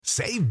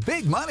Save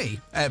big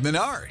money at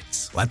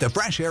Menards. Let the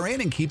fresh air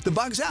in and keep the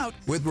bugs out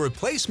with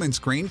replacement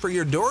screen for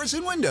your doors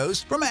and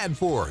windows from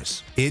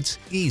AdForce. It's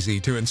easy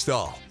to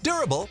install,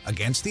 durable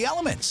against the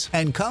elements,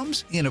 and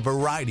comes in a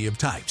variety of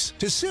types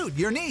to suit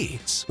your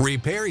needs.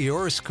 Repair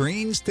your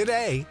screens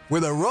today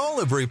with a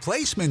roll of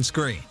replacement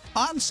screen.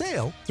 On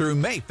sale through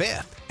May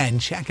 5th. And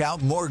check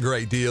out more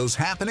great deals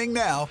happening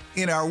now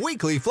in our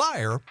weekly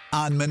flyer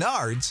on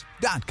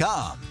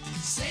Menards.com.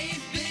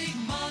 Save big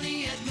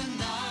money at Menards.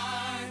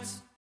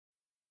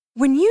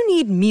 When you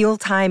need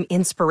mealtime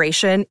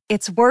inspiration,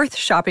 it's worth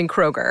shopping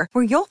Kroger,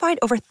 where you'll find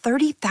over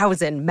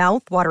 30,000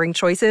 mouth-watering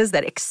choices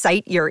that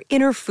excite your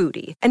inner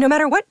foodie. And no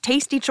matter what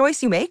tasty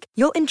choice you make,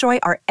 you'll enjoy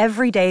our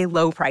everyday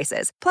low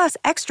prices, plus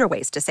extra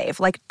ways to save,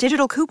 like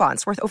digital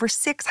coupons worth over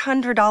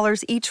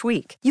 $600 each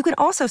week. You can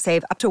also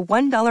save up to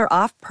 $1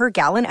 off per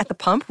gallon at the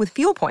pump with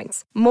fuel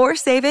points. More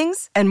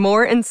savings and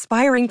more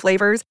inspiring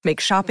flavors make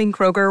shopping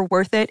Kroger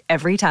worth it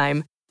every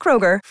time.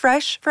 Kroger,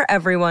 fresh for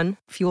everyone.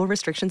 Fuel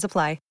restrictions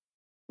apply.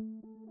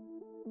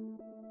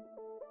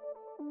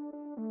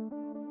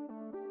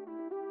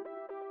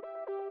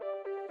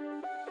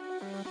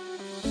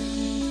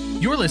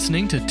 You're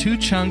listening to Two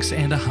Chunks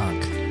and a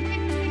Hunk.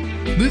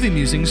 Movie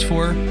musings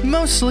for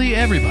mostly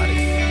everybody.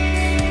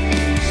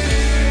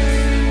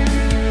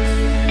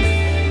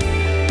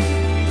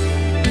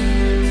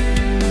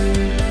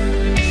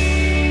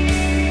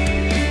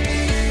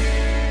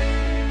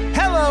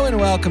 Hello and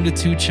welcome to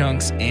Two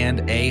Chunks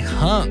and a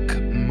Hunk.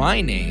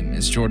 My name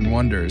is Jordan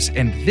Wonders,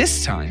 and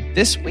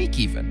this week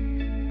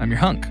even, I'm your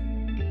hunk.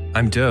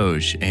 I'm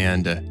Doge,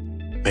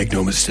 and make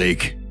no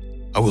mistake,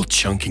 I will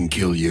chunk and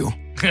kill you.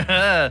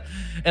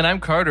 And I'm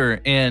Carter,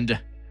 and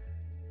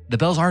the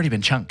bell's already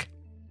been chunk,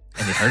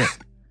 and they've heard it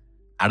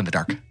out in the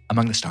dark,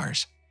 among the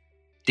stars.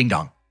 Ding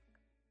dong,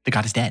 the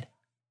god is dead.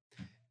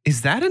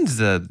 Is that in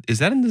the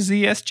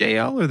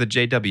ZSJL or the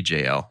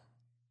JWJL?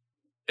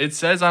 It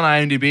says on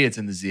IMDb it's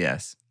in the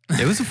ZS.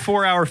 It was a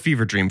 4-hour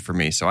fever dream for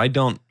me, so I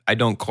don't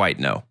quite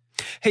know.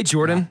 Hey,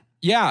 Jordan.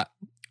 Yeah.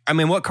 I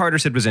mean, what Carter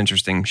said was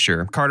interesting.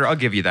 Sure, Carter, I'll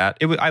give you that.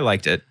 I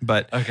liked it,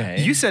 but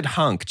okay. You said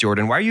hunk,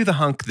 Jordan. Why are you the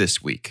hunk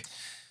this week?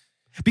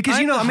 Because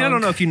I don't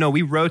know if you know,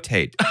 we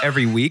rotate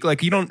every week.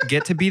 Like, you don't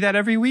get to be that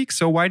every week.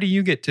 So why do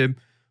you get to,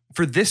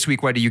 for this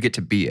week, why do you get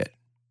to be it?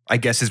 I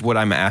guess is what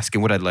I'm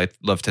asking. What I'd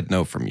love to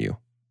know from you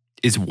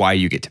is why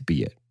you get to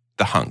be it,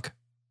 the hunk,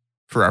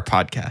 for our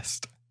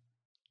podcast.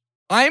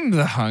 I'm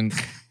the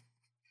hunk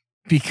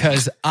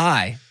because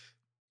I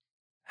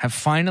have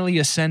finally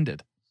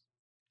ascended.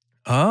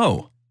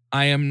 Oh.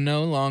 I am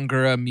no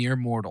longer a mere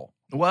mortal.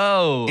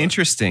 Whoa.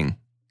 Interesting.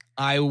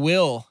 I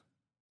will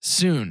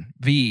soon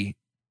be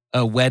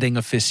a wedding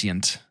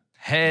officiant.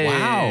 Hey.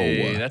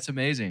 Wow. That's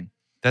amazing.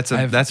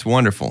 That's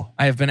wonderful.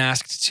 I have been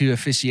asked to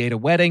officiate a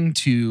wedding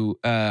to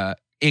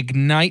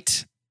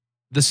ignite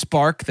the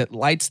spark that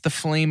lights the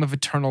flame of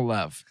eternal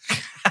love.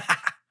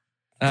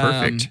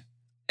 Perfect.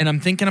 And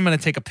I'm thinking I'm going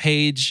to take a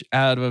page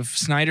out of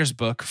Snyder's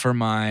book for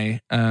my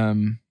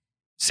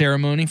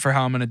ceremony for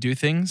how I'm going to do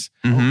things.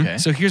 Mm-hmm. Okay.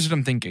 So here's what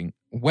I'm thinking.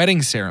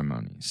 Wedding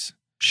ceremonies.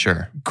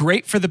 Sure.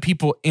 Great for the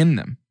people in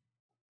them.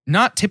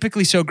 Not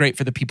typically so great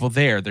for the people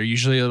there. They're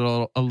usually a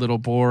little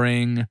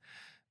boring,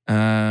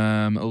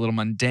 a little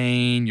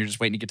mundane. You're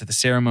just waiting to get to the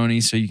ceremony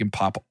so you can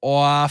pop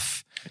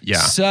off. Yeah.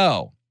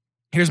 So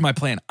here's my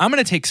plan. I'm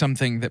going to take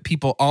something that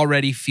people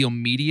already feel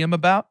medium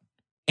about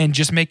and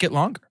just make it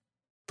longer.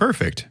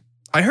 Perfect.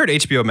 I heard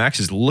HBO Max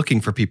is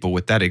looking for people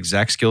with that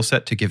exact skill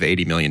set to give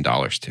 $80 million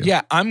to.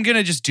 Yeah, I'm going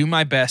to just do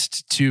my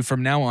best to,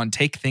 from now on,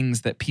 take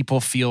things that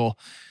people feel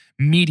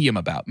medium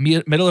about,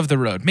 middle of the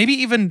road, maybe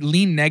even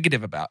lean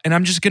negative about. And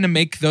I'm just going to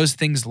make those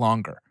things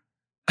longer.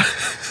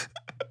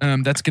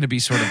 That's going to be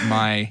sort of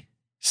my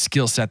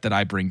skill set that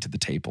I bring to the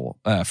table.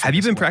 Have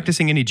you been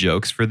practicing any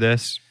jokes for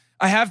this?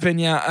 I have been,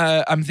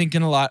 yeah. I'm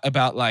thinking a lot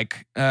about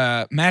like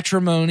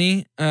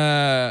matrimony,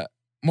 more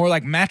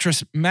like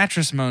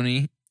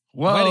mattress-mony.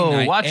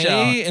 Whoa, watch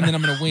out. And then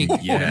I'm going to wink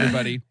at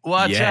everybody.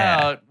 Watch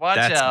out. Watch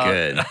out. That's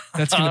good.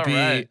 That's going to be...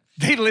 Right.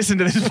 They listen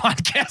to this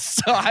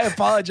podcast, so I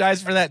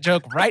apologize for that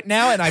joke right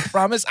now, and I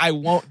promise I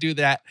won't do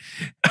that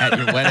at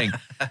your wedding.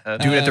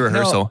 Do it at the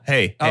rehearsal. No.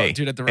 Hey,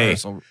 do it at the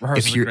rehearsal.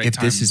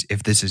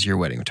 If this is your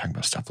wedding, we're talking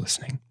about stop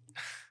listening.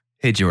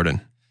 Hey,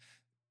 Jordan,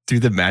 do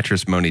the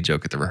mattress-mony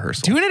joke at the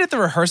rehearsal. Doing it at the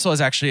rehearsal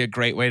is actually a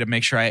great way to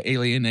make sure I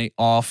alienate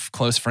all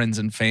close friends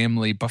and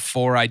family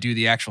before I do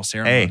the actual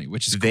ceremony,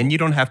 which is then cool. You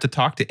don't have to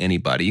talk to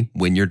anybody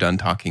when you're done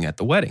talking at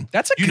the wedding.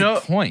 That's a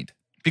good point.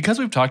 Because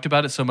we've talked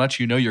about it so much,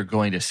 you're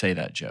going to say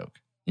that joke.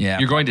 Yeah,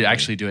 you're going to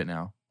actually do it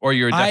now, or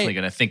you're definitely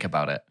going to think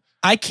about it.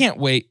 I can't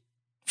wait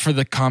for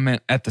the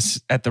comment at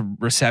the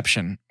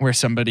reception where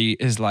somebody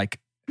is like,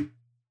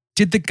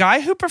 "Did the guy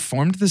who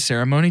performed the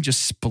ceremony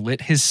just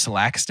split his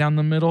slacks down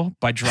the middle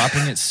by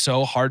dropping it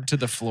so hard to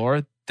the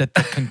floor that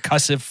the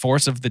concussive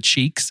force of the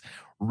cheeks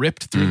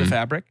ripped through the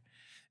fabric?"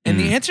 And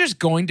the answer is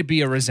going to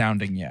be a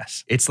resounding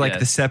yes. It's like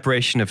the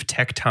separation of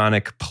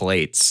tectonic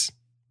plates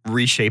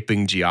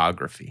reshaping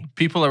geography.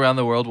 People around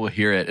the world will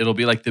hear it. It'll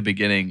be like the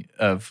beginning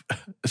of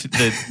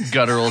the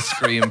guttural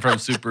scream from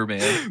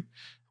Superman.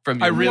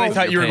 I really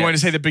thought you were going to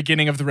say the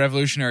beginning of the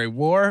Revolutionary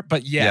War,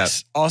 but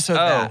yes, also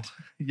that.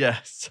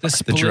 Yes. The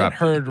split drop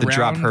heard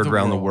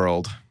around the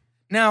world.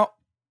 Now,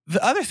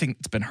 the other thing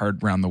that's been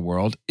heard around the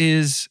world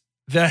is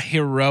the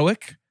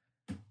heroic,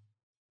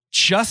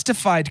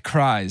 justified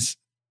cries.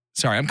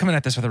 Sorry, I'm coming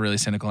at this with a really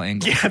cynical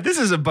angle. Yeah, this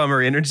is a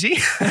bummer energy.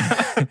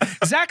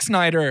 Zack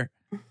Snyder,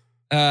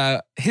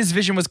 his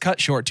vision was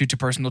cut short due to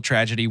personal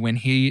tragedy when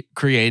he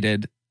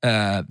created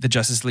the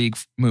Justice League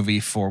movie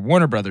for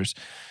Warner Brothers.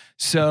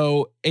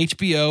 So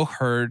HBO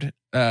heard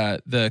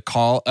the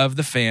call of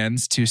the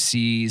fans to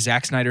see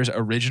Zack Snyder's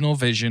original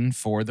vision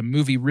for the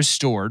movie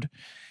restored.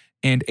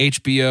 And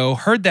HBO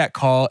heard that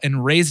call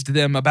and raised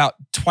them about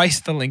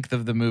twice the length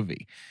of the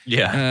movie.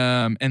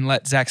 Yeah. And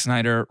let Zack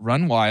Snyder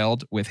run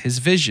wild with his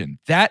vision.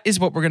 That is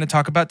what we're going to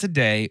talk about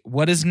today.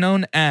 What is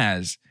known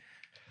as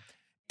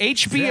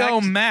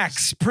HBO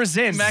Max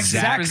presents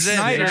Zack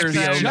Snyder's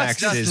HBO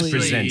Max's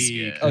presents.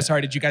 Oh,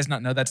 sorry. Did you guys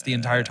not know that's the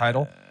entire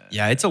title?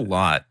 Yeah, it's a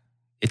lot.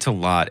 It's a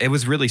lot. It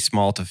was really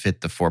small to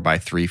fit the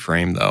 4x3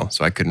 frame, though,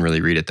 so I couldn't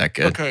really read it that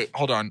good. Okay,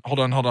 hold on.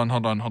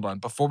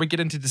 Before we get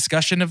into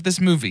discussion of this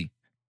movie,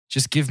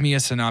 just give me a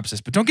synopsis.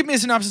 But don't give me a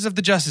synopsis of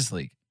the Justice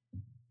League.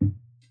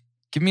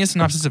 Give me a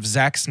synopsis of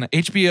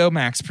HBO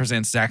Max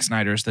presents Zack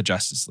Snyder's The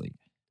Justice League.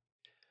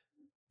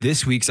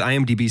 This week's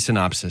IMDb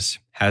synopsis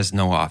has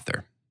no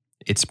author.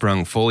 It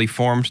sprung fully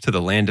formed to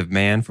the land of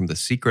man from the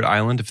secret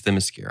island of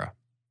Themyscira.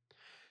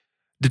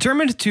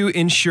 Determined to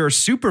ensure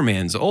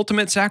Superman's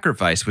ultimate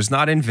sacrifice was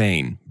not in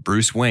vain,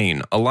 Bruce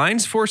Wayne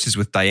aligns forces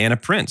with Diana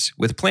Prince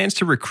with plans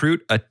to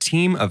recruit a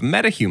team of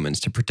metahumans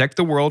to protect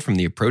the world from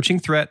the approaching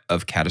threat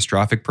of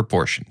catastrophic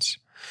proportions.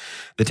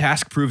 The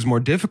task proves more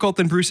difficult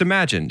than Bruce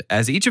imagined,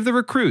 as each of the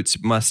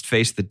recruits must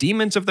face the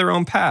demons of their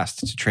own past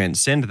to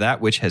transcend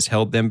that which has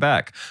held them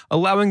back,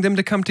 allowing them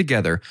to come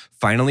together,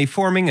 finally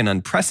forming an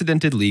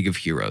unprecedented league of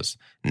heroes.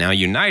 Now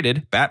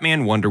united,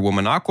 Batman, Wonder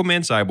Woman,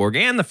 Aquaman, Cyborg,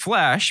 and The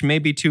Flash may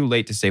be too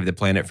late to save the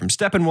planet from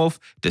Steppenwolf,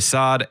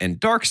 Desaad, and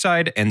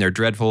Darkseid and their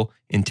dreadful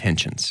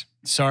intentions.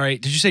 Sorry,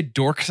 did you say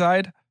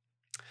Dorkside?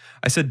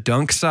 I said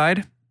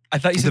Dunkside. I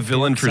thought you said the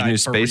villain for Dorkside new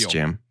for Space real.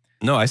 Jam.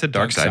 No, I said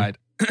Darkseid.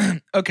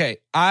 Okay,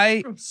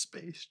 From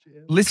Space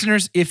Jam.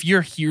 listeners, if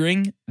you're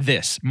hearing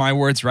this, my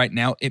words right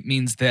now, it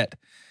means that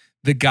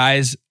the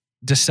guys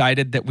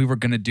decided that we were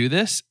going to do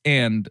this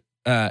and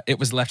it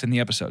was left in the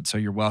episode. So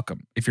you're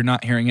welcome. If you're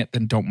not hearing it,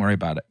 then don't worry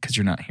about it because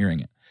you're not hearing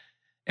it.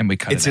 And we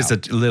cut It's it just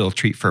out. a little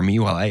treat for me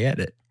while I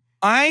edit.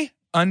 I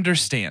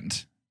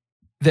understand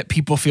that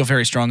people feel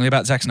very strongly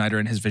about Zack Snyder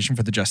and his vision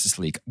for the Justice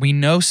League. We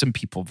know some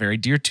people very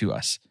dear to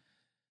us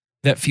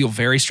that feel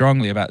very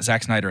strongly about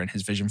Zack Snyder and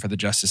his vision for the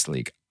Justice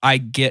League. I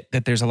get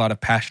that there's a lot of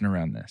passion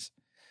around this.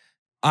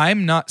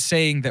 I'm not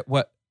saying that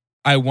what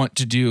I want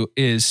to do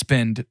is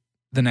spend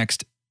the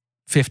next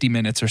 50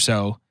 minutes or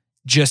so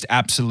just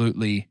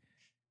absolutely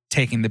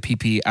taking the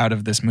PP out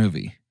of this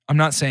movie. I'm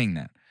not saying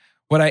that.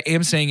 What I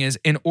am saying is,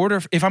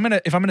 if I'm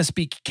gonna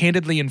speak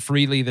candidly and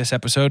freely this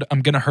episode,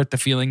 I'm gonna hurt the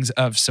feelings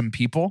of some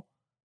people,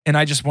 and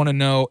I just want to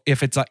know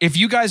if it's like, if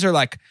you guys are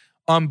like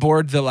on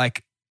board the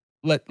like,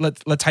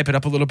 let's hype it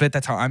up a little bit.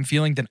 That's how I'm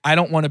feeling. Then I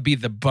don't want to be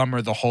the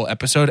bummer the whole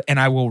episode, and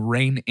I will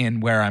rein in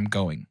where I'm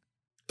going.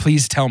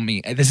 Please tell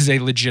me. This is a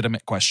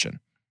legitimate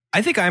question.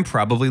 I think I'm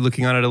probably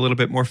looking on it a little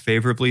bit more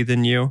favorably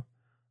than you.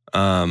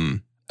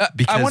 I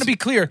want to be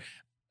clear.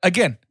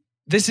 Again,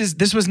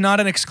 this was not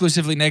an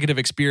exclusively negative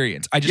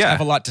experience. I just have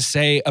a lot to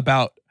say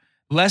about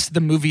less the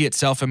movie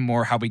itself and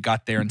more how we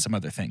got there and some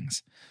other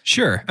things.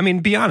 Sure. I mean,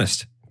 be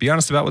honest. Be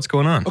honest about what's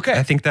going on. Okay.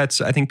 I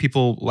think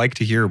people like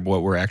to hear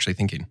what we're actually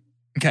thinking.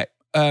 Okay.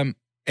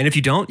 And if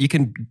you don't, you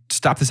can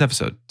stop this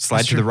episode. Slide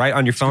That's to the true. right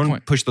on your That's a good phone,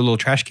 point. push the little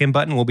trash can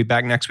button. We'll be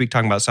back next week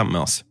talking about something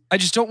else. I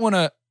just don't want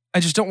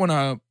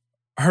to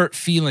hurt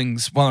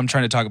feelings while I'm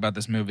trying to talk about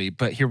this movie,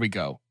 but here we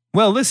go.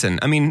 Well, listen,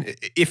 I mean,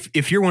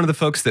 if you're one of the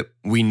folks that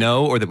we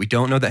know or that we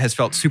don't know that has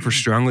felt super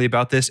strongly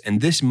about this,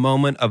 and this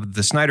moment of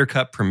the Snyder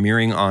Cut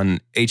premiering on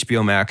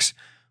HBO Max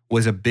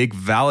was a big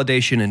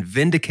validation and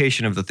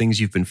vindication of the things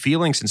you've been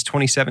feeling since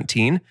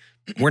 2017,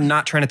 we're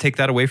not trying to take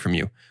that away from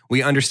you.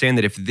 We understand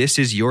that if this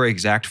is your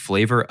exact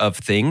flavor of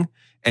thing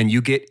and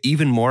you get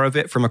even more of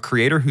it from a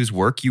creator whose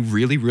work you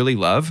really, really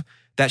love,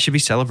 that should be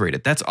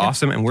celebrated. That's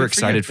awesome, and we're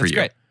excited for you.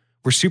 That's great.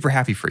 We're super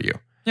happy for you.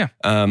 Yeah.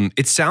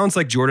 It sounds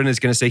like Jordan is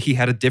going to say he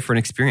had a different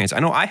experience. I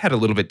know I had a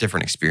little bit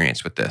different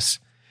experience with this.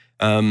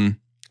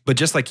 But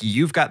just like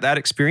you've got that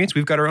experience,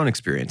 we've got our own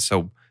experience.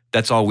 So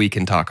that's all we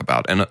can talk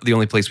about and the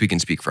only place we can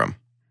speak from.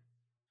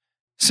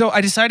 So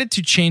I decided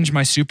to change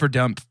my super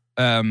dump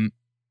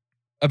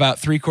about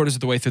 3/4 of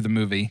the way through the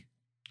movie.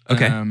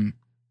 Okay.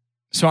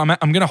 So I'm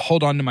going to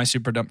hold on to my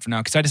super dump for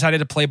now because I decided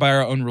to play by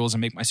our own rules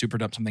and make my super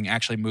dump something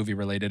actually movie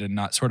related and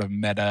not sort of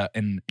meta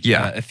and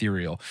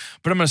ethereal.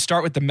 But I'm going to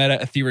start with the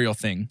meta ethereal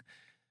thing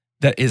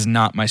that is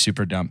not my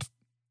super dump.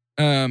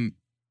 I'm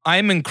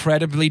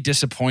incredibly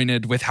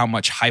disappointed with how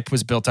much hype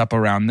was built up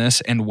around this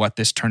and what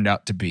this turned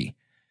out to be.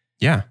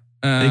 Yeah.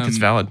 I think that's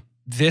valid.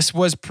 This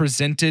was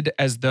presented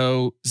as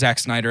though Zack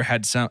Snyder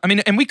had some, I mean,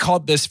 and we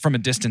called this from a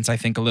distance, I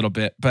think, a little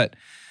bit, but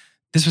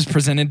this was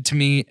presented to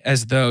me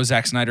as though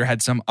Zack Snyder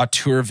had some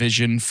auteur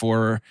vision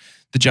for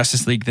the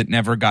Justice League that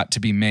never got to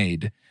be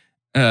made.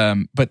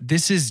 But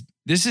this is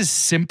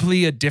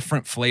simply a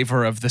different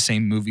flavor of the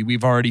same movie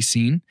we've already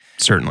seen.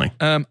 Certainly.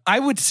 I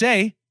would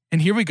say,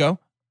 and here we go,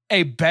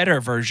 a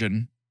better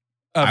version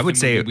of I would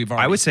the movie say we've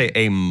already I would seen.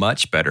 say a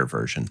much better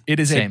version. It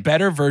is a Same.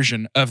 better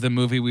version of the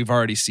movie we've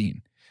already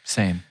seen.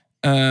 Same.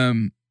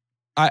 I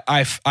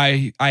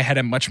had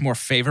a much more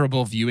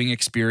favorable viewing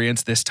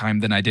experience this time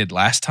than I did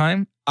last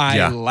time.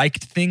 I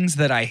liked things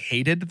that I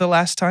hated the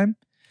last time.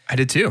 I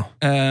did too.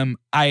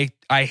 I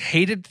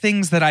hated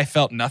things that I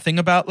felt nothing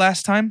about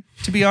last time,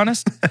 to be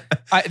honest.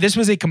 This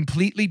was a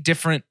completely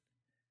different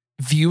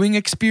viewing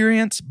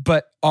experience,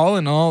 but all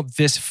in all,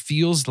 this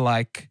feels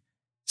like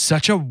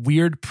such a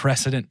weird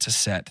precedent to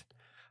set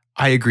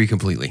I agree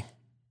completely.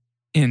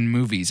 in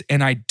movies,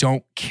 and I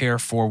don't care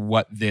for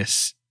what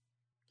this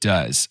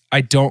does.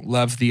 I don't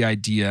love the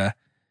idea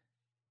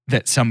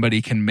that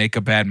somebody can make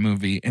a bad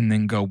movie and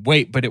then go,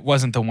 wait, but it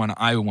wasn't the one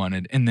I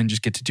wanted, and then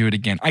just get to do it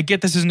again. I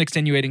get this is an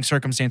extenuating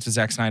circumstance with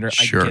Zack Snyder.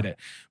 Sure. I get it.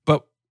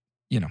 But,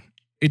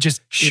 it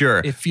just,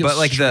 it feels but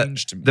like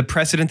strange to me. the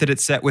precedent that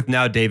it's set with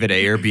now David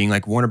Ayer being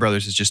like Warner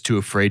Brothers is just too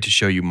afraid to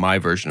show you my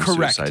version of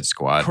Correct. Suicide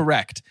Squad.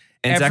 Correct.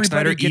 And Zack Everybody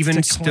Snyder gets even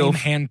to still claim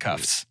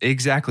handcuffs.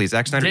 Exactly.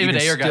 Zack Snyder David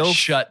even Ayer still got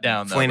shut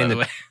down, though, by flaying the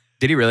way.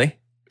 Did he really?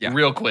 Yeah.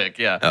 Real quick,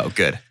 yeah. Oh,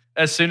 good.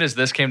 As soon as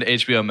this came to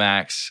HBO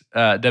Max,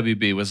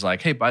 WB was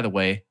like, hey, by the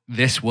way,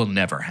 this will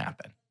never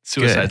happen.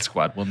 Suicide Good.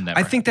 Squad will never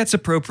I think that's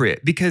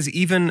appropriate because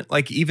even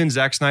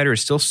Zack Snyder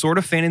is still sort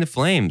of fanning the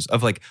flames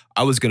of like,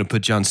 I was going to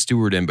put Jon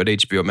Stewart in, but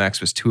HBO Max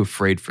was too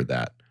afraid for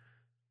that.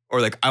 Or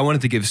like, I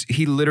wanted to give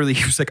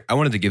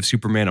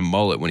Superman a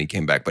mullet when he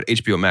came back, but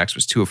HBO Max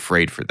was too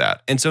afraid for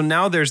that. And so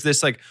now there's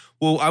this like,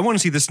 well, I want to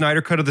see the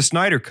Snyder cut of the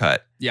Snyder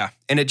cut. Yeah.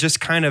 And it just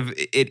kind of,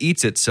 it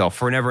eats itself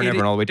forever and ever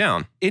and all the way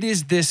down. It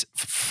is this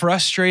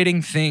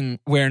frustrating thing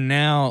where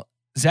now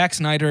Zack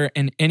Snyder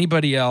and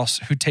anybody else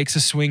who takes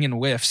a swing and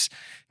whiffs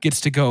gets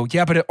to go,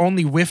 yeah, but it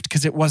only whiffed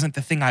because it wasn't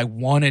the thing I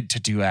wanted to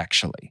do,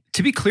 actually.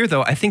 To be clear,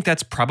 though, I think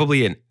that's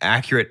probably an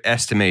accurate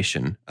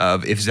estimation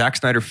of if Zack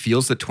Snyder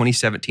feels that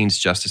 2017's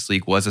Justice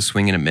League was a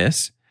swing and a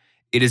miss,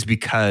 it is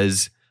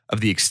because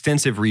of the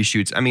extensive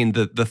reshoots. I mean,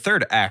 the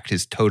third act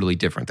is totally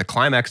different. The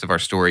climax of our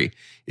story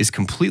is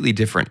completely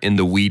different in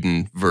the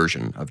Whedon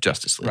version of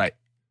Justice League. Right.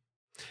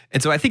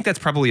 And so I think that's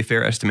probably a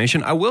fair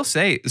estimation. I will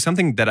say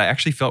something that I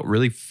actually felt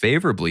really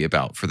favorably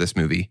about for this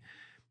movie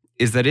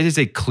is that it is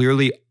a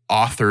clearly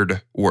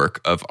authored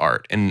work of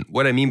art. And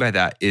what I mean by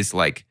that is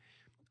like,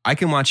 I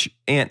can watch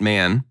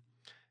Ant-Man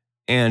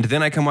and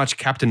then I can watch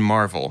Captain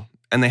Marvel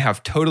and they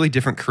have totally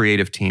different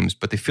creative teams,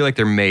 but they feel like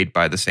they're made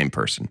by the same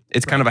person.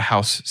 It's kind of a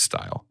house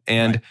style.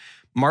 And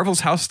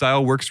Marvel's house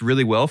style works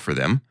really well for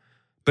them,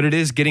 but it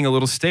is getting a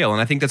little stale. And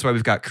I think that's why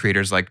we've got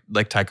creators like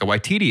Taika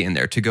Waititi in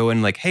there to go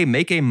and like, hey,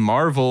 make a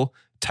Marvel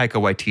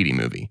Taika Waititi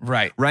movie.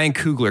 Right. Ryan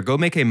Coogler, go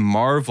make a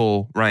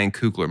Marvel Ryan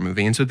Coogler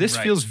movie. And so this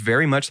feels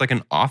very much like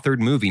an authored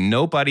movie.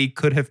 Nobody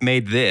could have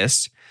made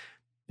this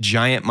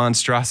giant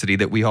monstrosity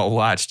that we all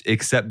watched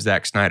except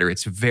Zack Snyder.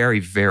 It's very,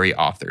 very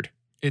authored.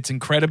 It's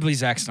incredibly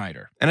Zack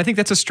Snyder. And I think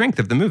that's a strength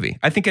of the movie.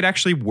 I think it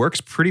actually works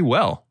pretty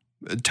well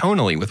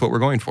tonally with what we're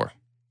going for.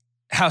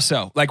 How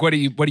so? Like, what do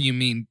you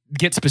mean?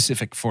 Get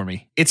specific for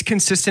me. It's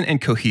consistent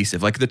and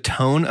cohesive. Like the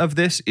tone of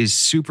this is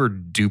super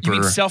duper. You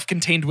mean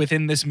self-contained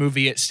within this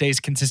movie, it stays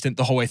consistent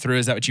the whole way through?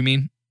 Is that what you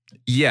mean?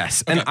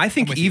 Yes. Okay, And I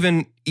think I'm with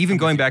you. even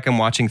going back and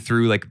watching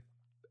through like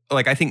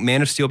I think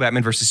Man of Steel,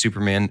 Batman versus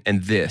Superman,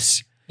 and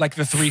this. Like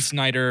the three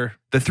Snyder.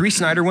 The three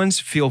Snyder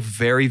ones feel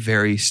very,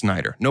 very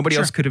Snyder. Nobody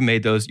else could have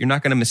made those. You're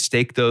not going to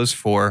mistake those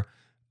for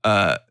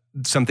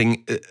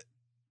something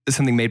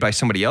made by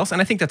somebody else.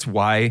 And I think that's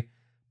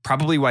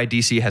probably why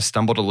DC has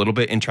stumbled a little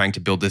bit in trying to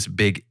build this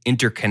big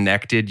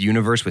interconnected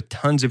universe with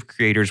tons of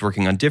creators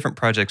working on different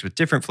projects with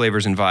different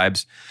flavors and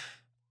vibes.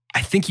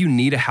 I think you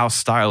need a house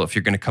style if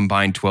you're going to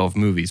combine 12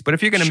 movies. But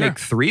if you're going to make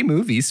 3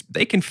 movies,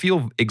 they can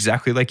feel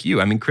exactly like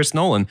you. I mean, Chris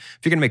Nolan, if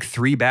you're going to make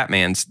 3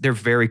 Batmans, they're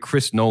very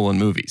Chris Nolan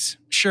movies.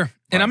 Sure.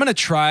 And I'm going to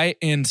try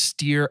and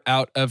steer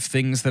out of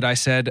things that I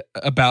said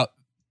about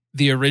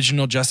the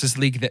original Justice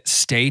League that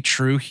stay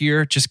true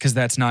here, just because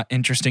that's not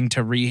interesting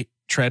to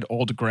retread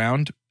old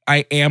ground.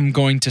 I am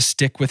going to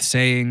stick with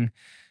saying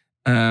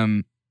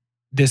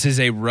this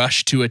is a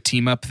rush to a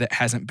team up that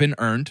hasn't been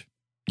earned.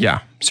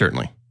 Yeah,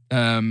 certainly.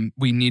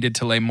 We needed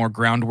to lay more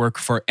groundwork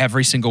for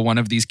every single one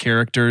of these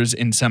characters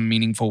in some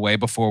meaningful way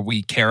before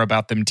we care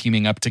about them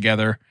teaming up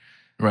together.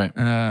 Right.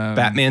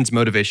 Batman's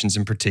motivations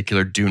in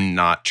particular do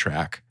not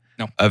track.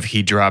 No.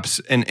 He drops,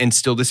 and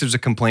still this is a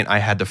complaint I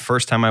had the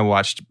first time I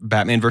watched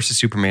Batman versus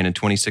Superman in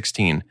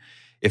 2016.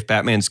 If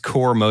Batman's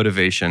core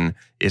motivation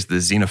is the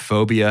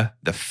xenophobia,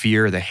 the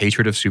fear, the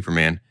hatred of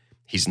Superman,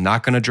 he's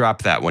not going to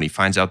drop that when he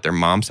finds out their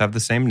moms have the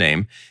same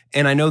name.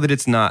 And I know that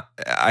it's not,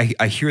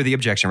 I hear the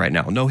objection right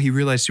now. No, he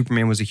realized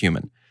Superman was a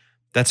human.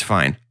 That's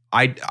fine.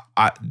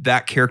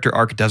 that character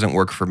arc doesn't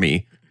work for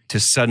me to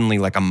suddenly,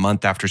 like a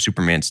month after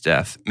Superman's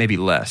death, maybe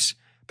less,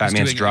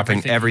 Batman's doing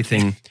dropping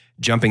everything,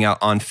 jumping out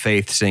on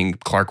faith, saying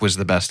Clark was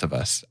the best of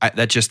us.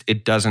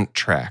 It doesn't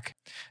track.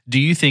 Do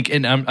you think,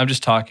 and I'm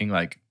just talking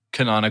like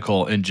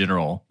canonical in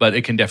general, but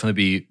it can definitely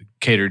be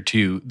catered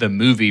to the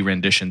movie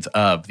renditions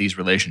of these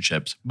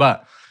relationships.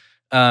 But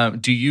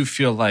do you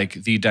feel like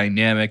the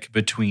dynamic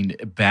between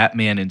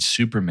Batman and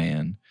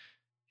Superman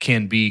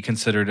can be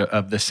considered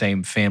of the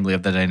same family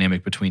of the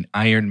dynamic between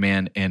Iron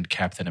Man and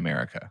Captain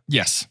America?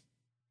 Yes.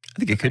 I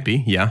think it could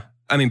be, yeah.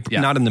 I mean,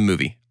 not in the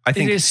movie. I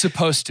think it is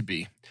supposed to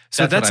be.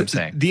 So that's what I'm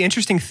saying. The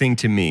interesting thing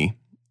to me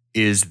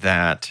is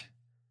that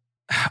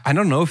I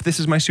don't know if this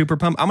is my super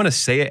pump. I'm going to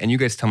say it, and you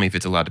guys tell me if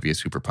it's allowed to be a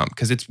super pump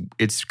because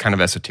it's kind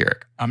of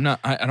esoteric. I'm not.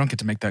 I don't get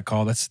to make that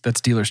call. That's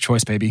dealer's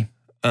choice, baby.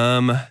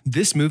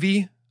 This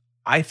movie,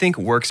 I think,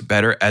 works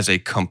better as a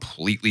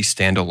completely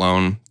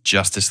standalone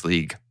Justice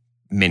League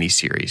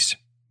miniseries.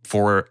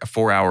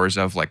 4 hours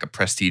of like a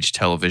prestige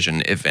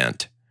television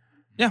event.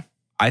 Yeah.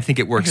 I think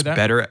it works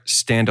better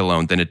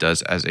standalone than it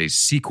does as a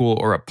sequel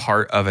or a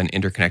part of an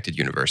interconnected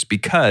universe.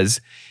 Because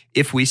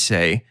if we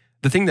say,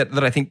 the thing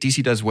that I think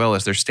DC does well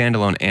is their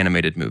standalone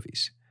animated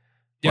movies.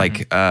 Yeah.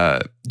 Like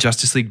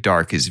Justice League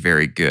Dark is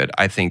very good.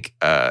 I think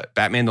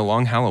Batman The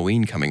Long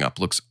Halloween coming up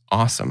looks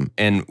awesome.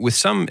 And with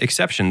some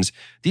exceptions,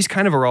 these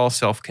kind of are all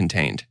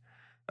self-contained.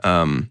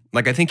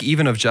 Like I think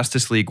even of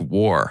Justice League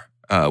War,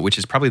 which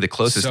is probably the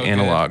closest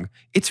analog.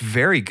 It's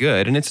very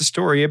good. And it's a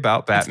story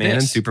about Batman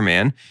and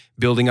Superman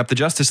building up the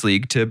Justice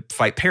League to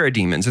fight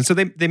parademons. And so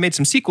they made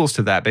some sequels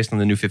to that based on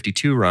the New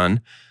 52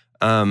 run.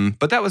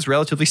 But that was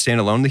relatively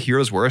standalone. The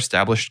heroes were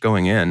established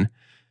going in.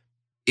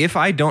 If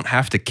I don't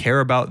have to care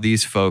about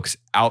these folks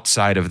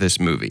outside of this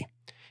movie,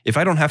 if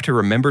I don't have to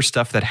remember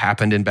stuff that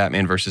happened in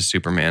Batman versus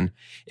Superman,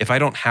 if I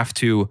don't have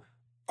to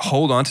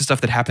hold on to stuff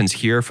that happens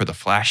here for the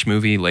Flash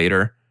movie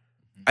later,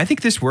 I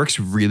think this works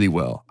really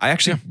well. I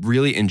actually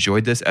really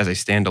enjoyed this as a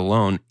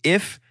standalone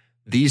if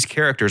these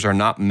characters are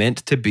not meant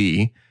to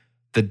be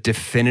the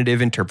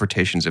definitive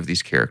interpretations of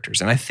these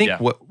characters. And I think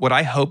what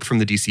I hoped from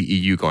the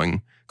DCEU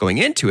going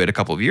into it a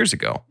couple of years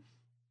ago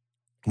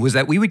was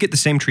that we would get the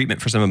same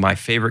treatment for some of my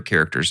favorite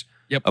characters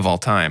of all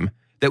time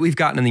that we've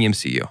gotten in the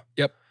MCU.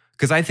 Yep.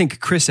 Because I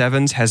think Chris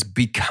Evans has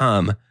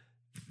become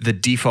the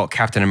default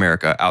Captain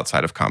America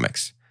outside of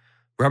comics.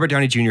 Robert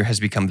Downey Jr.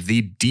 has become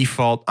the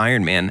default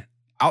Iron Man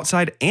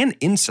outside and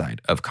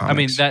inside of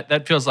comics. I mean,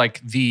 that feels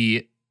like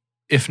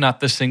if not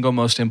the single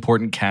most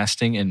important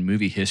casting in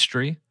movie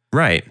history.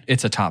 Right.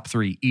 It's a top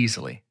 3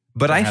 easily.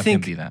 But I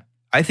think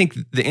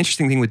the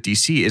interesting thing with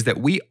DC is that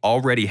we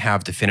already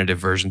have definitive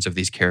versions of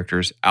these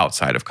characters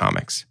outside of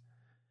comics.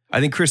 I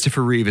think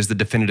Christopher Reeve is the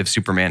definitive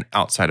Superman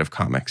outside of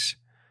comics.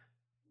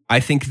 I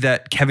think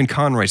that Kevin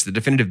Conroy is the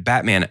definitive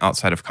Batman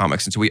outside of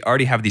comics. And so we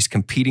already have these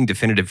competing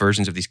definitive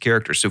versions of these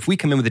characters. So if we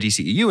come in with the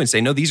DCEU and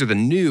say, no, these are the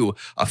new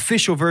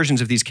official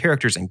versions of these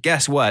characters, and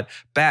guess what?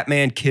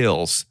 Batman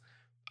kills.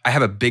 I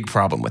have a big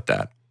problem with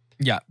that.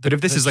 Yeah. But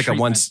if this is like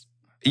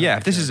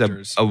if this is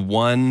a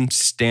one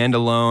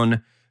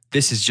standalone,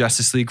 this is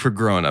Justice League for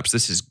grown-ups.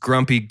 This is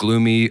grumpy,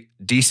 gloomy,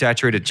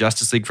 desaturated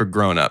Justice League for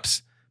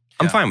grown-ups.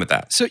 I'm fine with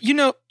that. So,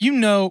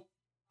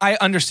 I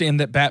understand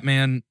that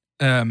Batman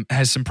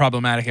has some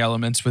problematic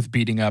elements with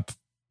beating up,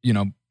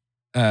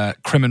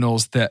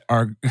 criminals that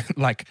are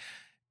like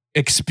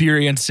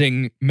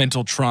experiencing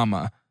mental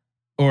trauma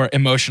or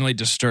emotionally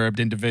disturbed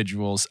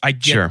individuals. I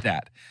get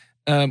that.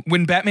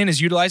 When Batman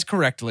is utilized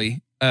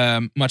correctly,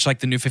 much like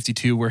the New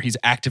 52, where he's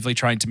actively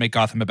trying to make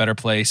Gotham a better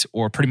place,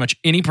 or pretty much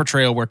any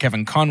portrayal where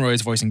Kevin Conroy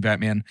is voicing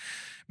Batman,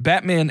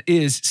 Batman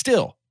is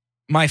still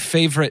my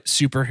favorite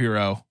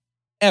superhero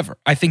ever.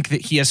 I think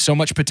that he has so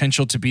much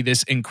potential to be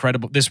this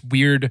incredible, this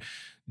weird,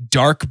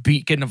 dark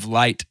beacon of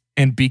light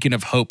and beacon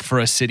of hope for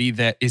a city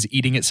that is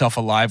eating itself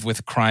alive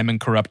with crime and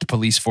corrupt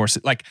police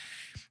forces.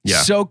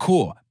 So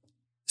cool.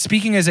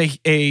 Speaking as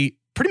a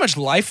pretty much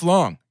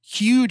lifelong,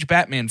 huge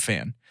Batman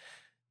fan,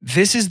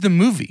 this is the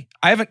movie.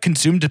 I haven't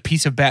consumed a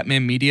piece of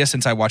Batman media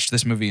since I watched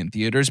this movie in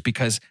theaters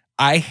because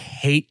I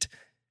hate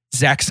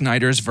Zack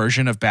Snyder's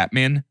version of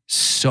Batman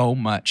so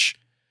much.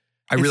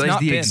 I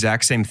realized the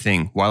exact same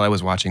thing while I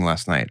was watching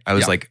last night. I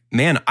was like,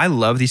 man, I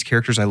love these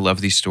characters. I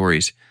love these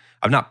stories.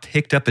 I've not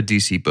picked up a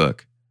DC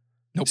book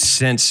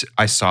since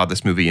I saw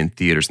this movie in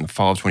theaters in the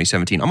fall of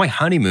 2017. On my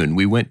honeymoon,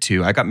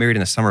 I got married in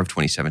the summer of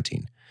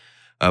 2017.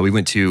 We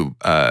went to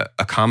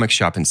a comic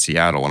shop in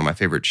Seattle, one of my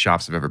favorite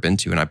shops I've ever been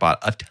to, and I bought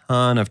a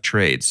ton of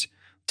trades,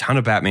 ton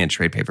of Batman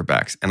trade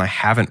paperbacks, and I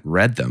haven't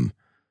read them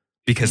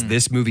because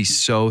this movie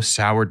so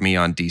soured me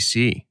on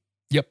DC.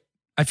 Yep,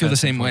 I feel the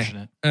same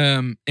way.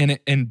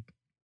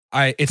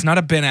 It's not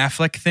a Ben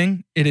Affleck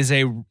thing. It is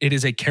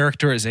a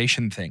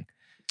characterization thing.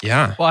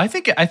 Yeah. Well, I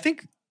think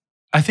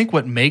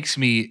what makes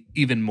me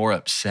even more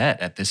upset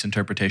at this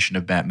interpretation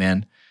of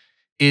Batman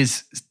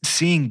is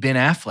seeing Ben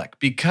Affleck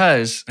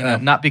because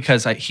not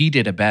because he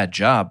did a bad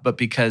job, but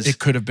because it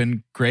could have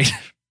been great.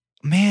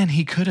 Man,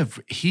 he's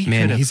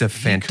a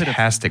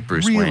fantastic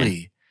Bruce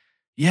Wayne.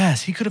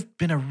 Yes, he could have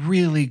been a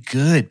really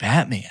good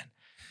Batman.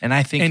 And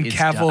I think And it's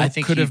Cavill done. I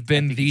think could he- have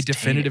been I think the he's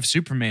definitive tainted.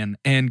 Superman,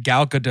 and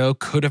Gal Gadot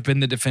could have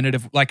been the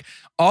definitive. Like,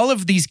 all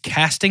of these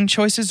casting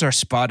choices are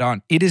spot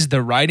on. It is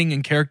the writing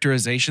and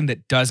characterization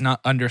that does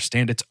not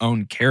understand its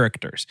own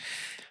characters.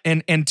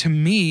 And to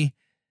me,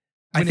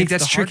 I when think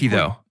it's that's the tricky, hardcore-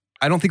 though.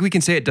 I don't think we can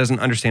say it doesn't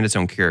understand its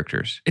own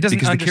characters. It doesn't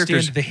because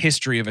understand the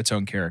history of its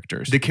own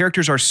characters. the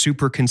characters are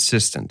super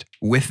consistent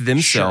with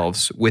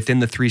themselves within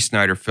the 3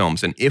 Snyder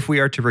films. And if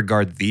we are to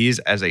regard these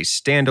as a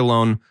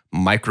standalone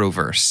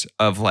microverse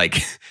of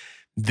like,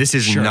 this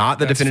is Sure, not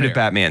the that's definitive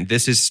fair. Batman.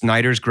 This is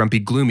Snyder's grumpy,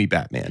 gloomy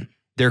Batman.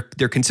 They're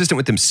consistent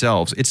with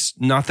themselves. It's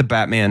not the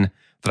Batman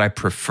that I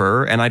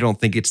prefer, and I don't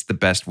think it's the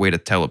best way to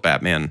tell a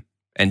Batman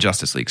and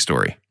Justice League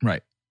story.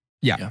 Right.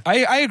 Yeah, Yeah.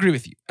 I agree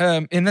with you.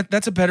 And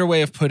that's a better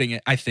way of putting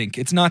it, I think.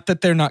 It's not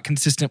that they're not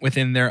consistent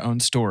within their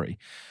own story.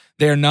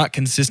 They're not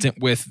consistent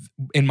with,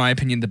 in my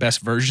opinion, the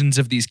best versions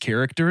of these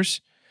characters,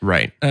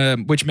 Right.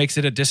 which makes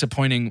it a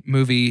disappointing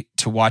movie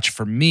to watch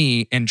for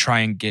me and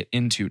try and get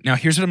into. Now,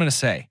 here's what I'm going to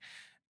say.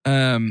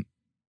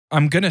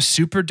 I'm going to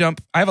super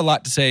dump. I have a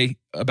lot to say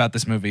about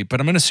this movie,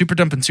 but I'm going to super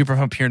dump and super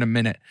pump here in a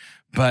minute.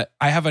 But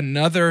I have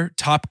another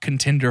top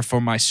contender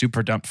for my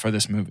super dump for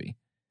this movie.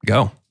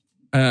 Go.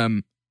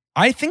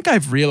 I think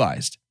I've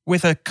realized,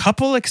 with a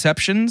couple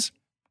exceptions,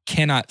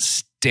 cannot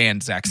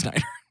stand Zack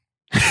Snyder.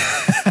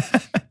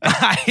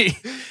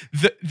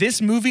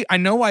 This movie, I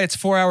know why it's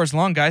 4 hours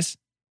long, guys.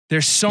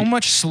 There's so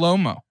much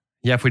slow-mo.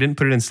 Yeah, if we didn't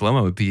put it in slow-mo,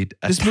 it would be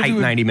a This movie tight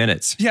would- 90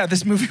 minutes. Yeah,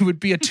 this movie would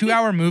be a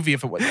 2-hour movie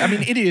if it was. I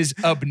mean, it is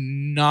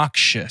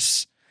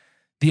obnoxious,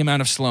 the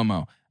amount of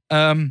slow-mo.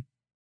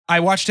 I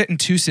watched it in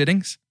 2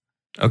 sittings.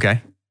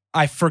 Okay.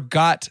 I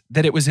forgot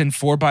that it was in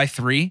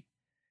 4:3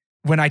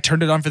 when I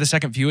turned it on for the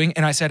second viewing,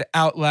 and I said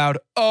out loud,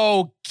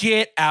 "Oh,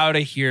 get out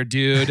of here,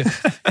 dude."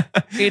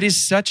 It is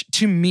such,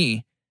 to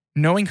me,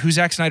 knowing who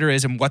Zack Snyder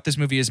is and what this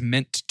movie is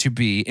meant to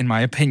be, in my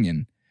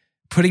opinion,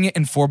 putting it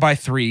in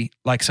 4:3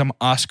 like some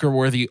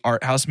Oscar-worthy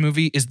art house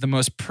movie is the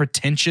most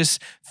pretentious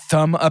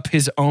thumb up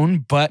his own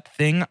butt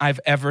thing I've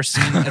ever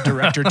seen a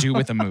director do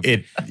with a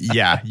movie.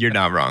 Yeah, you're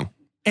not wrong.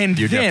 And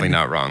You're then definitely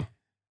not wrong.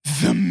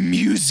 the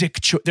music.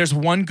 There's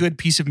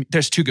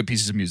there's 2 good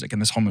pieces of music in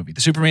this whole movie. The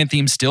Superman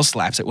theme still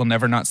slaps. It will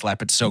never not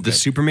slap. It's so The good.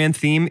 Superman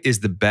theme is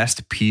the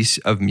best piece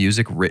of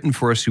music written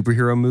for a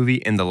superhero movie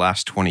in the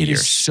last 20 It years.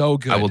 is so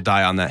good. I will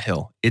die on that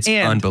hill. It's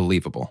And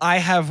unbelievable. I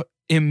have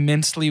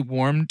immensely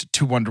warmed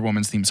to Wonder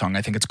Woman's theme song.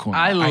 I think it's cool.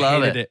 I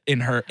love hated it. in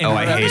her. In Oh, her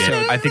I hate episode.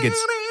 it. I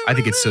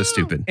think it's so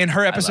stupid. In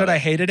her episode, I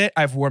hated it.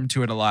 I've warmed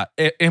to it a lot.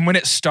 And when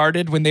it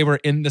started, when they were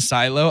in the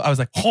silo, I was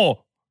like,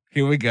 "Oh,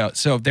 here we go."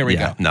 So there we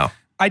go. No.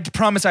 I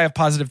promise I have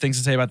positive things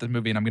to say about this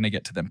movie, and I'm going to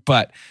get to them.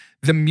 But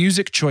the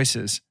music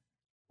choices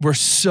were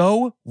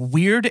so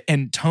weird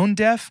and tone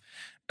deaf.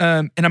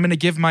 And I'm going to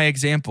give my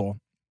example.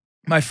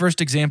 My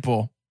first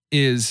example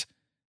is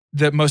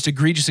the most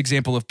egregious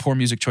example of poor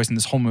music choice in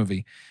this whole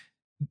movie.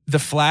 The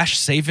Flash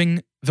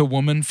saving the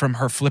woman from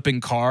her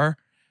flipping car.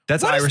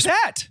 That's What is Iris.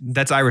 that?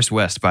 That's Iris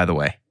West, by the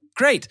way.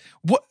 Great.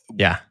 What?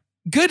 Yeah.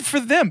 Good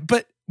for them.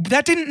 But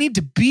that didn't need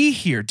to be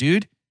here,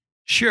 dude.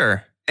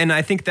 Sure. And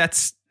I think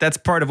that's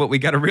part of what we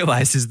got to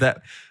realize is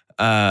that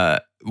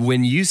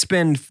when you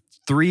spend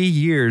 3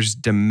 years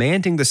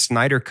demanding the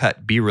Snyder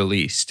Cut be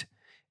released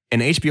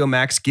and HBO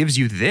Max gives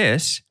you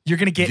this, You're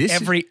going to get This-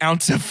 every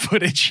ounce of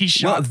footage he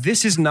well, shot.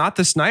 this is not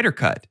the Snyder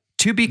Cut.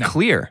 To be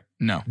clear,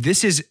 No.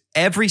 this is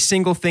every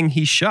single thing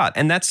he shot.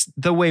 And that's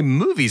the way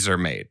movies are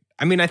made.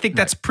 I mean, I think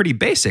that's pretty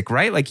basic,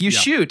 right? Like you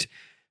shoot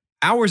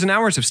hours and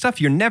hours of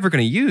stuff you're never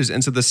going to use.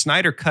 And so the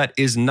Snyder Cut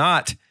is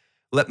not,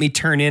 let me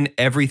turn in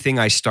everything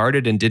I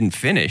started and didn't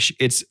finish.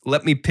 It's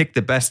let me pick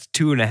the best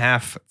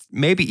 2.5,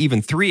 maybe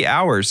even 3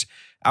 hours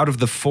out of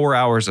the 4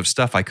 hours of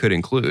stuff I could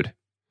include.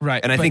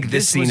 Right. And I but think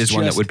this scene was is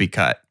one that just- would be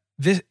cut.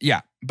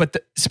 But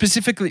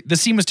specifically, the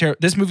scene was terrible.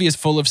 This movie is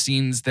full of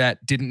scenes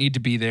that didn't need to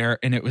be there,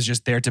 and it was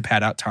just there to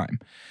pad out time.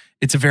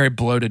 It's a very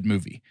bloated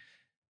movie.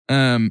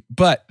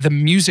 But the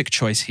music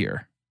choice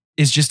here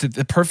is just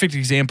the perfect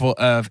example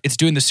of it's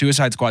doing the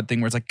Suicide Squad thing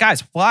where it's like,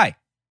 guys, why?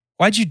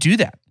 Why'd you do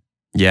that?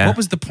 Yeah. What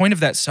was the point of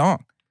that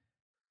song?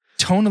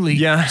 Tonally,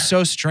 Yeah.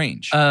 so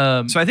strange.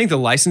 So I think the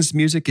licensed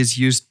music is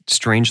used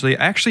strangely.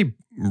 I actually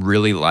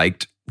really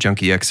liked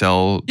Junkie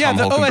XL, Yeah, Tom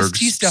the Hulkenberg's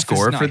OST stuff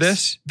score is nice. for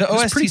this. The It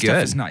was OST pretty stuff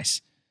good. is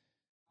nice.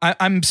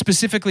 I'm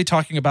specifically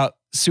talking about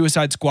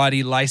Suicide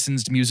Squad-y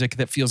licensed music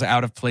that feels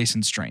out of place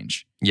and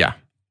strange. Yeah.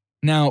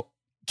 Now,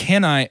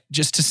 can I,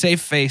 just to save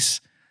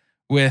face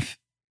with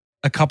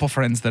a couple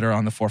friends that are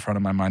on the forefront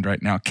of my mind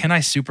right now, can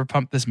I super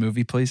pump this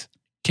movie, please?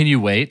 Can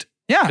you wait?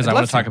 Yeah, Because I'd I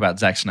want love to talk about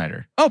Zack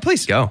Snyder. Oh,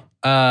 please. Go.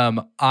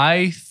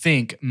 I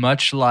think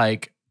much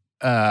like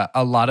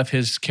a lot of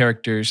his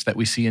characters that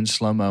we see in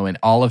slow-mo in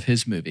all of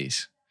his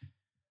movies,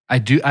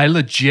 I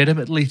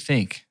legitimately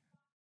think,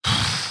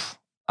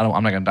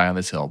 I'm not going to die on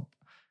this hill.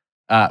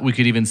 We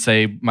could even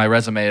say my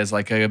resume is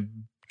like a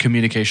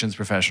communications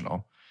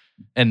professional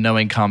and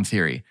knowing comm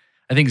theory.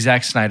 I think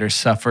Zack Snyder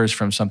suffers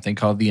from something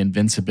called the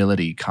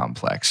invincibility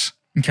complex,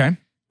 Okay.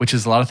 which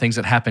is a lot of things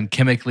that happen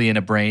chemically in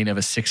a brain of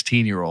a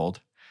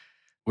 16-year-old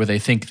where they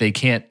think they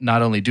can't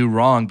not only do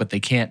wrong, but they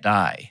can't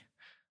die.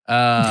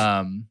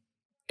 And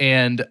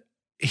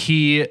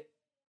he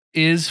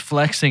is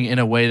flexing in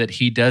a way that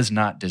he does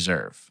not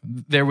deserve.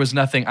 There was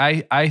nothing.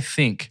 I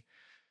think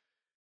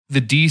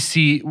the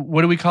DC,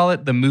 what do we call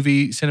it? The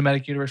movie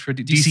cinematic universe for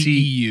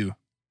DCEU.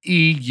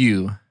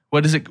 EU.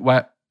 What is it?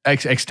 What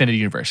extended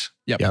universe?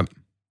 Yep.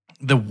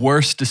 The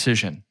worst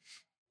decision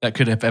that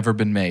could have ever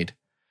been made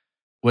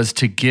was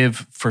to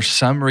give, for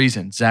some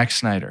reason, Zack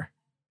Snyder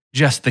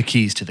just the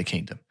keys to the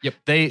kingdom. Yep.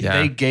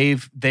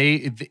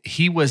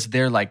 He was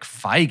their like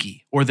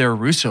Feige or their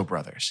Russo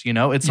brothers, you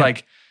know? It's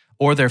like,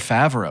 or their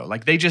Favreau.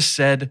 Like they just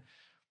said,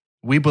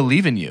 we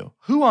believe in you.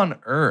 Who on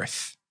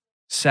earth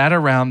sat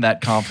around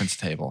that conference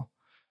table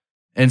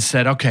and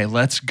said, okay,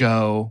 let's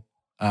go.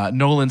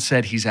 Nolan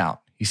said he's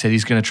out. He said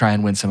he's going to try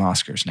and win some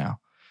Oscars now.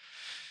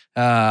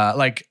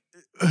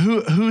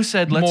 Who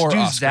said, let's More do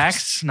Oscars. Zack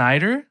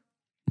Snyder?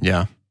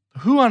 Yeah.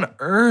 Who on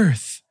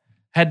earth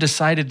had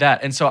decided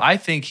that? And so I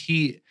think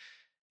I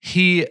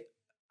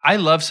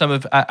love some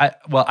of,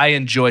 I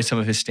enjoy some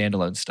of his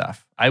standalone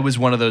stuff. I was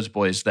one of those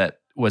boys that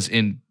was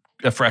a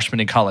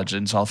freshman in college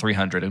and saw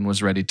 300 and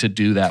was ready to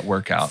do that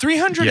workout.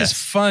 300 Yes. is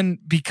fun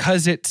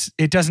because it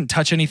doesn't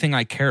touch anything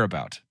I care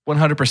about.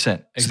 100%.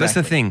 Exactly. So that's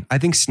the thing. I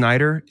think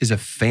Snyder is a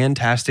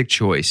fantastic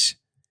choice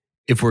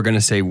if we're going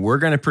to say we're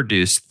going to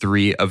produce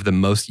 3 of the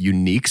most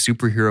unique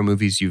superhero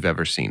movies you've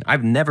ever seen.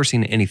 I've never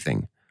seen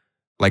anything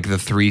like the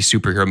 3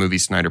 superhero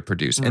movies Snyder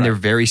produced, and they're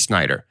very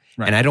Snyder.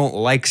 Right. And I don't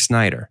like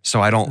Snyder,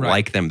 so I don't Right.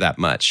 like them that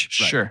much.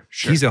 Sure.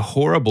 He's a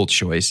horrible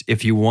choice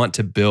if you want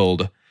to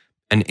build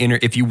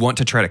if you want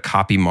to try to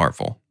copy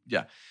Marvel.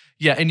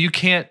 Yeah, and you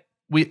can't.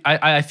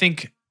 I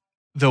think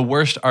the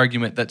worst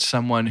argument that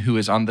someone who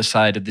is on the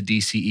side of the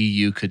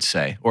DCEU could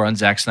say, or on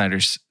Zack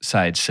Snyder's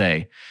side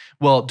say,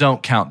 well,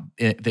 don't count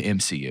the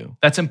MCU.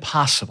 That's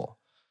impossible.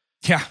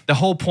 Yeah. The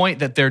whole point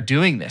that they're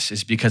doing this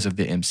is because of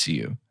the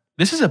MCU.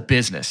 This is a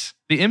business.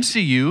 The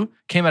MCU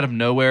came out of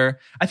nowhere.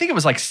 I think it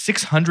was like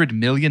 $600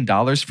 million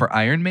for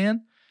Iron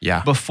Man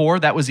Yeah. before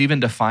that was even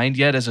defined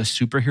yet as a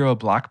superhero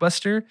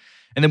blockbuster.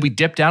 And then we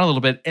dipped down a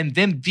little bit. And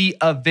then the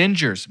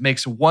Avengers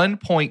makes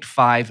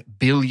 $1.5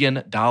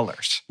 billion.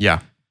 Yeah.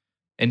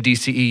 And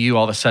DCEU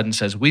all of a sudden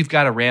says, we've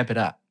got to ramp it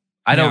up.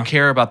 I don't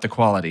care about the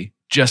quality.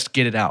 Just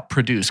get it out,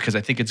 produce, because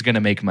I think it's going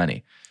to make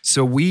money.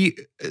 So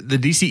the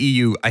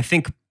DCEU, I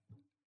think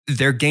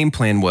their game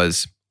plan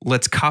was,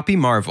 let's copy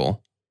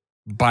Marvel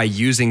by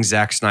using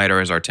Zack Snyder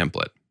as our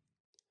template.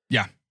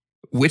 Yeah.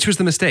 Which was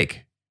the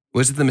mistake?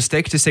 Was it the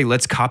mistake to say,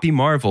 let's copy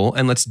Marvel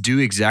and let's do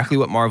exactly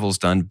what Marvel's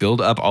done, build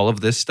up all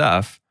of this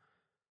stuff?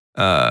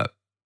 Or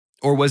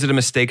was it a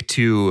mistake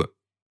to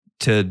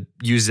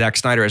use Zack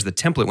Snyder as the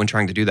template when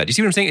trying to do that? Do you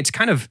see what I'm saying? It's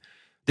kind of,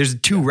 there's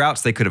 2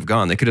 routes they could have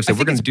gone. They could have said,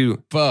 we're going to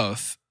do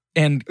both.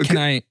 And can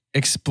I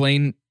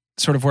explain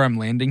sort of where I'm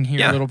landing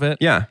here a little bit?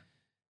 Yeah.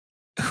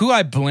 Who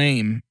I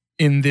blame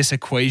in this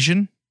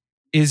equation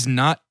is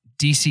not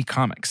DC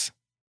Comics.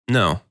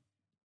 No.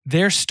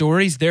 Their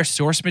stories, their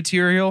source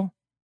material,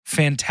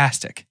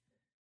 fantastic.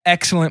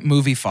 Excellent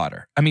movie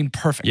fodder. I mean,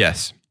 perfect.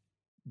 Yes.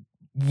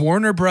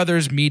 Warner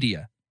Brothers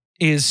Media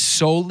is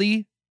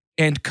solely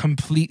and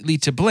completely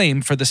to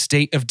blame for the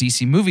state of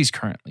DC movies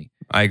currently.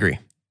 I agree.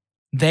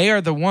 They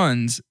are the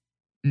ones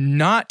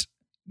not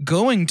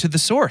going to the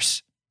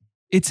source.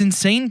 It's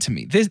insane to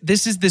me.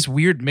 This is this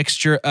weird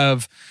mixture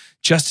of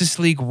Justice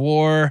League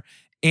War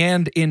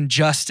and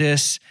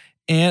Injustice,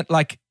 and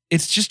like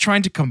it's just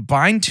trying to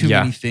combine too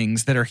many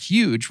things that are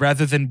huge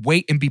rather than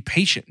wait and be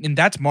patient. And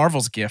that's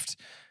Marvel's gift,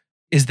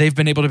 is they've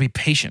been able to be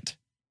patient,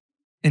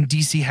 and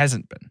DC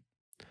hasn't been.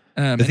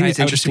 I think it's I would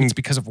assume interesting. it's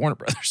because of Warner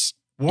Brothers.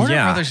 Warner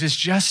Yeah. Brothers is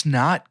just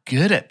not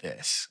good at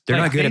this. They're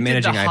not good they at did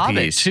managing The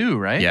Hobbit IPs too,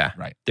 right? Yeah.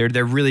 Right.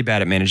 They're really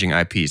bad at managing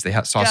IPs. They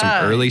saw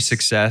some early Guys.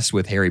 success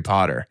with Harry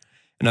Potter.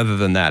 And other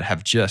than that,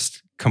 have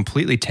just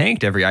completely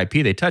tanked every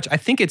IP they touch. I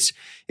think it's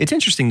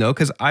interesting though,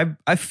 because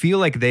I feel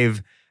like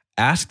they've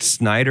asked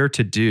Snyder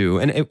to do,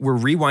 and we're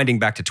rewinding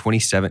back to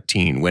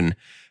 2017 when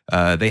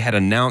they had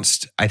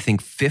announced, I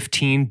think,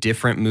 15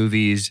 different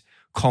movies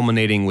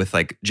culminating with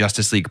like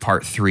Justice League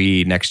Part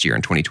 3 next year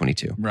in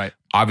 2022. Right.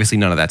 Obviously,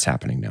 none of that's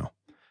happening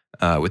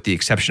now, with the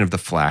exception of the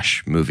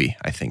Flash movie,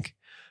 I think.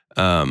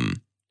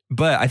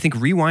 But I think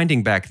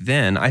rewinding back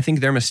then, I think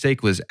their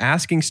mistake was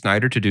asking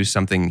Snyder to do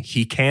something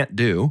he can't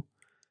do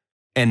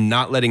and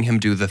not letting him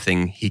do the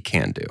thing he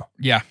can do.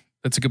 Yeah,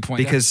 that's a good point.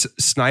 Because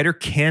Snyder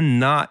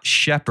cannot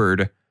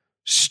shepherd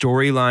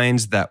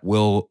storylines that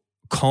will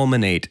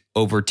culminate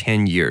over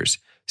 10 years.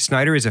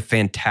 Snyder is a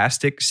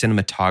fantastic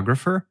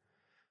cinematographer,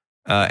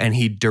 and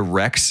he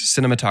directs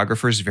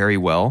cinematographers very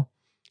well.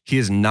 He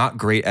is not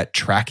great at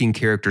tracking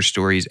character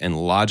stories and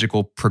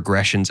logical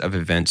progressions of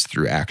events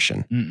through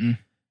action.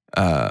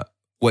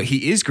 What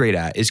he is great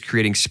at is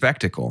creating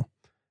spectacle.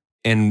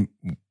 And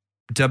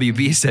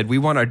WB said, we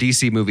want our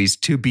DC movies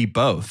to be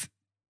both.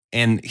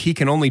 And he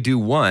can only do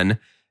one.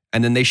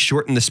 And then they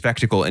shortened the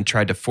spectacle and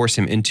tried to force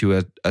him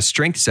into a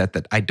strength set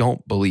that I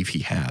don't believe he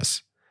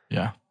has.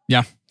 Yeah.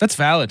 Yeah, that's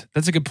valid.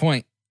 That's a good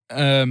point.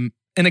 And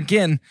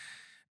again,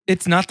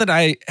 It's not that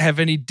I have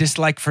any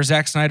dislike for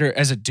Zack Snyder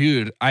as a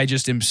dude. I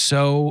just am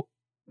so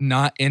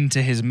not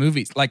into his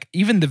movies. Like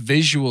even the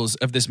visuals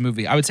of this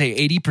movie, I would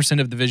say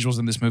 80% of the visuals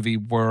in this movie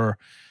were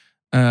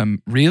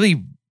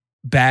really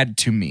bad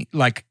to me.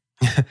 Like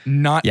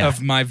not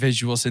of my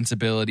visual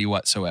sensibility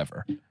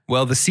whatsoever.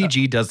 Well, the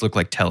CG does look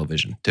like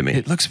television to me.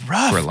 It looks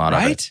rough, for a lot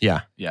right? of it.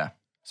 Yeah. Yeah.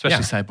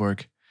 Especially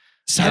Cyborg.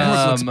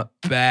 Cyborg looks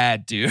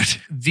bad, dude.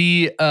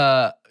 The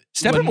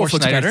Steppenwolf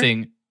looks better.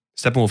 thing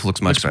Steppenwolf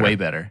looks much better. way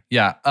better.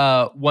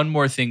 Yeah. One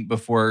more thing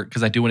before,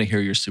 because I do want to hear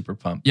your super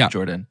pump,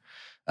 Jordan.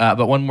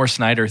 But one more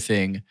Snyder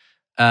thing.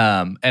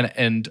 So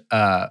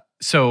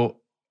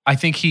I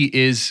think he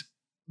is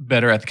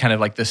better at kind of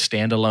like the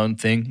standalone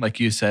thing, like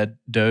you said,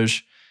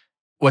 Doge.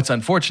 What's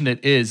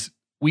unfortunate is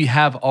we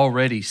have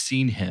already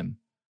seen him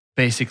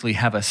basically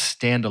have a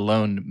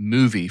standalone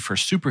movie for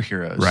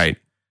superheroes. Right.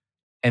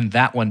 And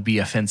that one be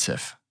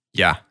offensive.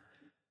 Yeah.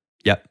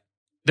 Yep.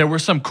 There were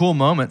some cool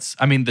moments.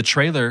 I mean, the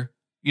trailer,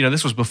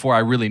 this was before I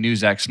really knew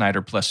Zack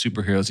Snyder plus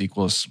superheroes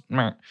equals.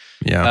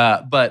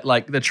 Yeah. But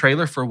like the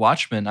trailer for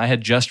Watchmen, I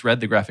had just read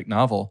the graphic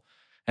novel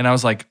and I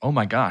was like, oh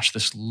my gosh,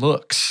 this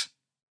looks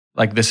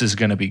like this is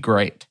going to be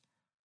great.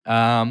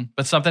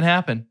 But something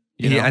happened.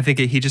 I think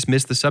he just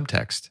missed the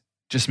subtext.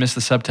 Just missed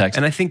the subtext.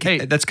 And I think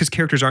that's because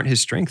characters aren't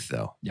his strength,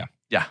 though. Yeah.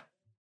 Yeah.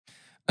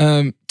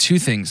 Two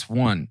things.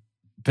 One,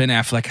 Ben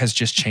Affleck has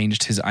just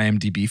changed his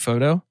IMDb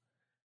photo.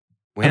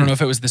 When? I don't know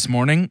if it was this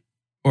morning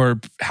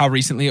or how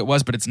recently it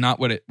was, but it's not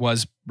what it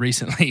was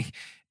recently.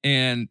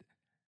 And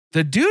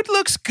the dude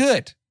looks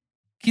good.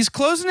 He's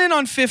closing in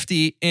on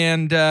 50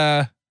 and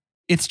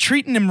it's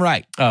treating him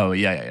right. Oh,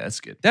 yeah. That's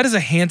good. That is a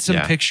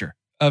handsome picture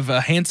of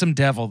a handsome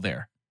devil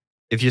there.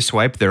 If you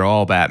swipe, they're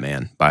all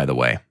Batman, by the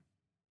way.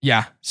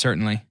 Yeah,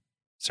 certainly.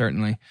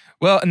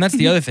 Well, and that's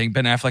the other thing.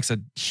 Ben Affleck's a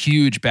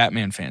huge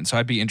Batman fan, so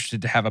I'd be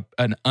interested to have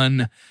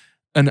an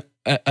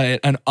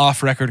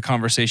off-record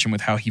conversation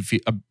with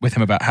with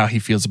him about how he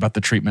feels about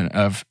the treatment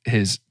of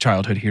his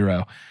childhood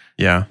hero.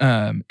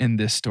 Yeah. In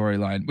this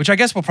storyline, which I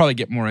guess we'll probably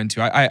get more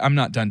into. I'm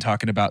not done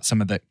talking about some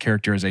of the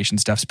characterization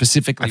stuff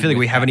specifically. I feel like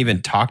we haven't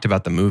even talked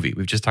about the movie.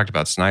 We've just talked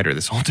about Snyder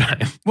this whole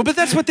time. Well, but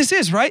that's what this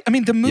is, right? I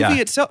mean, the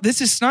movie itself,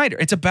 this is Snyder.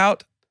 It's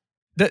about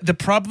the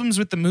problems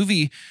with the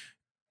movie,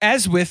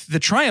 as with the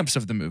triumphs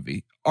of the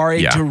movie, are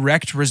a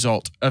direct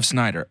result of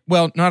Snyder.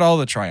 Well, not all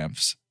the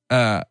triumphs,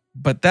 but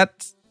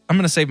I'm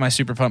going to save my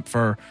super pump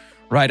for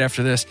right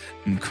after this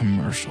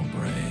commercial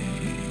break.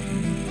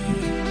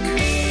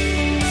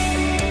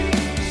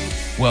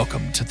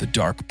 Welcome to the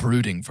dark,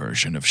 brooding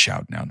version of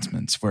Shout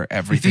Announcements, where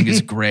everything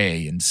is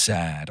gray and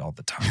sad all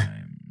the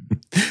time.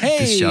 Hey!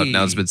 This Shout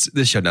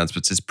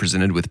Announcements is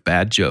presented with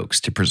bad jokes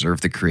to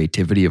preserve the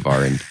creativity of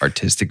our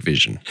artistic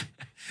vision.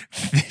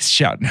 This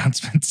Shout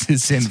Announcements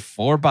is in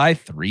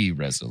 4x3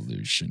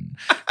 resolution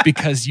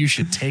because you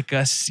should take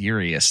us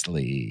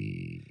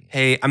seriously.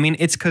 Hey, I mean,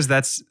 it's because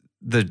that's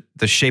the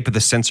shape of the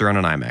sensor on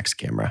an IMAX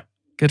camera.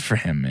 Good for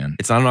him, man.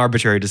 It's not an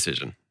arbitrary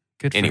decision.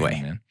 Good for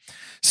him, man.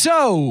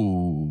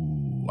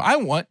 So I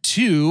want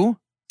to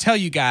tell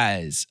you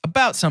guys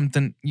about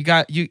something.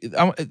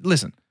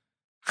 Listen,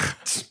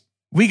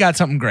 we got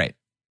something great.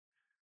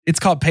 It's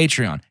called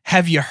Patreon.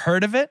 Have you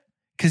heard of it?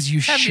 Because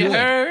you should.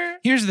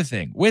 Here's the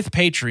thing. With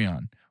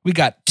Patreon, we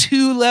got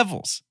 2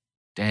 levels.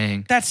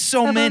 Dang. That's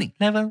so many.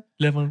 Level.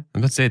 I'm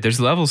about to say, there's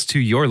levels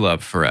to your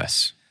love for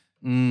us.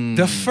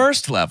 The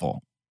first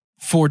level,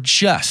 for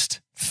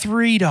just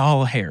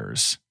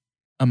 $3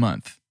 a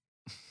month,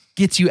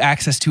 gets you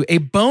access to a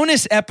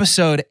bonus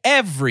episode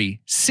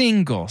every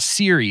single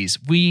series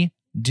we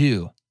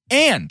do.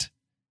 And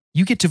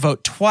you get to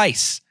vote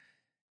twice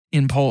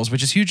in polls,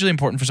 which is hugely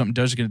important for something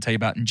Doja's going to tell you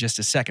about in just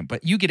a second.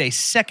 But you get a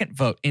second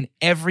vote in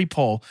every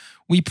poll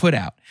we put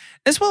out,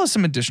 as well as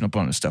some additional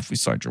bonus stuff we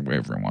slide your way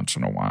every once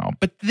in a while.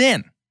 But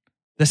then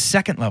the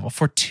second level,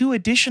 for 2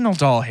 additional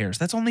doll hairs,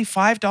 that's only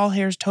 5 doll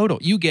hairs total.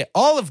 You get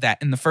all of that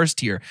in the first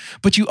tier,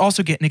 but you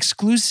also get an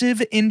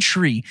exclusive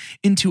entry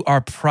into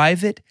our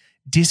private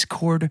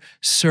Discord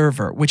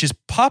server, which is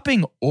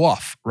popping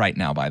off right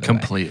now, by the way.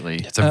 Completely.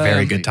 It's a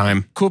very good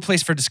time. Cool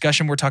place for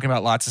discussion. We're talking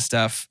about lots of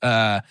stuff.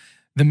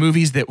 The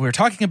movies that we're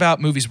talking about,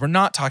 movies we're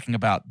not talking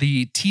about,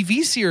 the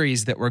TV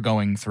series that we're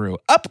going through,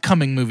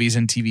 upcoming movies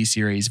and TV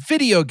series,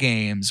 video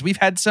games. We've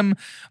had some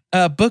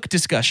book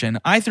discussion.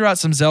 I threw out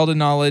some Zelda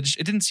knowledge.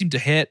 It didn't seem to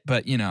hit,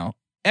 but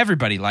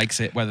everybody likes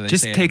it, whether they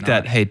just say take it or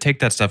that. not. Hey, take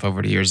that stuff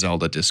over to your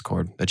Zelda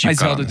Discord that you've My got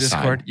Zelda on the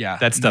Discord, side. yeah.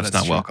 That stuff's No, that's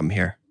not true. welcome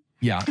here.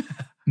 Yeah.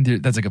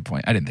 That's a good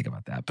point. I didn't think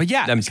about that. But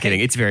yeah. I'm just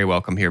kidding. It's very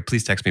welcome here.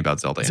 Please text me about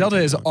Zelda. Zelda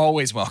anytime is you want.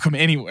 always welcome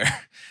anywhere.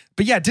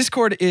 But yeah,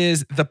 Discord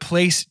is the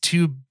place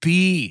to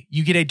be.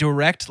 You get a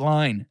direct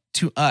line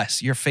to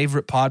us, your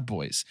favorite pod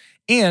boys,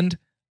 and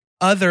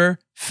other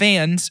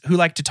fans who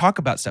like to talk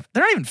about stuff.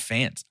 They're not even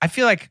fans. I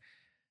feel like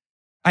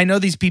I know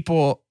these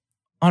people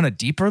on a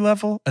deeper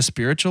level, a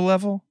spiritual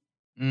level.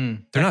 They're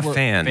not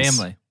fans.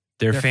 Family.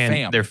 They're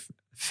fam. They're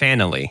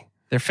fanily.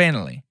 They're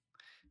family.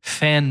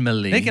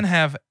 Family. They can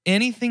have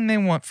anything they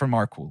want from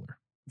our cooler,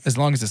 as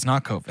long as it's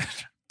not COVID.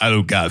 I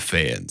don't got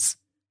fans.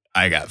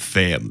 I got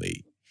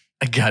family.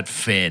 I got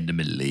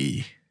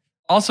family.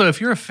 Also, if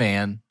you're a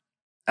fan,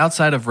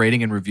 outside of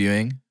rating and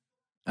reviewing,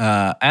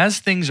 as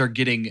things are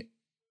getting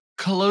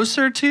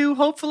closer to,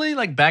 hopefully,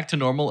 like back to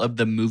normal of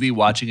the movie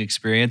watching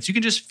experience, you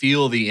can just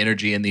feel the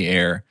energy in the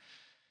air.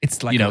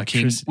 It's like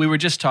King, we were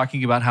just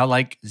talking about how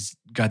like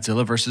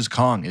Godzilla versus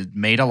Kong, it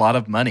made a lot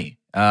of money.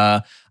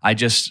 I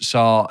just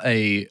saw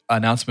a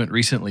announcement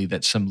recently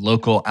that some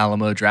local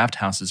Alamo draft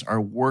houses are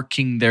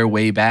working their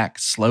way back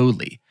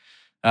slowly.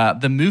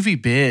 The movie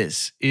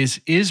biz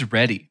is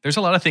ready. There's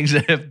a lot of things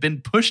that have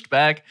been pushed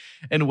back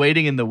and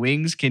waiting in the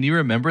wings. Can you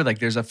remember? Like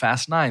there's a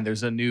Fast 9,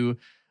 there's a new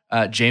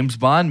James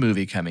Bond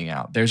movie coming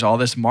out. There's all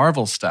this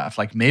Marvel stuff.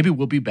 Like maybe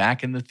we'll be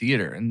back in the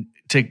theater, and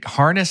to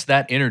harness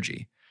that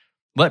energy,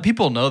 let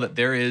people know that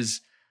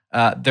there's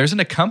an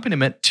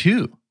accompaniment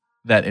to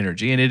that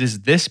energy, and it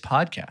is this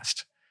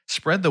podcast.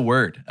 Spread the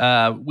word.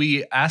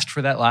 We asked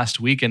for that last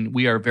week, and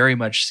we are very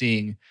much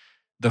seeing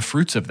the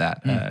fruits of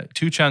that.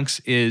 Two Chunks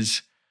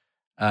is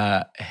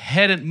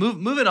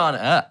moving on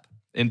up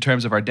in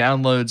terms of our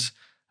downloads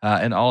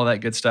and all of that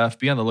good stuff.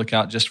 Be on the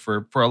lookout just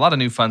for a lot of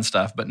new fun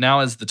stuff. But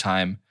now is the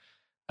time,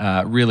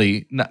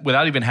 really,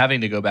 without even having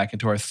to go back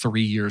into our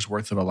 3 years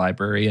worth of a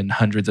library and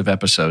hundreds of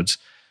episodes.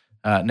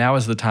 Now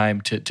is the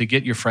time to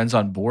get your friends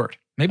on board.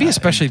 Maybe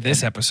especially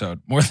this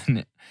episode more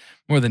than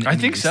I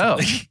think so.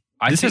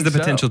 This has the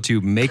potential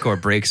to make or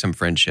break some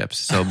friendships.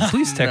 So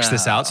please text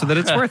this out so that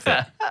it's worth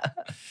it.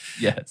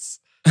 Yes.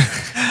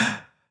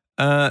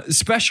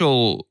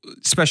 Special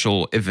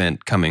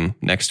event coming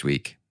next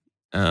week.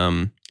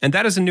 And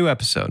that is a new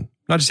episode.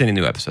 Not just any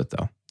new episode,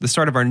 though. The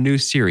start of our new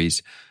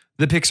series,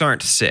 The Picks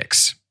Aren't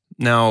 6.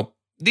 Now,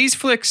 these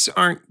flicks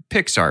aren't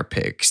Pixar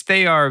picks.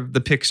 They are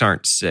The Picks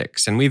Aren't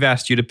 6. And we've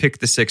asked you to pick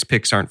the 6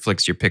 picks aren't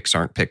flicks. Your picks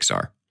aren't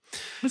Pixar.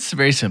 It's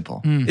very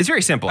simple. It's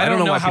very simple. I don't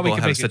know why how people we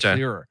can have make such it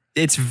clearer.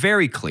 It's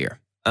very clear.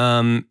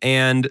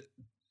 And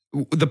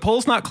the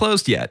poll's not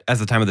closed yet as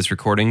the time of this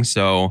recording.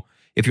 So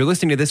if you're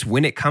listening to this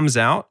when it comes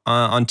out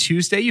on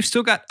Tuesday, you've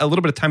still got a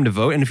little bit of time to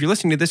vote. And if you're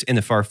listening to this in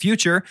the far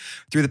future,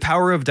 through the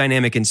power of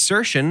dynamic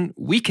insertion,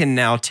 we can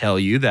now tell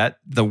you that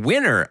the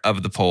winner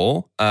of the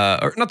poll,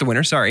 or not the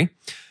winner, sorry,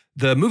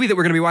 the movie that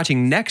we're going to be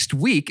watching next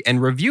week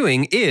and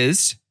reviewing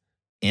is...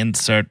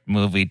 Insert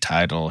movie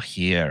title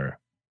here.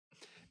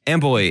 And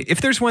boy,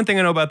 if there's one thing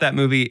I know about that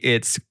movie,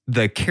 it's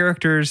the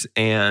characters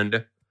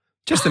and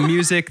just the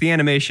music, the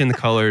animation, the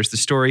colors, the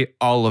story,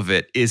 all of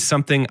it is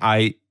something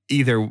I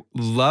either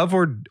love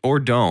or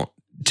don't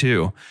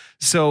too.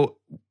 So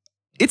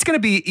it's going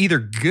to be either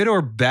good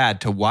or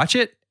bad to watch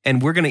it,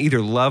 and we're going to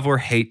either love or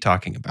hate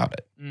talking about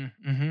it.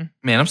 Mm-hmm.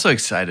 Man, I'm so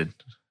excited.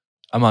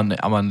 I'm on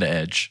the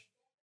edge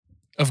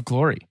of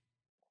glory.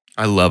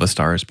 I love A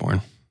Star Is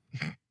Born.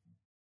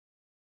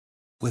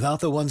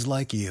 Without the ones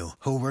like you,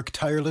 who work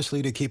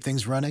tirelessly to keep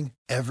things running,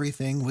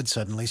 everything would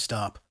suddenly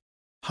stop.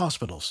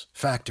 Hospitals,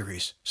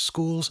 factories,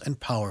 schools, and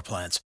power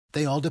plants,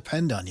 they all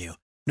depend on you.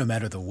 No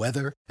matter the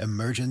weather,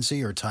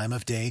 emergency, or time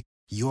of day,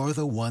 you're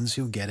the ones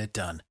who get it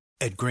done.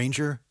 At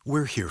Grainger,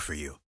 we're here for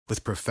you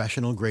with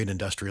professional-grade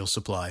industrial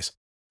supplies.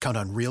 Count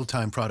on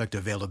real-time product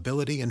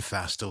availability and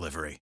fast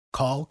delivery.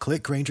 Call,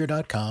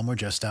 clickgrainger.com, or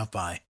just stop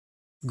by.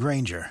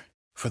 Grainger,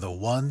 for the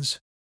ones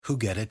who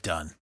get it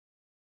done.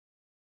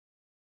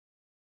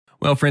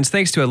 Well, friends,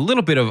 thanks to a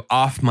little bit of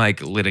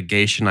off-mic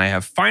litigation, I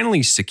have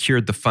finally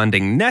secured the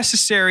funding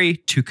necessary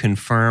to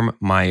confirm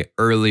my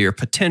earlier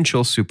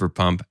potential super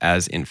pump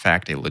as, in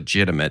fact, a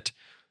legitimate,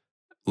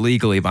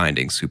 legally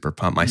binding super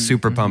pump. My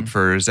super pump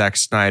for Zack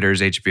Snyder's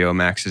HBO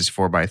Max's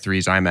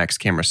 4x3's IMAX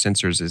camera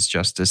sensors is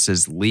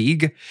Justice's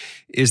League,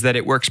 is that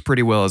it works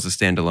pretty well as a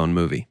standalone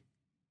movie.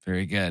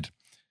 Very good.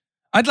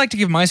 I'd like to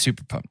give my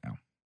super pump now.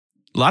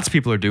 Lots of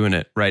people are doing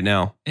it right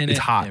now. And it's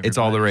hot. It's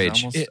all the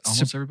rage.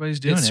 Almost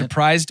everybody's doing it. It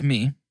surprised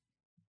me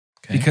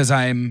because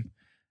I'm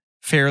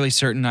fairly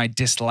certain I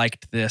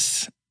disliked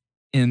this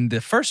in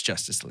the first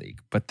Justice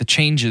League, but the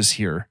changes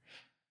here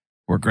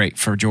were great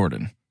for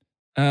Jordan.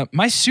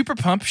 My super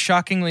pump,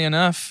 shockingly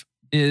enough,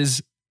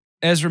 is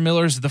Ezra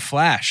Miller's The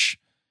Flash.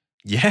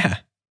 Yeah.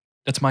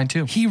 That's mine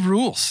too. He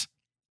rules.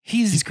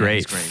 He's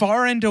great.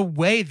 Far and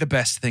away the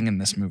best thing in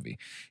this movie.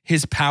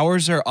 His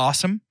powers are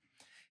awesome.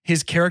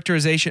 His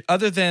characterization,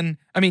 other than,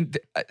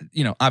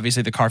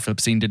 obviously the car flip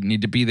scene didn't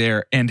need to be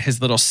there, and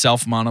his little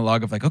self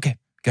monologue of like, okay,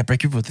 gotta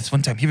break your rule this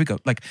one time. Here we go.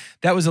 Like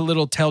that was a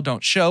little tell,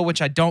 don't show, which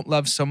I don't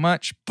love so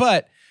much.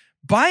 But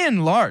by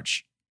and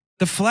large,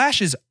 The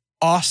Flash is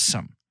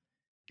awesome.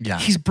 Yeah,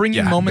 he's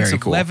bringing moments of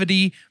cool.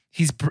 levity.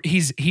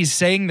 He's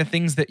saying the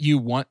things that you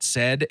want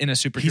said in a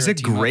superhero. He's a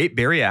great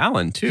Barry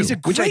Allen too,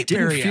 which I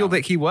didn't feel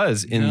that he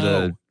was in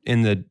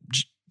the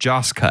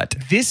Joss cut.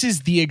 This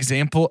is the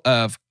example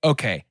of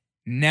okay.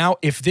 Now,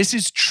 if this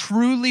is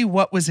truly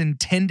what was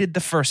intended the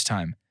first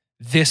time,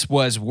 this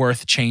was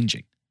worth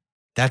changing.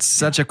 That's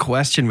such a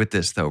question with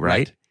this, though,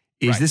 right?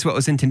 Is this what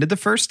was intended the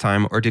first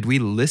time, or did we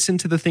listen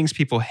to the things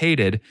people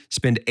hated,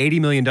 spend $80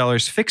 million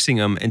fixing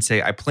them, and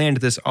say, I planned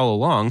this all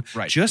along?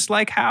 Right. Just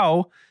like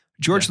how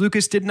George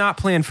Lucas did not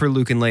plan for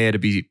Luke and Leia to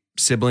be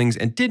siblings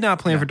and did not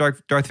plan for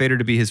Darth Vader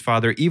to be his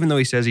father, even though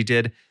he says he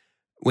did.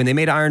 when they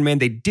made Iron Man,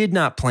 they did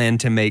not plan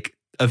to make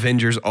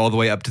Avengers all the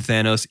way up to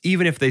Thanos,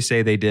 even if they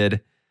say they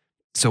did.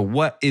 So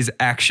what is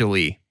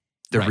actually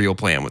the Right. real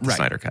plan with the Right.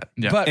 Snyder Cut?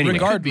 Yeah. But Anyway.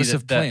 regardless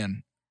Could be of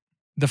plan,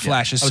 the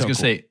Flash is I was so going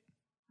to cool. say,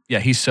 yeah,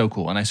 he's so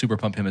cool. And I super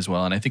pump him as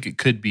well. And I think it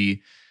could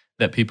be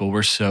that people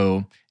were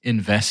so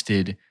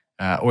invested,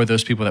 or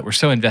those people that were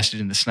so invested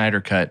in the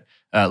Snyder Cut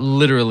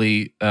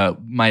literally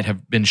might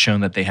have been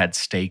shown that they had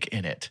stake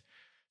in it.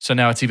 So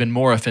now it's even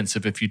more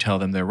offensive if you tell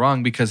them they're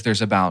wrong, because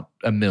there's about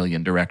 1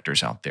 million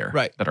directors out there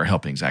Right. that are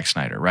helping Zack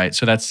Snyder, right?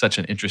 So that's such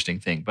an interesting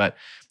thing. But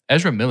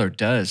Ezra Miller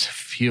does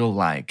feel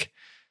like,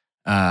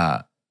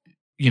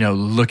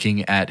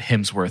 looking at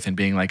Hemsworth and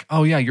being like,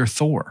 oh yeah, you're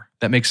Thor.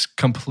 That makes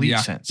complete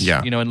sense.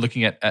 Yeah. And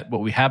looking at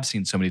what we have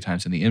seen so many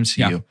times in the MCU.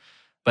 Yeah.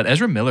 But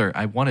Ezra Miller,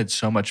 I wanted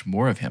so much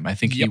more of him. I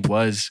think Yep. he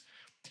was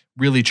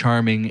really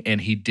charming,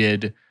 and he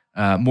did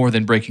more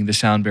than breaking the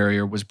sound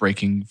barrier, was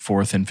breaking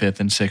fourth and fifth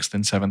and sixth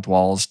and seventh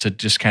walls to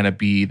just kind of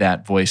be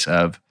that voice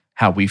of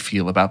how we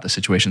feel about the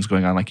situations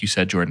going on, like you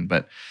said, Jordan.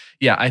 But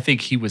yeah, I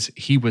think he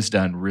was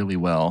done really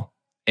well,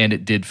 and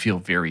it did feel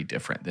very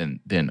different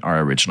than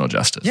our original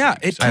Justice. Yeah, League.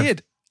 it So-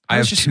 did. I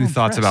have was just two so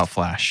thoughts impressed. about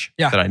Flash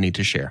Yeah. that I need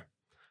to share.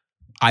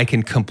 I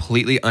can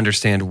completely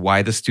understand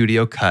why the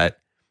studio cut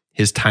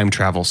his time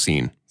travel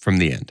scene from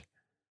the end.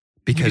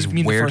 Because you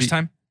mean where the first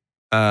time?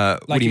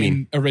 what do you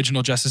mean? In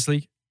original Justice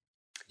League?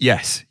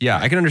 Yes. Yeah.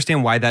 I can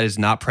understand why that is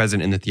not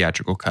present in the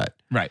theatrical cut.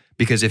 Right.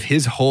 Because if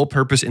his whole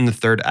purpose in the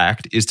third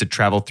act is to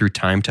travel through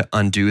time to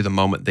undo the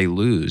moment they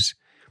lose,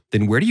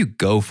 then where do you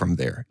go from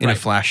there in a Right.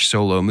 Flash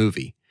solo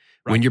movie?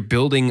 When Right. you're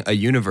building a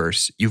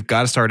universe, you've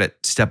got to start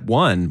at step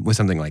one with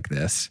something like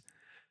this.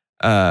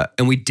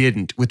 And we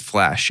didn't with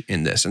Flash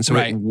in this. And so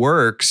Right. it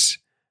works,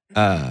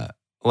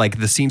 like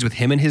the scenes with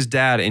him and his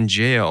dad in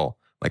jail,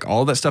 like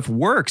all that stuff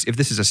works if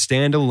this is a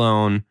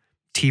standalone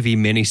TV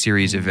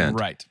miniseries event.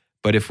 Right.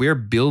 But if we're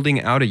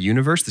building out a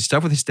universe, the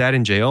stuff with his dad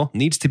in jail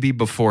needs to be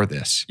before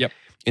this. Yep.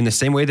 In the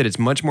same way that it's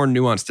much more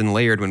nuanced and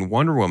layered when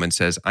Wonder Woman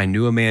says, I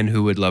knew a man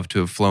who would love to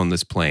have flown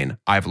this plane.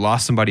 I've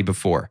lost somebody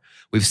before.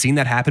 We've seen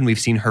that happen. We've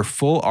seen her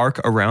full arc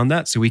around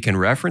that, so we can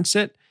reference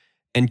it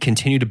and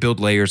continue to build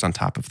layers on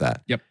top of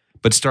that. Yep.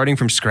 But starting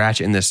from scratch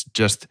in this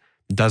just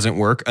doesn't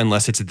work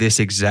unless it's this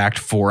exact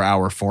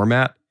 4-hour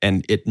format,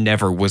 and it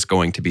never was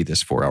going to be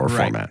this 4-hour Right.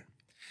 format.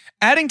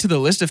 Adding to the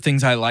list of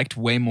things I liked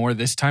way more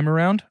this time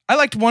around, I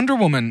liked Wonder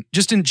Woman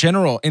just in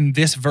general in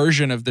this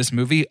version of this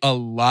movie a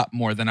lot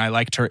more than I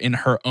liked her in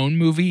her own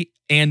movie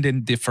and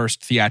in the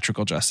first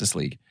theatrical Justice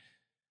League.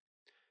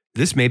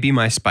 This may be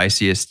my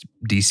spiciest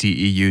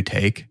DCEU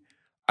take.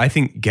 I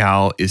think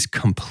Gal is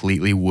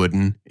completely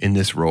wooden in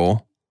this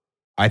role.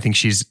 I think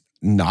she's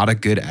not a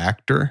good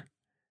actor.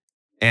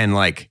 And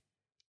like,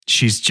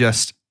 she's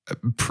just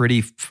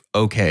pretty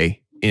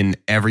okay in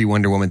every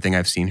Wonder Woman thing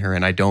I've seen her.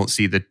 And I don't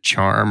see the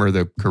charm or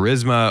the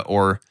charisma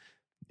or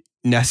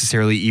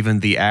necessarily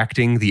even the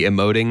acting, the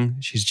emoting.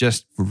 She's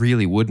just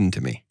really wooden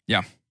to me.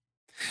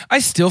 I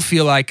still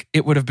feel like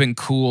it would have been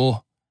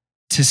cool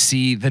to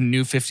see the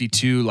new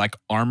 52 like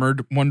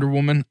armored Wonder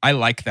Woman. I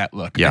like that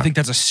look. Yeah. I think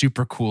that's a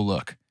super cool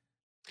look.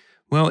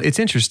 Well, it's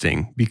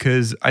interesting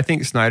because I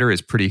think Snyder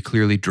is pretty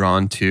clearly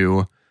drawn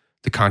to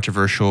the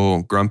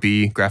controversial,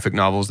 grumpy graphic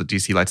novels that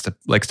DC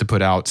likes to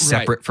put out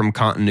separate from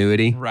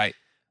continuity. Right.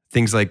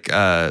 Things like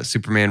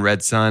Superman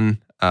Red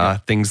Son,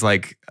 things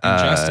like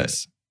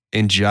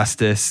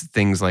Injustice,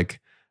 things like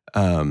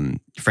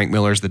Frank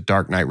Miller's The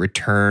Dark Knight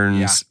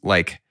Returns.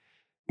 Like,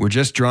 we're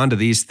just drawn to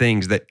these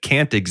things that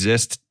can't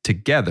exist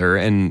together.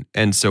 And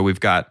so we've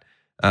got,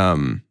 I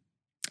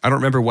don't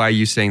remember why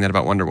you saying that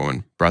about Wonder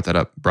Woman brought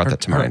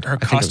that to mind. Her I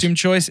think it was- costume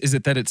choice, is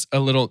it that it's a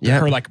little, Yeah.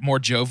 her like more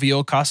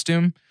jovial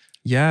costume?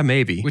 Yeah,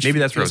 maybe. Which Maybe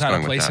that's where I feels was out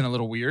going of with place that. and a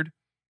little weird.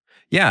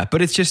 Yeah,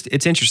 but it's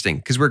interesting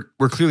because we're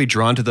clearly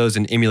drawn to those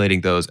and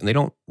emulating those, and they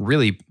don't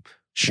really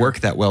work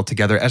that well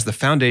together as the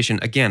foundation.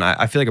 Again,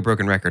 I feel like a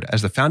broken record.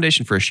 As the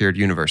foundation for a shared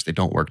universe, they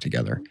don't work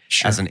together.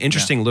 Sure. As an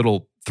interesting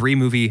little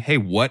 3-movie, hey,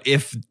 what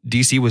if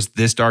DC was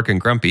this dark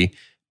and grumpy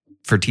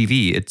for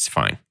TV? It's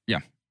fine. Yeah.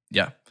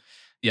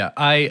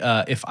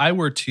 If I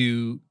were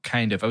to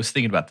I was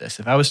thinking about this.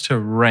 If I was to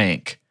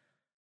rank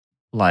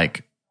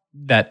like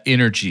that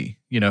energy,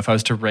 if I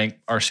was to rank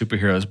our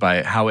superheroes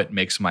by how it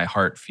makes my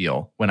heart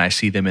feel when I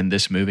see them in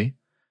this movie,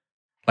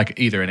 like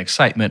either an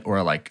excitement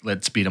or like,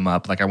 let's beat them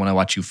up, like I want to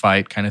watch you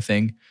fight kind of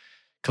thing.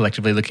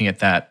 Collectively looking at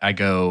that, I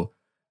go,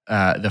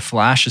 The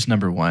Flash is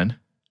number 1.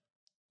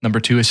 Number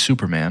 2 is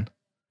Superman.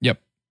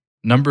 Yep.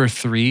 Number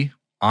 3,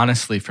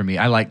 honestly, for me,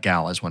 I like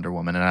Gal as Wonder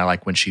Woman, and I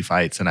like when she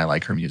fights, and I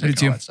like her music Me and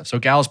all too. that stuff. So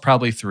Gal's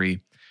probably 3.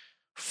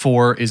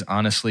 4 is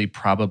honestly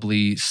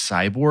probably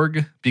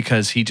Cyborg,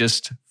 because he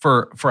just,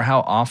 for how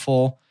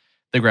awful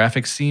the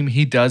graphics seem,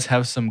 he does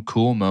have some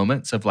cool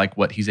moments of like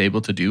what he's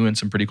able to do and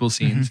some pretty cool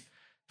scenes.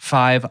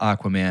 5,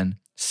 Aquaman.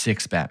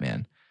 6,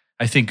 Batman.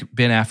 I think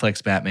Ben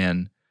Affleck's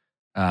Batman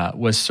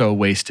was so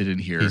wasted in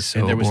here, He's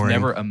so and there was boring.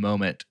 never a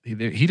moment.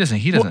 He doesn't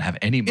have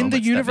any In moments the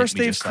that universe make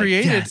me they've just like,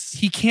 created, yes.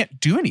 he can't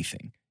do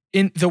anything.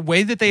 In the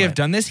way that they have Right.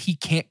 done this, he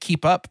can't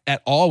keep up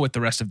at all with the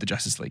rest of the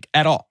Justice League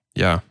at all.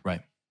 Yeah.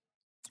 Right.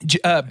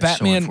 So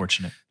Batman.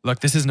 unfortunate. Look,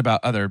 this isn't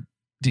about other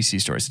DC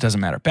stories. It doesn't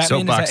matter.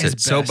 Batman is at his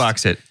best.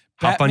 Soapbox it.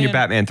 Hop on your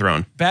Batman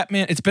throne.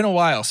 Batman, it's been a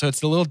while, so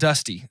it's a little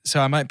dusty.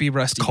 So I might be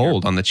rusty.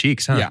 Cold on the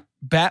cheeks, huh? Yeah.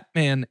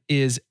 Batman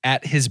is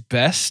at his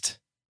best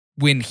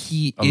when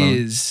he Alone.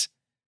 is.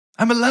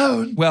 I'm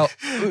alone. Well,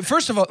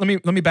 first of all, let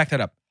me back that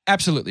up.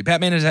 Absolutely.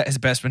 Batman is at his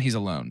best when he's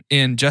alone.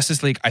 In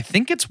Justice League, I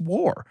think it's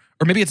War,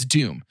 or maybe it's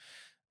Doom.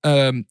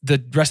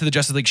 The rest of the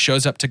Justice League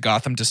shows up to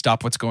Gotham to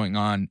stop what's going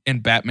on,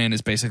 and Batman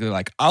is basically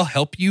like, I'll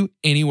help you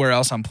anywhere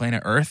else on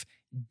planet Earth.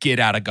 Get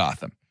out of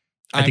Gotham.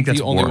 I think I'm that's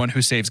the only War. one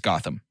who saves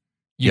Gotham.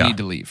 You Yeah. need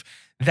to leave.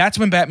 That's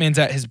when Batman's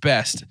at his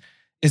best,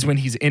 is when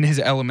he's in his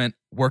element,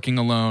 working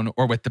alone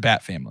or with the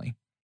Bat family.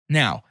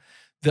 Now,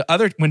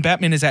 when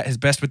Batman is at his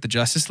best with the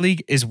Justice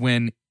League is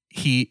when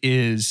he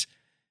is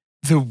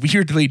the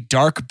weirdly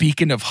dark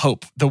beacon of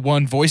hope, the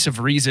one voice of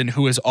reason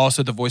who is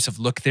also the voice of,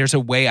 look, there's a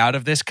way out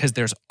of this because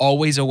there's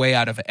always a way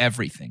out of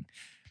everything.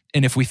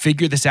 And if we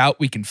figure this out,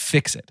 we can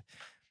fix it.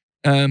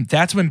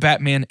 That's when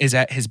Batman is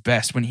at his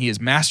best, when he is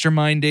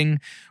masterminding,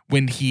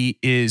 when he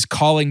is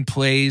calling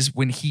plays,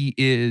 when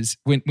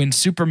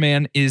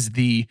Superman is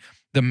the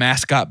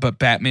mascot, but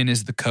Batman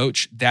is the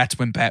coach. That's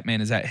when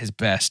Batman is at his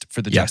best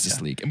for the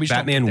Justice League. And we just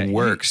don't get Batman that.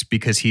 works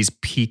because he's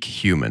peak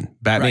human.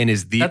 Batman Right.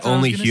 is the That's what I was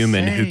only gonna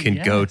human who say,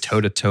 can go yes.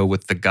 toe to toe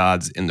with the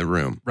gods in the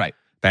room. Right.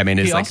 Batman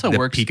is He like also the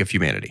works- peak of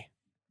humanity.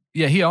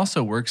 Yeah, he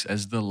also works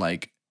as the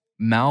like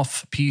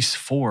mouthpiece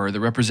for the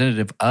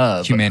representative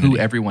of Humanity. who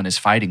everyone is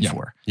fighting Yeah.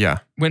 for. Yeah.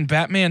 When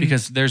Batman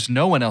Because there's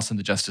no one else in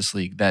the Justice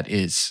League that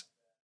is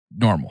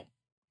normal.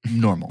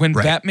 normal. When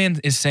Right. Batman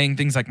is saying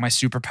things like, my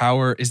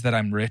superpower is that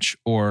I'm rich,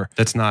 or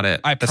That's not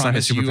it. I That's not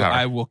his promise you superpower.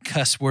 I will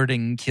cuss word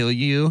and kill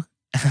you.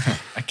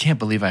 I can't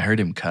believe I heard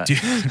him cut.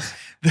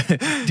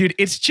 Dude,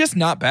 it's just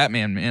not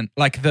Batman, man.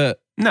 Like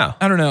No.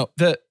 I don't know.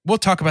 We'll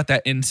talk about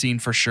that end scene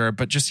for sure,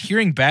 but just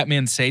hearing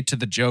Batman say to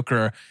the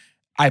Joker,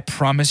 I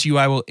promise you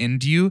I will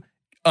end you,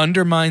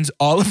 undermines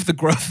all of the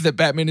growth that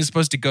Batman is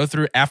supposed to go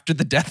through after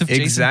the death of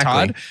Jason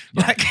Exactly. Todd.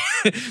 Like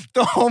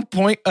the whole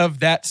point of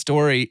that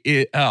story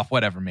is,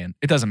 whatever, man.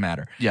 It doesn't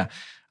matter. Yeah.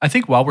 I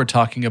think while we're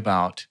talking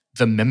about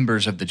the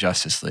members of the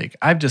Justice League,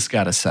 I've just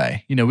got to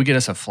say, we get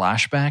us a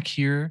flashback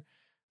here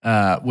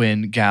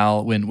when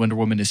Wonder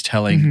Woman is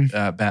telling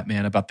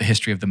Batman about the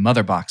history of the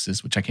mother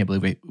boxes, which I can't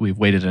believe we've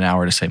waited an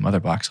hour to say mother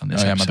box on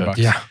this Mother episode. box.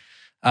 Yeah.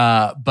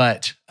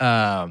 But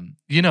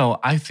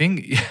I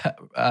think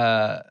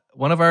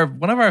one of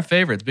our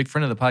favorites, big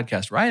friend of the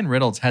podcast, Ryan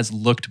Reynolds, has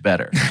looked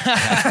better.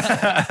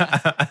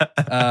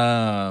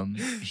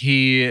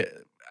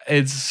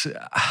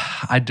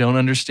 I don't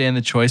understand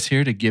the choice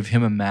here to give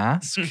him a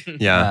mask.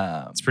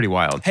 Yeah. It's pretty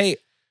wild. Hey,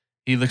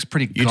 He looks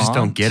pretty You just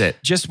don't gaunt. get it.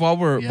 just while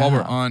we're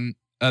Yeah. on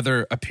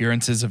other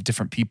appearances of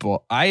different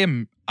people, I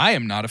am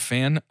not a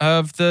fan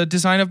of the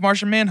design of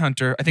Martian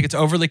Manhunter. I think it's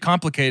overly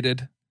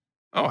complicated.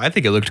 Oh, I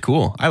think it looked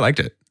cool. I liked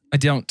it. I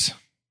don't.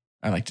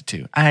 I liked it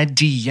too. I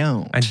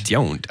don't. I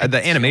don't.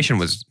 The animation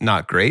was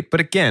not great, but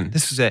again,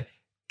 this was a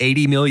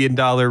 $80 million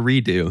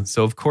redo.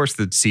 So of course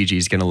the CG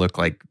is going to look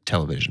like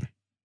television.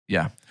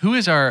 Yeah. Who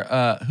is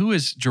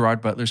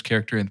Gerard Butler's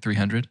character in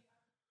 300?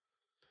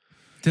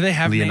 Do they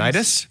have names?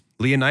 Leonidas?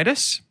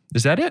 Leonidas?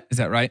 Is that it? Is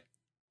that right?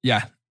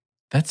 Yeah.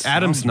 That's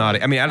Adam's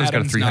nodding. I mean, Adam's got a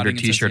Adam's 300 nodding and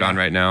says t-shirt on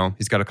yeah. right now.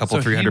 He's got a couple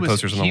So 300 he was-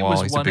 posters on the he wall.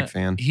 was He's a one big of-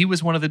 fan. He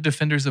was one of the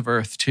Defenders of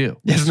Earth too.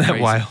 Isn't that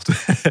Crazy. wild?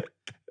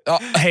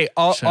 Hey,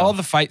 all So-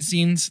 the fight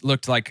scenes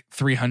looked like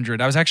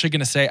 300. I was actually going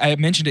to say, I had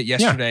mentioned it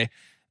yesterday.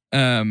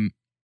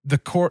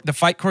 The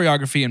fight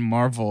choreography in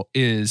Marvel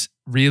is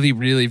really,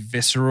 really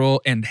visceral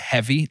and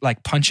heavy.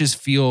 Like punches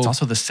feel. It's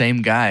also the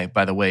same guy,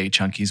 by the way,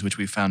 Chunkies, which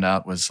we found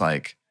that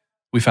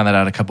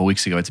out a couple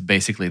weeks ago. It's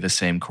basically the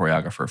same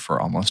choreographer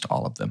for almost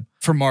all of them.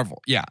 for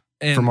Marvel. Yeah.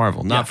 And for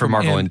Marvel, not for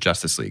Marvel and and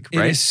Justice League, It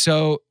right? is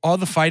so, all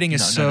the fighting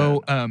is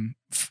No.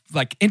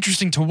 like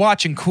interesting to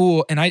watch and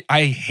cool. And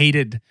I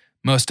hated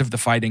most of the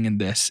fighting in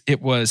this.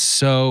 It was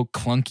so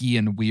clunky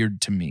and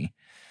weird to me.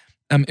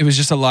 It was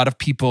just a lot of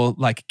people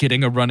like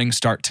getting a running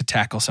start to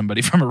tackle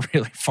somebody from a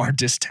really far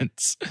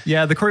distance.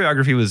 Yeah, the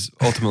choreography was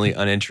ultimately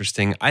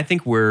uninteresting. I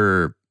think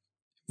we're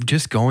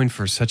just going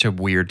for such a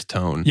weird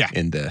tone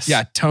in this.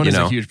 Yeah, tone You is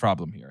know? a huge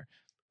problem here.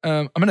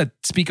 I'm going to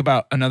speak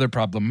about another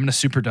problem. I'm going to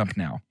super dump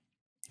now.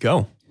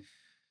 Go.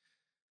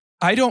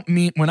 I don't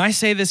mean, when I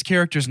say this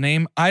character's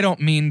name, I don't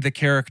mean the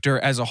character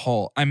as a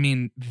whole. I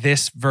mean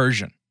this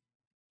version.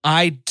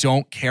 I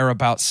don't care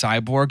about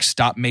Cyborg.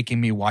 Stop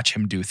making me watch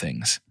him do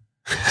things.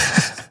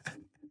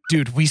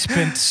 Dude, we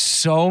spent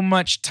so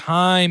much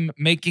time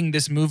making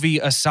this movie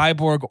a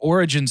Cyborg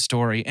origin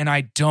story, and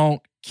I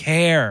don't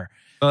care.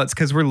 Well, it's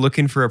because we're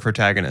looking for a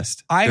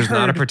protagonist. There's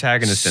not a heard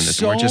protagonist in this,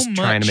 and we're so just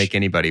trying to much- make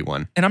anybody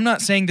one. And I'm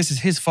not saying this is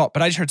his fault,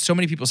 but I just heard so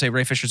many people say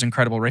Ray Fisher's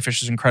incredible. Ray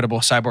Fisher's incredible.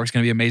 Cyborg's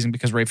going to be amazing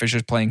because Ray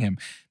Fisher's playing him.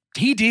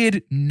 He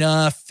did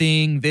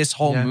nothing this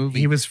whole movie.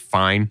 He was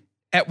fine.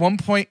 At one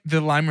point,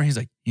 the line where he's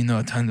like, you know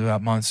a ton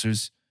about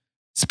monsters,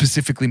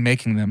 specifically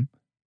making them.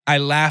 I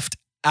laughed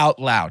out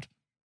loud.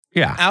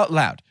 Yeah. Out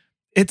loud.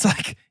 It's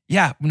like,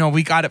 yeah, no,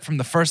 we got it from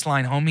the first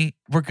line, homie.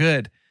 We're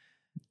good.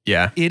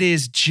 Yeah. It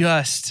is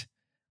just,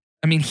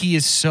 I mean, he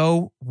is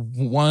so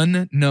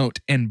one note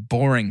and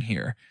boring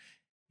here.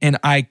 And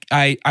I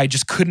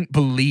just couldn't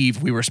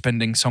believe we were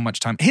spending so much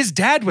time. His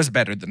dad was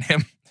better than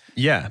him.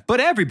 Yeah. But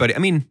everybody, I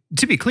mean,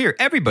 to be clear,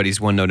 everybody's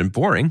one note and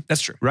boring.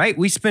 That's true. Right?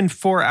 We spend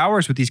 4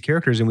 hours with these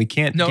characters and we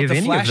can't No, give the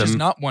any Flash of them is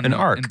not one an note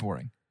arc. and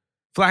boring.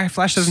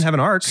 Flash doesn't have an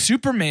arc.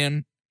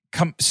 Superman,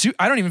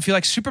 I don't even feel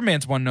like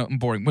Superman's one note and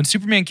boring. When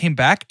Superman came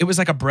back, it was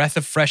like a breath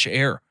of fresh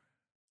air.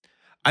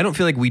 I don't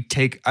feel like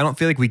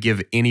we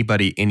give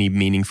anybody any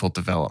meaningful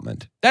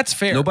development. That's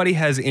fair. Nobody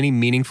has any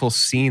meaningful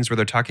scenes where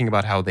they're talking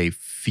about how they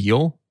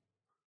feel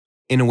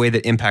in a way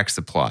that impacts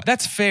the plot.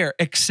 That's fair,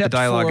 the except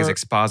dialogue for, is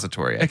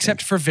expository. I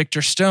except think. for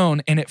Victor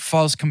Stone, and it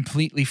falls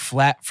completely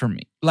flat for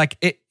me. Like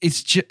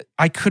it's just,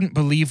 I couldn't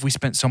believe we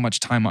spent so much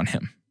time on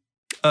him.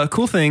 A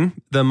cool thing,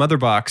 the mother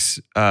box,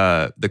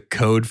 the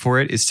code for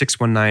it is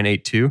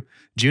 61982.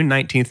 June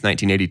 19th,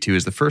 1982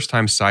 is the first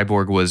time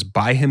Cyborg was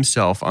by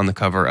himself on the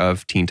cover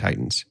of Teen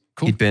Titans.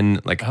 Cool. He'd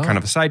been like kind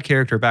of a side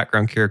character,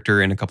 background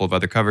character in a couple of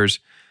other covers.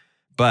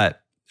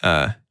 But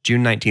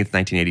June 19th,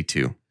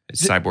 1982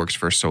 is Cyborg's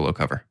first solo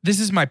cover. This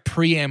is my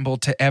preamble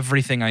to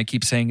everything I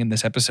keep saying in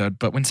this episode,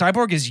 but when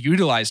Cyborg is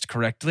utilized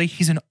correctly,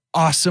 he's an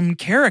awesome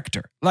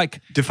character.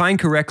 Like, Define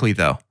correctly,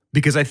 though,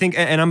 because I think,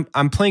 and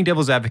I'm playing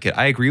devil's advocate.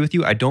 I agree with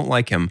you. I don't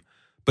like him,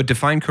 but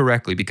define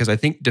correctly, because I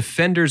think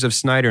defenders of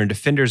Snyder and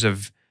defenders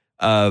of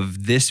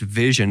this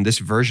vision, this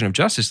version of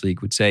Justice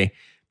League would say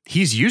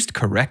he's used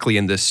correctly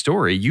in this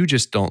story. You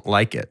just don't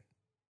like it.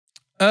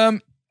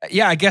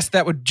 yeah, I guess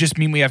that would just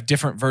mean we have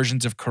different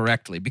versions of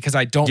correctly, because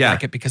I don't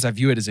like it because I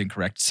view it as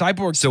incorrect.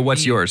 Cyborg. So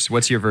what's yours?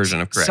 What's your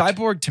version of correct?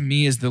 Cyborg to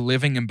me is the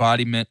living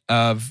embodiment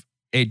of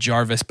a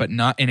Jarvis, but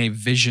not in a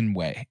Vision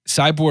way.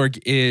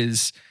 Cyborg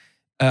is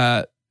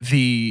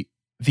the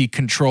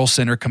control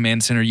center,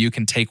 command center you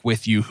can take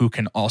with you, who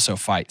can also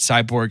fight.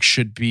 Cyborg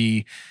should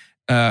be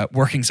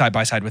working side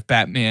by side with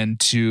Batman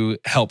to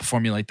help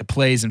formulate the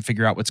plays and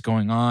figure out what's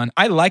going on.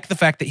 I like the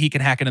fact that he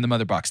can hack into the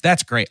mother box.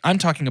 That's great. I'm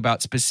talking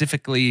about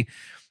specifically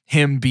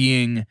him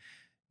being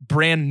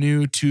brand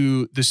new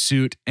to the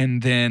suit,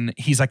 and then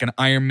he's like an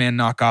Iron Man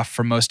knockoff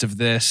for most of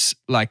this.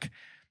 Like,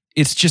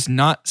 it's just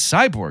not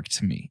Cyborg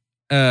to me.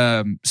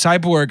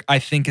 Cyborg, I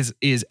think,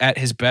 is at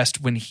his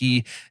best when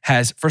he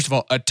has, first of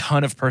all, a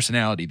ton of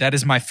personality. That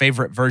is my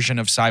favorite version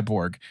of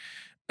Cyborg.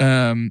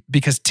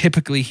 Because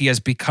typically he has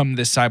become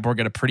this cyborg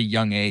at a pretty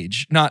young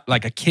age, not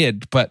like a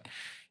kid, but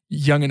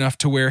young enough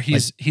to where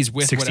he's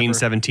with 16, whatever.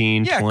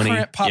 17, 20.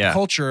 Current pop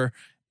culture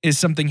is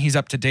something he's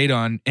up to date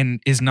on,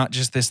 and is not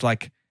just this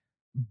like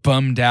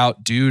bummed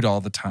out dude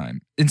all the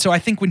time. And so I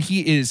think when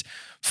he is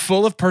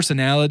full of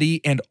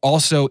personality and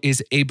also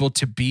is able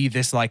to be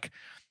this like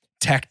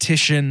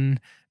tactician,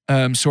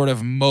 sort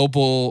of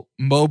mobile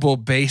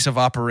base of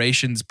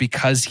operations,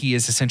 because he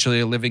is essentially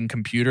a living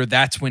computer,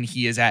 that's when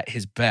he is at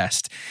his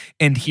best.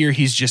 And here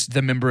he's just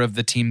the member of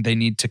the team they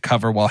need to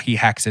cover while he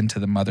hacks into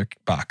the mother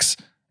box.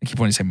 I keep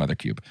wanting to say mother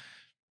cube.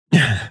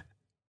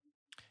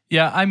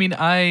 Yeah, I mean,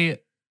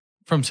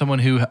 from someone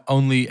who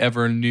only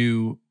ever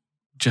knew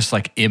just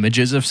like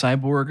images of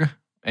Cyborg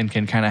and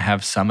can kind of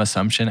have some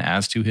assumption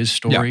as to his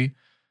story,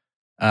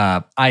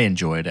 I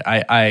enjoyed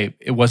it.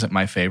 It wasn't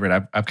my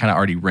favorite. I've kind of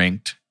already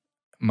ranked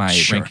my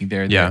ranking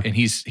there, and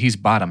he's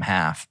bottom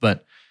half,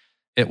 but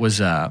it was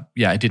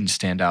it didn't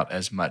stand out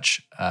as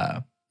much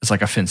as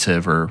like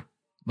offensive or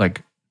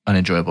like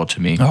unenjoyable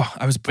to me. Oh,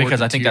 I was bored because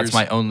to I think tears.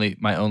 that's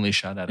my only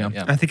shot at it.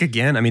 Yeah. I think,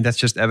 again, I mean, that's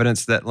just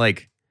evidence that,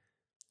 like,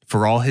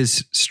 for all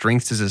his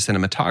strengths as a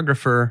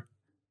cinematographer,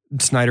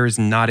 Snyder is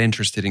not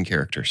interested in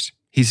characters.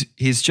 He's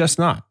just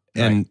not.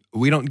 Right. And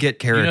we don't get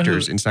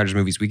characters in Snyder's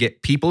movies. We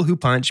get people who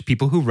punch,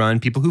 people who run,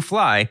 people who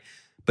fly,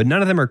 but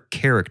none of them are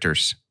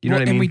characters. You know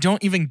what I mean? And we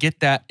don't even get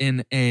that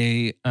in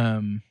a,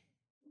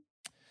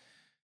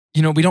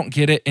 we don't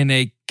get it in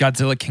a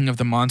Godzilla King of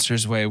the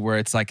Monsters way, where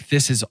it's like,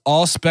 this is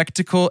all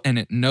spectacle and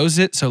it knows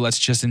it, so let's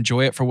just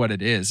enjoy it for what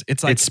it is.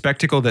 It's like, it's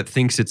spectacle that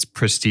thinks it's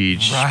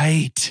prestige.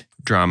 Right.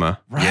 Drama.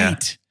 Right. Yeah.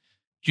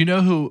 Do you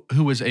know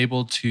who was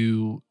able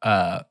to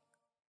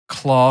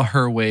claw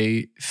her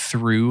way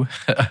through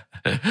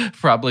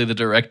probably the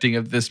directing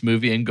of this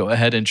movie and go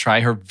ahead and try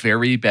her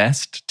very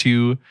best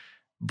to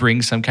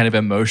bring some kind of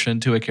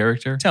emotion to a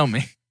character? Tell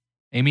me.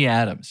 Amy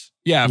Adams.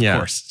 Yeah, of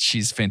course.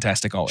 She's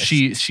fantastic always.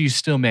 She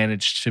still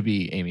managed to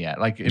be Amy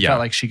Adams. Like, it felt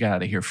like she got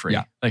out of here free.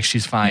 Yeah. Like,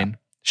 she's fine.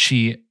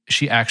 Yeah.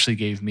 She actually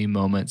gave me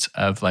moments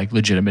of like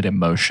legitimate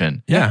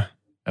emotion. Yeah.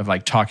 Of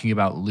like talking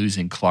about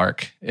losing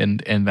Clark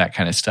and that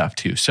kind of stuff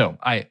too. So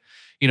and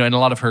a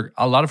lot of her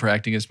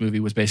acting in this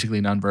movie was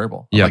basically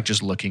nonverbal. Yeah. Like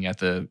just looking at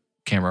the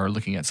camera or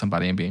looking at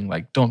somebody and being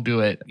like, don't do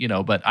it,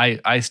 but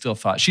I still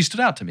thought she stood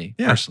out to me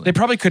personally. They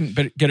probably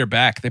couldn't get her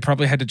back. They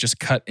probably had to just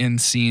cut in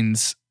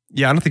scenes.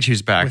 Yeah, I don't think she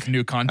was back. With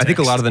new context. I think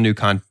a lot of the new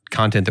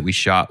content that we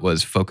shot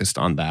was focused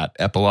on that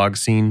epilogue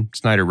scene.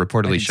 Snyder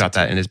reportedly shot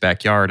that in his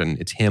backyard, and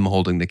it's him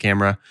holding the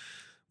camera.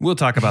 We'll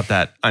talk about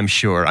that, I'm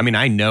sure. I mean,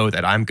 I know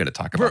that I'm going to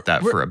talk about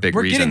that for a big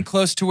reason. We're getting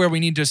close to where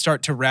we need to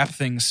start to wrap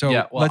things.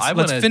 So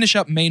let's finish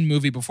up main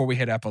movie before we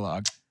hit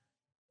epilogue.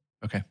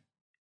 Okay.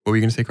 What were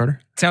you going to say,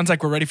 Carter? Sounds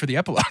like we're ready for the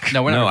epilogue.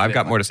 No, we're not. No, I've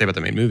got more to say about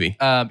the main movie.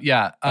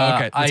 Yeah.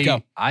 Okay, let's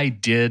go. I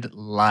did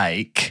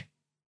like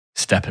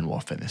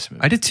Steppenwolf in this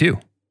movie. I did too.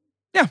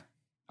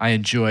 I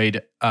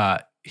enjoyed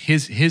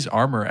his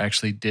armor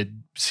actually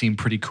did seem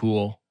pretty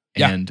cool.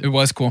 Yeah, And it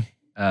was cool.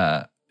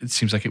 it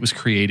seems like it was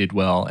created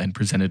well and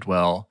presented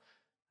well.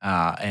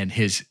 And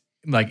his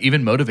like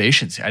even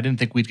motivations. I didn't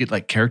think we'd get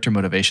like character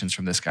motivations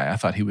from this guy. I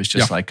thought he was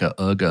just like a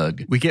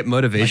ugh. We get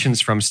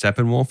motivations from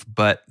Steppenwolf,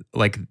 but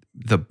like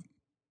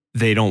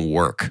they don't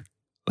work.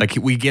 Like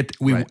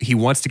he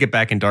wants to get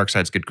back in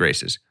Darkseid's good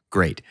graces.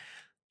 Great.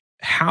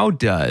 How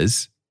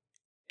does,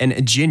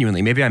 and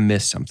genuinely, maybe I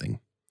missed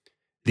something.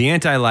 The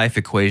anti-life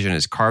equation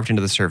is carved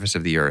into the surface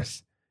of the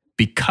earth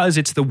because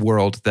it's the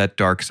world that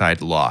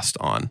Darkseid lost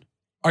on.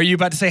 Are you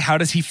about to say, how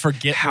does he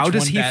forget? How which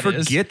does one he that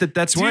is? forget that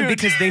that's one? Dude.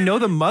 Because they know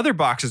the mother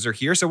boxes are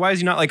here. So why is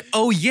he not like,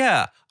 oh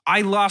yeah, I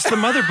lost the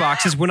mother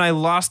boxes when I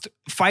lost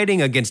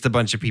fighting against a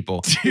bunch of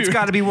people. It's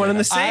got to be one and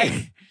the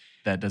same.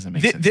 That doesn't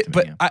make sense. To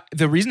But me, yeah.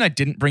 the reason I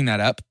didn't bring that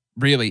up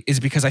really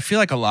is because I feel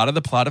like a lot of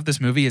the plot of this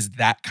movie is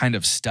that kind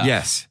of stuff.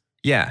 Yes.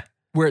 Yeah.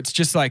 Where it's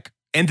just like,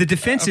 And the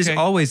defense is Okay.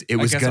 always, it I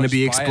was guess going to I'll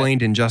be just buy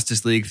explained in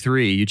Justice League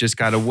 3. You just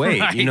got to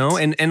wait, you know?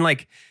 Right. And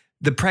like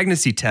the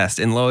pregnancy test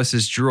in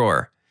Lois's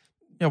drawer.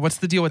 yeah, what's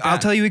the deal with that? I'll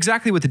tell you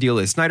exactly what the deal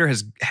is. Snyder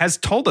has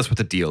told us what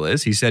the deal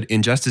is. He said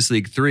in Justice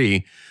League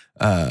 3,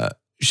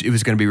 it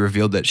was going to be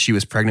revealed that she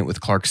was pregnant with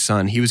Clark's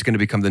son. He was going to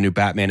become the new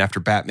Batman after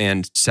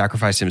Batman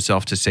sacrificed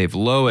himself to save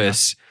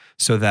Lois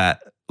so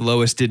that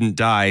Lois didn't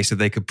die so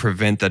they could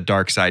prevent the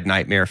Darkseid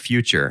nightmare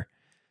future.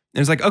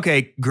 And it's like,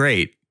 okay,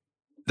 great.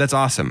 That's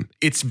awesome.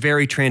 It's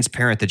very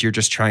transparent that you're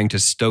just trying to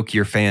stoke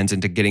your fans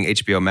into getting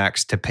HBO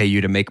Max to pay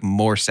you to make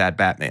more sad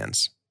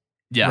Batmans.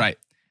 Yeah. Right.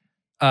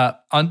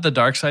 On the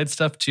dark side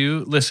stuff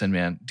too, listen,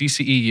 man,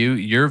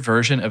 DCEU, your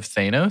version of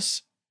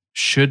Thanos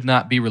should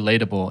not be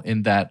relatable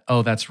in that,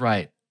 oh, that's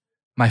right.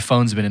 My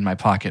phone's been in my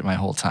pocket the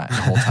whole time.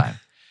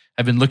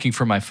 I've been looking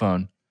for my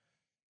phone.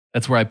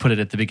 That's where I put it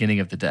at the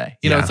beginning of the day.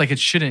 You know, Yeah. it's like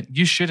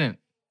you shouldn't.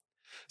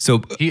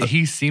 So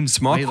He seems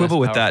small way quibble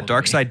less with that.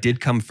 powerful to me. Darkseid did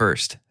come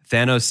first.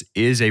 Thanos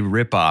is a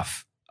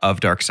ripoff of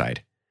Darkseid.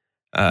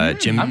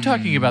 Jim. I'm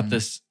talking about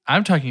this.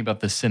 I'm talking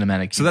about the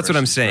cinematic. So that's what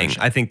I'm universe's saying.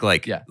 version. I think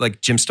like Yeah.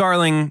 Jim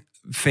Starling,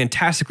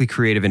 fantastically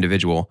creative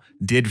individual,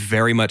 did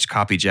very much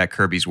copy Jack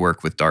Kirby's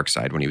work with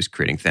Darkseid when he was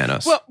creating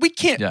Thanos. Well, we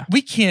can't.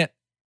 Yeah.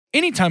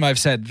 Anytime I've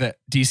said that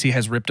DC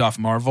has ripped off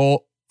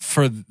Marvel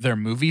for their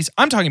movies,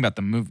 I'm talking about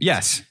the movies.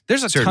 yes,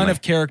 There's a certainly. ton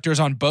of characters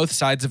on both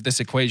sides of this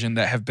equation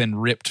that have been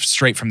ripped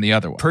straight from the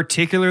other one.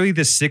 particularly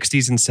the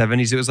 60s and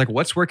 70s. It was like,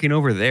 what's working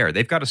over there?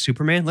 They've got a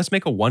Superman. Let's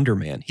make a Wonder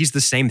Man. He's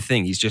the same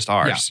thing. He's just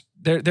ours.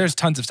 There's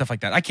tons of stuff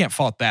like that. I can't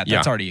fault that.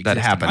 That's Yeah, already that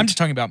existed. happened. I'm just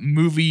talking about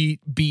movie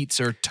beats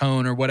or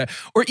tone or whatever.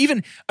 Or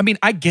even, I mean,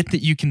 I get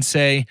that you can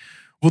say,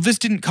 well, this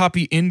didn't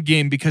copy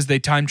Endgame because they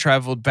time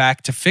traveled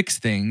back to fix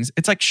things.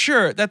 It's like,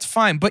 sure, that's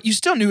fine. But you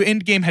still knew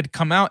Endgame had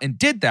come out and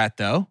did that,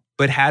 though.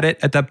 But had it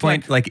at that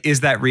point, like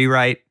is that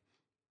rewrite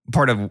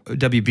part of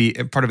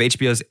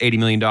HBO's $80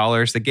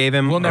 million they gave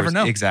him? We'll Or never is-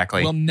 know.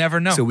 Exactly. We'll never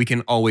know. So we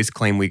can always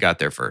claim we got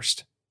there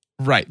first.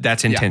 right.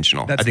 That's Yeah.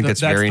 intentional. I think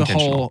that's very the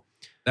intentional.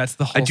 That's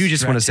the whole I do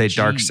just want to say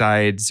strategy.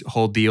 Darkseid's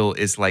whole deal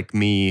is like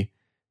me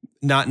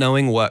not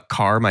knowing what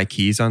car my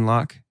keys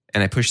unlock.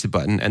 And I push the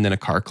button and then a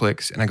car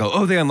clicks and I go,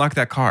 oh, they unlocked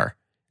that car.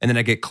 And then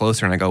I get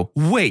closer and I go,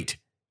 wait,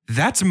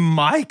 that's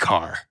my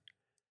car.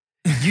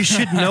 You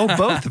should know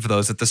both of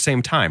those at the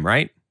same time,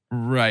 right?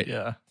 Right.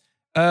 Yeah.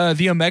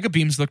 The Omega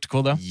beams looked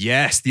cool, though.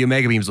 Yes, the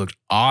Omega beams looked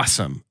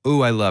awesome.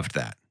 Ooh, I loved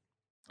that.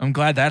 I'm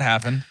glad that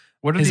happened.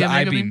 What are His the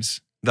eye Omega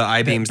beams. The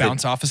eye beams that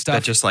bounce off of stuff.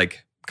 that just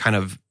like kind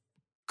of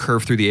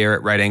curve through the air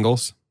at right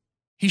angles.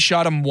 He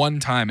shot him one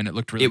time and it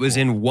looked really It was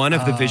cool. in one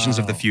of the visions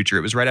of the Oh. future.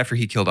 It was right after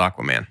he killed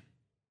Aquaman.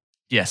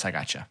 Yes, I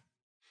gotcha.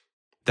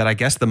 That I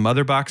guess the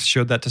mother box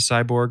showed that to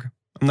Cyborg.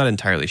 I'm not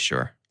entirely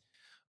sure.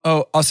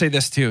 Oh, I'll say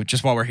this too,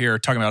 just while we're here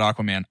talking about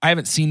Aquaman. I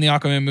haven't seen the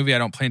Aquaman movie. I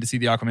don't plan to see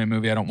the Aquaman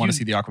movie. I don't want to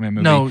see the Aquaman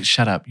movie. No,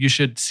 shut up. You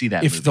should see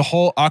that. If movie. the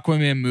whole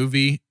Aquaman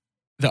movie,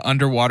 the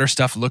underwater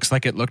stuff looks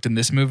like it looked in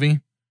this movie,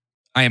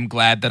 I am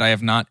glad that I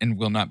have not and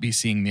will not be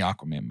seeing the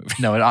Aquaman movie.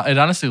 no, it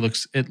honestly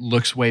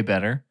looks way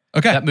better.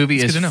 Okay. That movie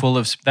that's is good to know. full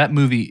of. That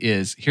movie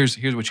is. Here's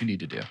what you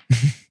need to do.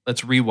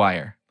 Let's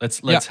rewire.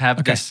 Let's have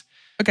okay. this.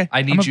 Okay.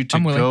 I need you I'm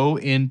to willing. go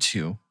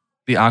into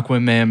the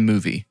Aquaman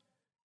movie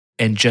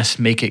and just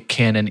make it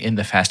canon in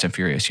the Fast and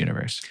Furious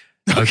universe.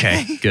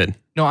 Okay, good.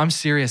 No, I'm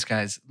serious,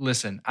 guys.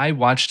 Listen, I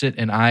watched it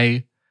and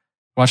I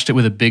watched it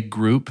with a big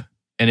group,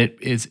 and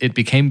it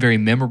became very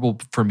memorable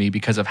for me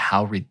because of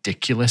how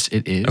ridiculous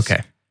it is.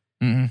 Okay.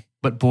 Mhm.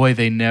 But boy,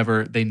 they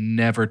never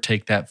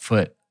take that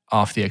foot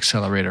off the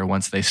accelerator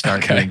once they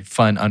start Okay. doing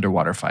fun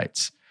underwater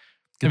fights.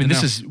 Good I mean, to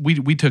this know. is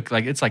we took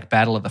like it's like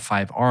Battle of the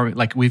Five Army.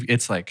 Like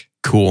it's like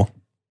Cool.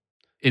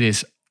 it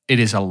is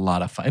a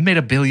lot of fun. It made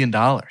 $1 billion,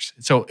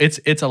 so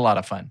it's a lot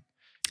of fun.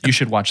 You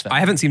should watch that. I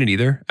haven't seen it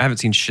either. I haven't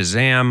seen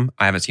Shazam.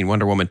 I haven't seen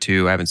Wonder Woman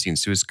 2. I haven't seen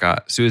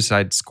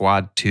Suicide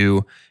Squad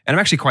 2. And I'm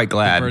actually quite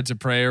glad. Birds of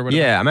Prey or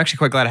whatever. Yeah, I'm actually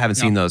quite glad I haven't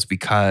seen those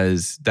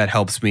because that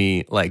helps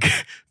me. Like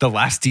the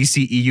last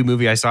DCEU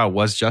movie I saw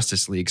was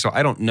Justice League. So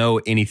I don't know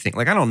anything.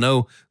 Like I don't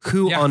know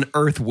who on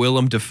earth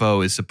Willem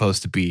Dafoe is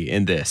supposed to be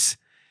in this.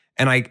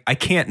 And I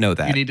can't know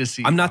that. You need to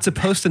see. I'm not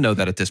supposed to know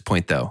that at this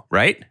point though,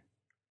 right?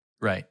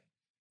 Right.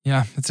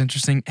 Yeah, that's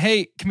interesting.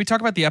 Hey, can we talk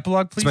about the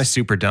epilogue, please? It's my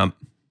super dump.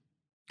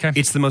 Okay.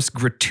 It's the most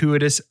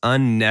gratuitous,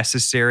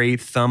 unnecessary,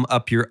 thumb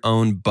up your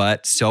own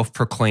butt,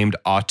 self-proclaimed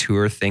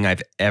auteur thing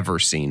I've ever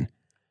seen.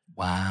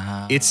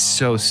 Wow. It's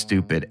so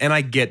stupid. And I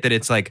get that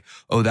it's like,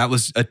 oh, that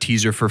was a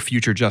teaser for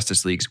future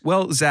Justice Leagues.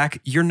 Well, Zach,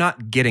 you're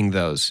not getting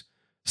those.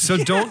 So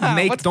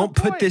don't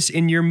put this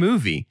in your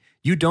movie.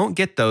 You don't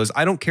get those.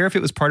 I don't care if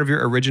it was part of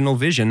your original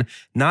vision.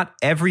 Not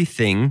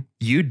everything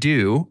you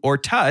do or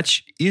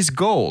touch is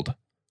gold.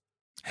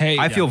 Hey,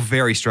 I feel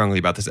very strongly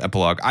about this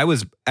epilogue. I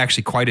was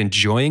actually quite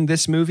enjoying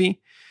this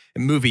movie,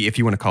 if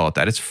you want to call it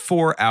that. It's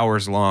 4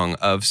 hours long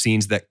of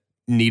scenes that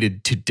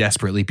needed to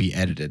desperately be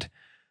edited.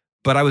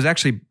 But I was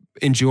actually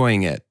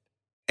enjoying it.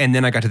 And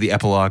then I got to the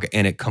epilogue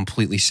and it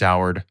completely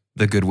soured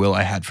the goodwill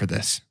I had for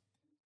this.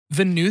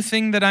 The new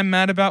thing that I'm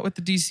mad about with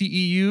the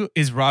DCEU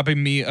is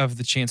robbing me of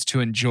the chance to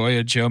enjoy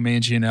a Joe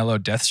Manganiello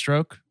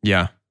Deathstroke.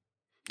 Yeah.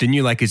 Didn't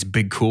you like his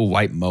big, cool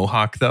white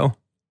mohawk, though?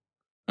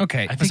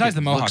 Okay. I think Besides it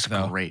the mohawk, looks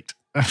though. Great.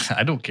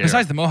 I don't care.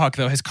 Besides the mohawk,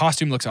 though, his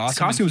costume looks awesome. His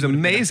costume was He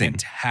would've been a amazing.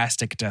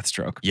 Fantastic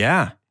Deathstroke.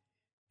 Yeah.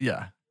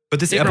 Yeah. But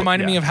this It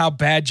reminded me of how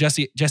bad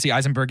Jesse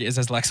Eisenberg is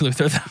as Lex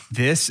Luthor, though.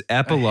 This I hate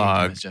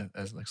epilogue, him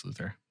as Lex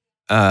Luthor.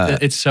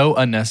 it's It's so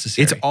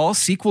unnecessary. all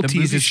sequel The movie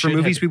teasers for should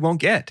movies have- we won't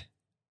get.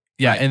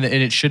 Yeah, and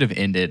it should have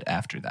ended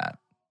after that.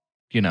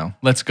 You know,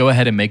 let's go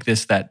ahead and make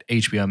this that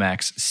HBO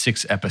Max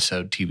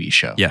 6-episode TV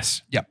show.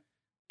 Yes.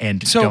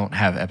 And So- don't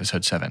have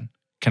episode 7.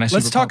 Can I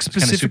Let's talk can I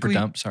super specifically-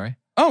 dump? Sorry.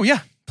 Oh, yeah.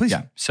 Please.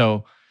 Yeah.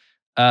 So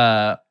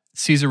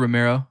Cesar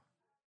Romero,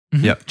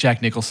 Mhm. Yep.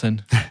 Jack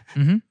Nicholson,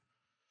 Mhm.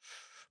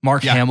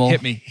 Mark Yeah, Hamill,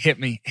 hit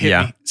me.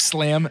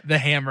 Slam the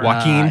hammer.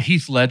 Joaquin.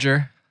 Heath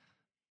Ledger,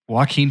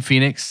 Joaquin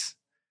Phoenix,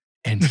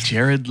 and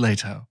Jared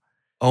Leto.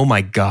 Oh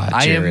my God,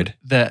 Jared. I am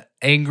the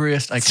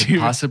angriest I could Dude.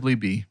 possibly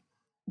be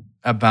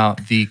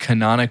about the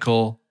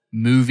canonical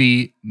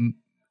movie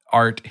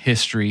art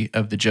history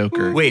of the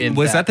Joker. Wait, in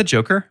was that the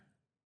Joker?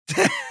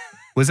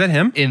 Was that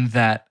him in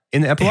that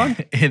in the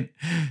epilogue?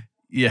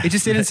 Yeah, It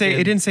just didn't say.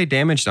 It didn't say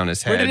damaged on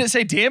his head. Where did it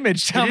say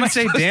damaged? It didn't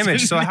say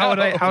damaged. So how would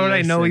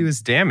I know he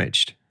was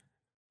damaged?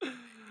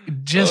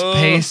 Just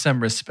pay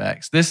some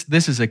respects. This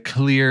is a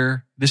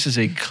clear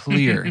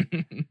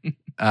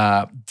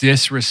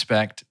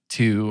disrespect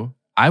to,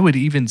 I would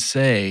even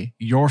say,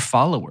 your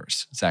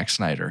followers, Zack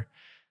Snyder.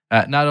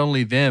 Not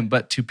only them,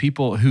 but to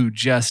people who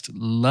just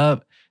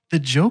love the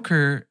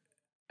Joker.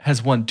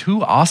 Has won 2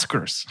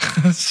 Oscars.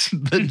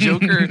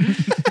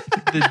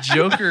 The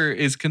Joker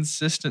is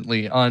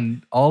consistently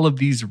on all of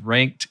these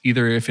ranked,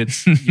 either if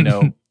it's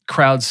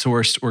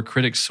crowdsourced or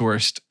critic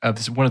sourced,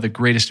 of one of the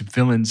greatest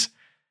villains,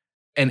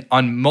 and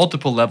on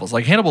multiple levels.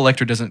 Like Hannibal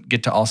Lecter doesn't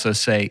get to also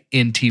say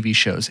in TV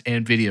shows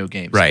and video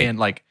games, Right. And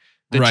like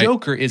the Right.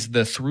 Joker is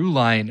the through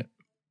line,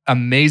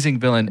 amazing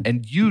villain,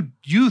 and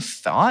you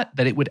thought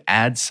that it would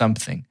add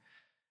something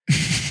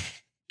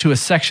to a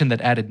section that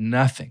added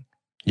nothing.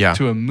 Yeah.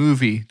 To a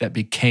movie that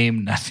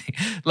became nothing.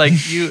 Like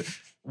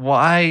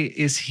why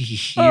is he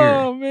here?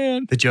 Oh,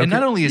 man. The Joker. And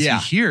not only is Yeah.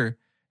 he here,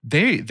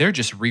 they're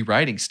just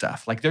rewriting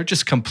stuff. Like they're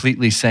just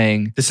completely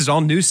saying, This is all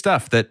new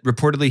stuff that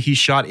reportedly he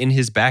shot in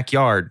his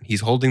backyard.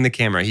 He's holding the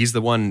camera. He's the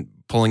one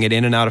pulling it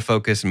in and out of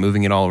focus and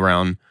moving it all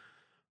around.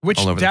 Which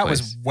all over the that place.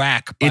 was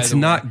whack. By It's the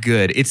way. not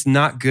good. It's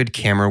not good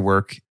camera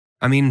work.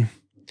 I mean,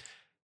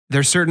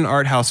 there's certain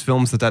art house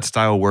films that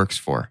style works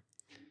for.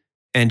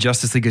 And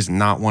Justice League is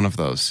not one of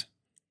those.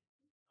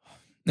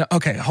 No,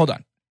 okay, hold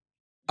on.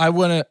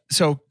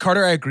 So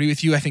Carter, I agree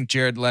with you. I think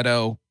Jared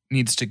Leto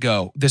needs to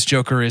go. This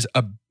Joker is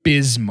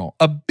abysmal.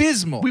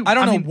 Abysmal. I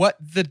don't know what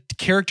the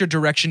character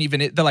direction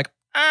even is. They're like,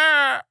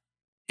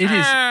 it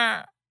is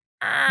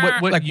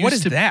what like, what used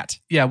is to- that?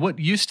 Yeah, what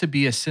used to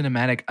be a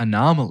cinematic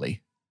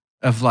anomaly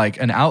of like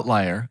an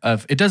outlier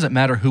of it doesn't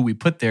matter who we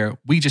put there,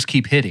 we just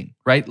keep hitting,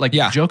 right? Like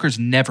Yeah. Joker's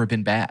never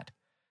been bad.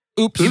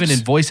 Oops. Even in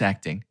voice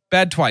acting.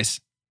 Bad twice.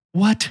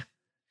 What?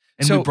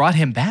 And So- we brought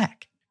him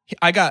back.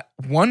 I got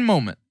one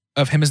moment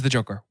of him as the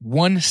Joker.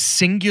 One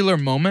singular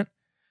moment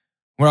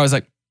where I was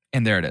like,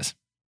 and there it is.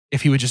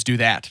 If he would just do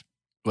that.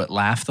 What,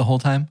 laugh the whole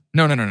time?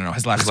 No.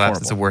 His laugh is horrible.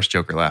 That's the worst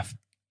Joker laugh.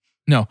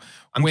 No.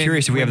 I'm When-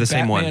 curious if we have when the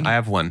same one. Batman- I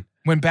have one.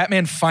 When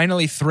Batman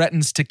finally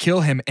threatens to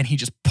kill him and he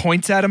just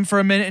points at him for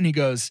a minute and he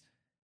goes,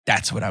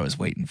 that's what I was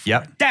waiting for.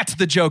 Yep. That's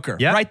the Joker.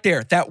 Yep. Right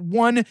there. That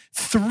 1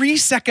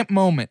 3-second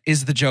moment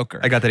is the Joker.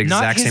 I got that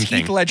exact Not his same thing.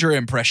 Heath Ledger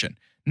impression.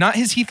 Not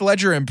his Heath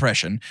Ledger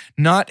impression.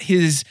 Not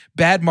his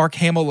bad Mark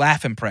Hamill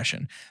laugh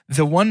impression.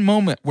 The one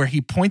moment where he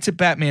points at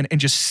Batman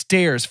and just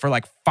stares for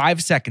like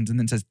 5 seconds and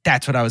then says,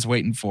 that's what I was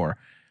waiting for.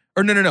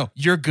 Or no.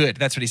 You're good.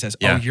 That's what he says.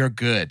 Yeah. Oh, you're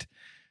good.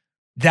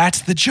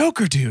 that's the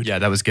Joker, dude. Yeah,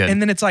 that was good.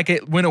 And then it's like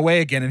it went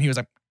away again, and he was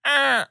like,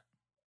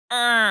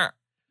 I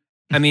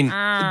mean,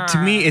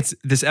 to me,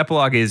 this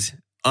epilogue is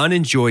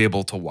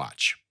unenjoyable to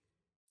watch.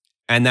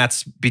 And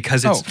that's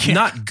because it's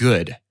not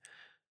good.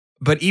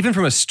 But even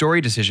from a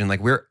story decision,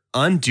 like we're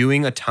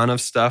undoing a ton of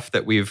stuff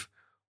that we've...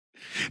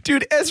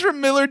 Dude, Ezra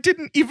Miller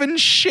didn't even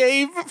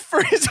shave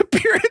for his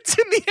appearance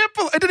in the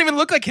epilogue. It didn't even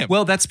look like him.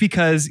 Well, that's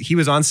because he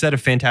was on set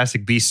of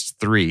Fantastic Beasts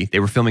 3. They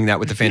were filming that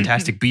with the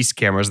Fantastic Beasts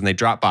cameras, and they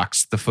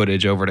Dropboxed the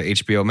footage over to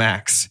HBO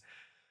Max.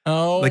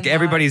 Oh, like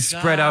everybody's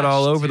spread out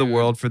all over the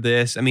world for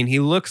this. I mean, he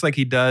looks like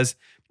he does.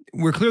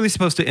 We're clearly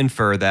supposed to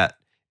infer that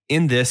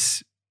in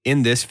this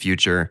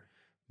future,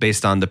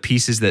 based on the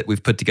pieces that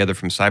we've put together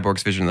from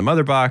Cyborg's vision in the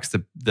Mother Box,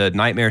 the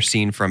nightmare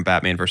scene from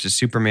Batman versus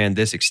Superman,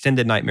 this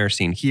extended nightmare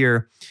scene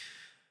here,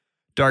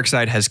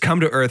 Darkseid has come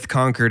to Earth,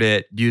 conquered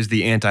it, used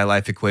the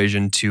anti-life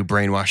equation to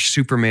brainwash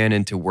Superman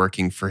into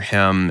working for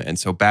him. And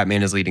so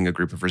Batman is leading a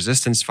group of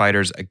resistance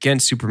fighters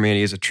against Superman.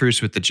 He has a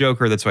truce with the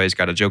Joker. That's why he's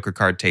got a Joker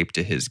card taped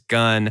to his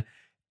gun.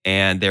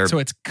 And so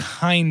it's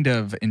kind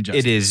of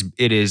injustice.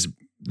 It is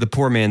the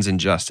poor man's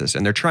injustice.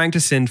 And they're trying to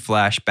send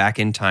Flash back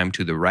in time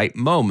to the right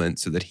moment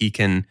so that he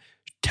can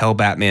tell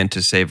Batman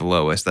to save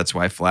Lois. That's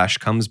why Flash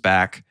comes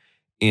back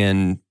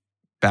in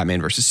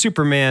Batman versus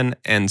Superman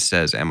and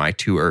says, "Am I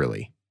too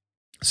early?"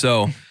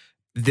 So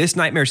this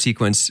nightmare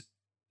sequence,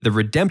 the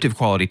redemptive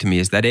quality to me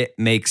is that it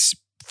makes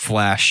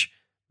Flash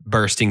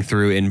bursting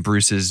through in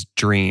Bruce's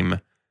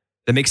dream.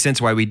 That makes sense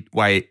why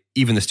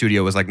even the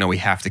studio was like, no, we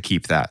have to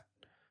keep that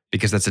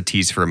because that's a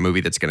tease for a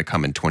movie that's going to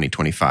come in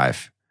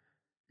 2025.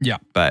 Yeah.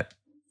 But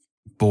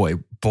boy,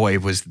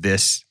 was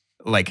this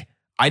like,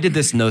 I did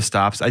this no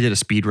stops. I did a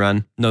speed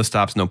run, no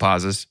stops, no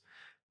pauses.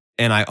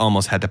 And I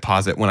almost had to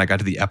pause it when I got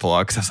to the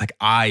epilogue because I was like,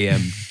 I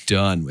am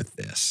done with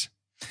this.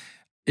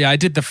 Yeah, I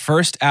did the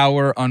first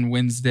hour on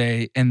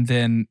Wednesday and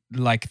then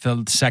like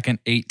the second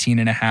 18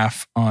 and a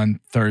half on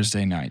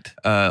Thursday night.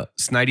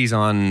 Snidey's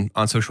on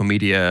social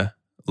media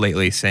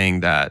lately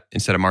saying that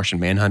instead of Martian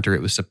Manhunter,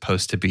 it was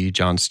supposed to be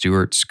Jon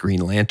Stewart's Green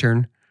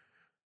Lantern.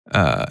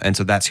 And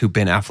so that's who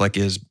Ben Affleck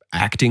is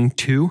acting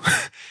to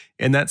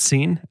in that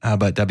scene.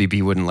 But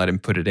WB wouldn't let him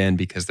put it in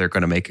because they're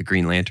going to make a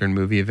Green Lantern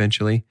movie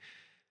eventually.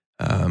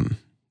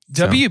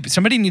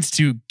 Somebody needs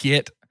to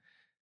get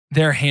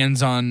their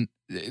hands on...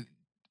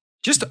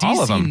 Just DC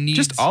all of them. needs-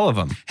 Just all of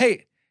them.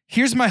 Hey,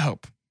 here's my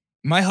hope.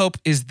 My hope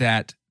is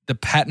that the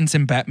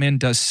Pattinson Batman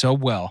does so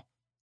well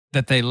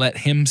that they let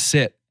him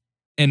sit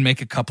and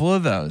make a couple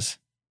of those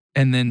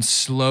and then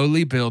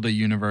slowly build a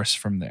universe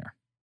from there.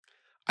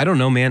 I don't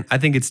know, man. I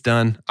think it's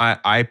done.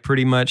 I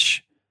pretty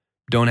much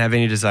don't have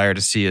any desire to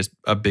see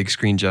a big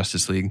screen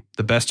Justice League.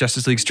 The best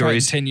Justice League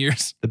stories... Try in 10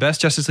 years. The best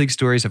Justice League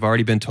stories have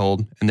already been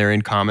told, and they're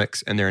in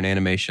comics and they're in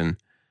animation.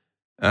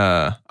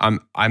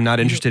 I'm not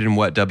interested in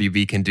what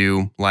WB can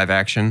do live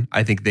action.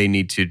 I think they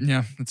need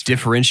to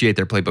differentiate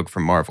their playbook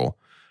from Marvel.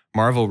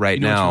 Marvel right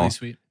now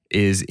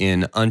is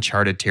in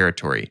uncharted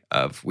territory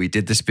of we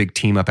did this big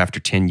team up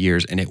after 10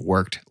 years and it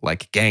worked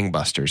like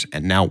gangbusters.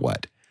 And now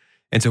what?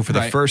 And so for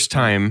the first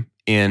time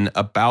in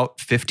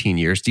about 15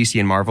 years, DC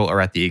and Marvel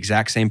are at the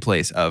exact same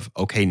place of,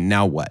 okay,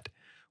 now what?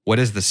 What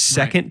is the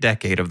second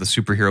decade of the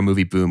superhero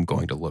movie boom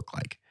going to look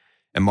like?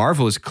 And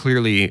Marvel is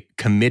clearly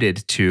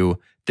committed to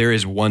there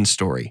is one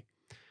story.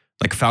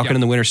 Like Falcon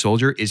and the Winter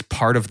Soldier is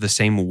part of the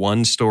same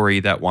one story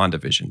that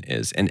WandaVision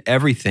is. And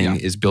everything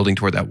is building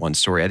toward that one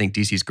story. I think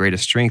DC's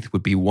greatest strength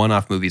would be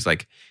one-off movies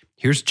like,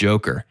 here's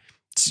Joker.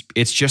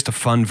 It's just a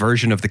fun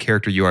version of the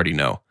character you already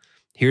know.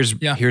 Here's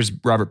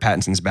Robert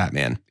Pattinson's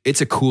Batman.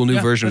 It's a cool new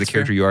version of the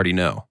character you already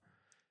know.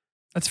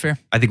 That's fair.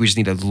 I think we just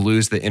need to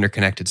lose the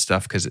interconnected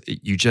stuff because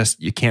you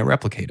can't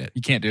replicate it.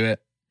 You can't do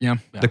it. Yeah.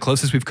 The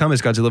closest we've come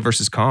is Godzilla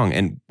versus Kong,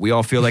 and we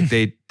all feel like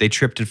they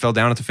tripped and fell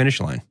down at the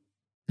finish line.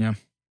 Yeah.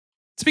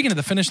 Speaking of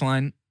the finish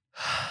line,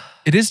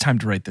 it is time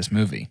to rate this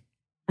movie.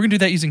 We're going to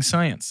do that using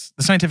science,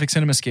 the scientific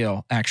cinema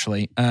scale,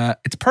 actually.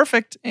 It's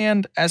perfect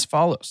and as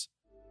follows.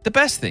 The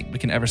best thing we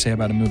can ever say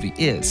about a movie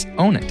is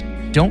own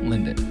it, don't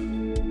lend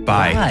it.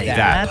 Buy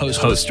that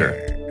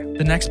poster.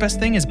 The next best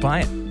thing is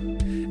buy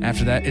it.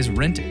 After that is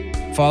rent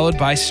it, followed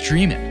by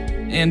stream it,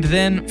 and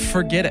then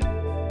forget it.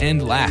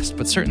 And last,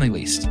 but certainly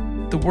least,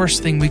 the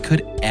worst thing we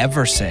could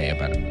ever say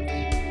about a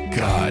movie.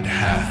 God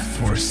hath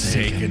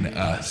forsaken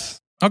us.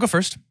 I'll go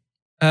first.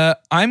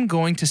 I'm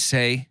going to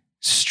say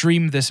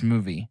stream this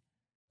movie.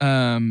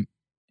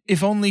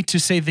 If only to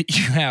say that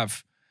you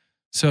have,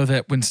 so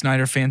that when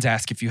Snyder fans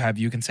ask if you have,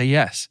 you can say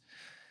yes.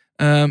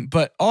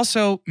 But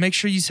also make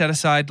sure you set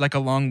aside like a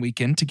long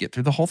weekend to get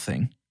through the whole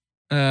thing.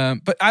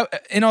 But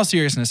in all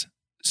seriousness,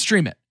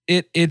 stream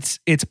it.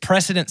 It's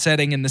precedent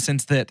setting in the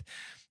sense that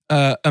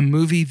a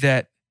movie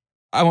that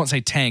I won't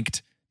say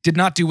tanked, did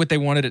not do what they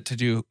wanted it to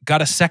do,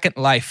 got a second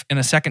life and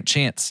a second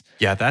chance.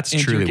 Yeah, that's and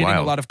truly you're getting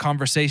wild. a lot of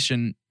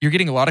conversation. You're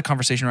getting a lot of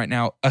conversation right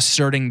now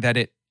asserting that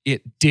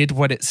it did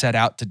what it set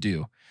out to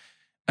do.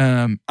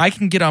 I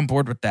can get on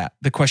board with that.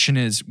 The question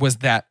is, was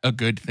that a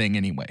good thing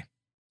anyway?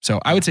 So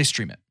I would say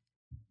stream it.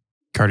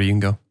 Carter, you can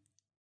go.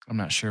 I'm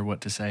not sure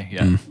what to say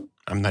yet.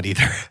 I'm not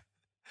either.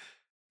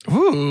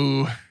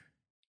 Ooh.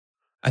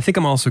 I think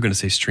I'm also going to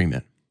say stream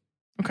it.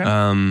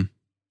 Okay.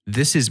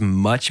 This is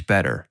much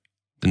better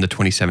than the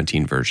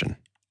 2017 version.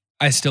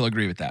 I still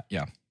agree with that.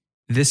 Yeah.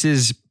 This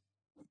is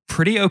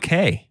pretty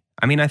okay.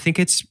 I mean, I think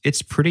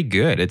it's pretty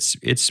good.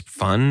 It's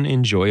fun,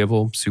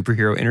 enjoyable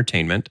superhero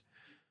entertainment.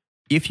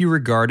 If you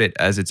regard it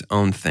as its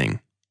own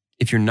thing,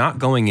 if you're not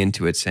going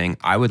into it saying,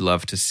 I would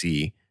love to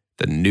see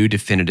the new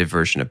definitive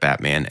version of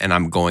Batman, and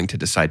I'm going to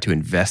decide to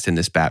invest in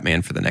this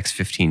Batman for the next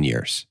 15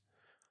 years.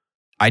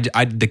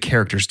 The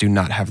characters do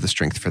not have the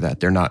strength for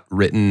that. They're not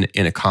written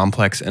in a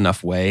complex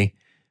enough way.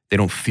 They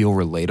don't feel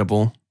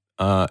relatable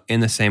in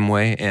the same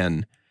way.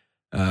 And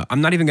I'm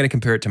not even going to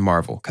compare it to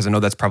Marvel, because I know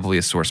that's probably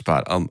a sore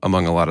spot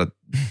among a lot of,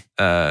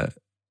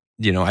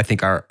 I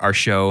think our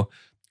show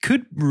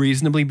could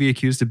reasonably be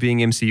accused of being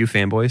MCU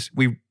fanboys.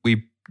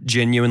 We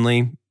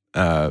genuinely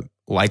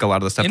like a lot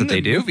of the stuff that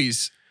they do.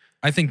 Movies,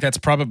 I think that's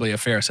probably a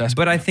fair assessment.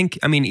 But I think,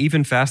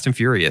 even Fast and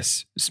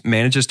Furious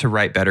manages to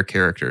write better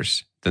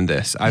characters than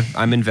this.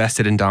 I'm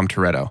invested in Dom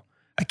Toretto.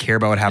 I care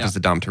about what happens to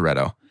Dom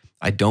Toretto.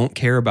 I don't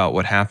care about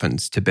what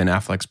happens to Ben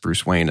Affleck's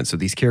Bruce Wayne. And so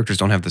these characters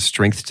don't have the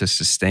strength to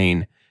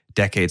sustain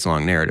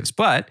decades-long narratives.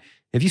 But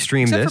if you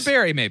stream Except this... for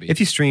Barry, maybe. If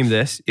you stream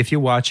this, if you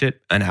watch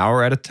it an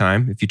hour at a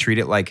time, if you treat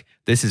it like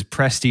this is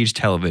prestige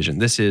television,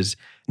 this is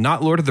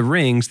not Lord of the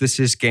Rings, this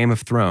is Game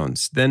of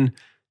Thrones, then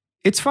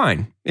it's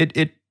fine.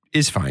 It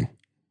is fine.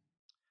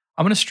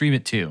 I'm going to stream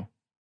it too.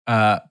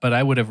 But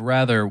I would have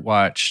rather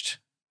watched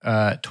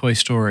Toy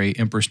Story,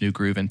 Emperor's New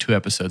Groove, and 2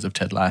 episodes of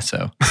Ted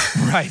Lasso.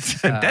 Right.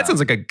 That sounds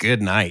like a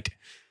good night.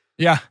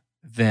 Yeah.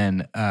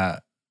 Than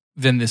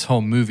this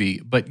whole movie.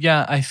 But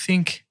yeah, I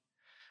think,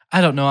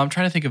 I don't know. I'm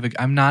trying to think of it.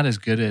 I'm not as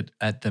good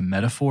at the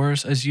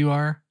metaphors as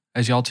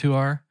y'all two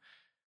are.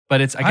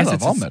 But I guess love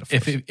it's all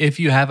metaphors. If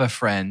you have a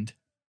friend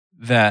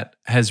that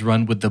has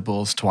run with the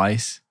Bulls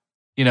twice,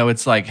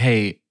 it's like,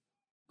 hey,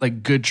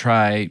 like, good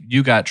try.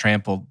 You got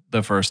trampled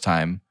the first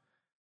time.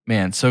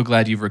 Man, so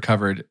glad you've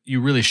recovered.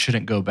 You really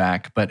shouldn't go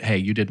back, but hey,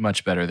 you did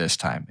much better this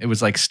time. It was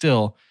like,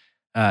 still,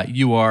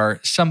 you are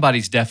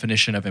somebody's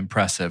definition of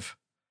impressive,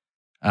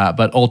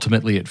 but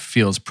ultimately it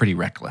feels pretty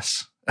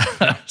reckless.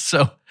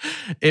 So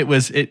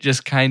it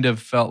just kind of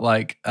felt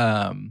like,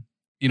 I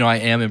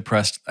am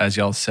impressed, as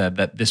y'all said,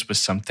 that this was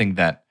something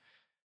that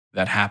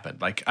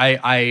happened. Like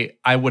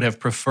I would have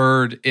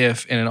preferred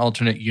if in an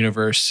alternate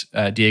universe,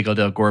 Diego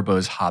del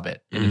Gorbo's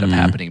Hobbit ended up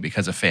happening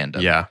because of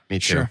fandom. Yeah, me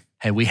too. Sure.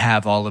 Hey, we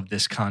have all of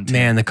this content.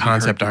 Man, the We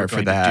concept heard we were art for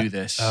going to that. do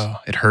this. Oh,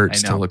 it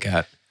hurts I to know. look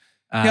at.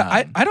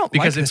 Yeah, I don't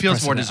because like it this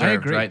feels more precedent. I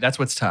deserved, agree. right? That's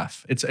what's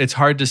tough. It's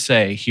hard to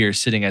say here,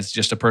 sitting as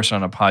just a person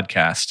on a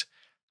podcast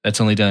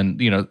that's only done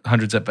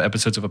hundreds of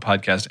episodes of a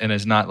podcast and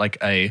is not like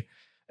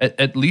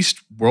at least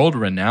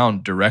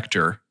world-renowned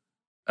director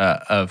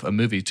of a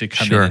movie to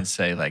come in and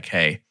say like,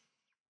 hey,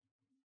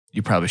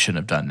 you probably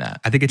shouldn't have done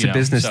that. I think it's a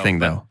business thing,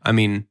 but- though. I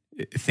mean,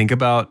 think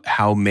about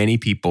how many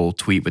people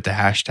tweet with the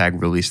hashtag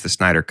release the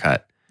Snyder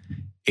Cut.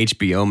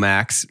 HBO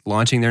Max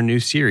launching their new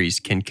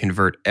series can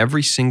convert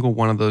every single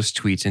one of those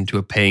tweets into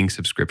a paying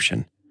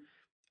subscription.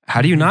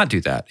 How do you not do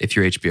that if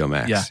you're HBO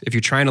Max? Yeah. If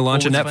you're trying to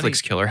launch Well, a what's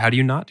Netflix funny- killer, how do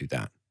you not do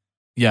that?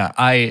 Yeah,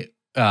 I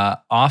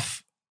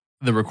off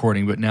the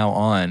recording, but now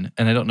on,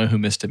 and I don't know who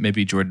missed it.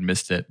 Maybe Jordan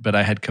missed it, but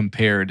I had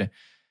compared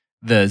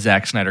the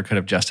Zack Snyder cut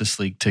of Justice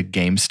League to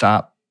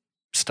GameStop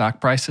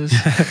stock prices.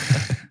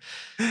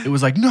 It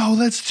was like, no,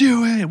 let's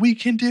do it. We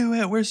can do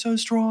it. We're so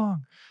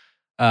strong.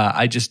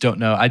 I just don't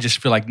know. I just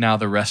feel like now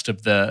the rest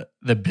of the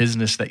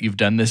business that you've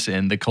done this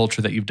in, the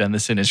culture that you've done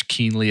this in, is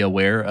keenly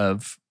aware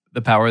of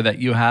the power that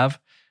you have,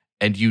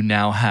 and you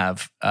now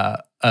have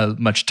a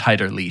much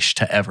tighter leash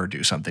to ever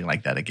do something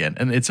like that again.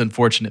 And it's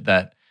unfortunate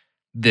that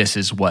this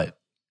is what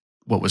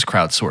was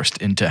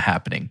crowdsourced into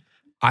happening.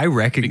 I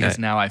recognize Because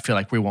now I feel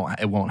like it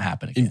won't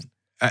happen again.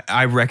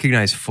 I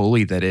recognize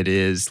fully that it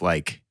is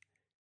like,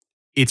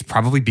 it's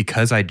probably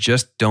because I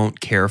just don't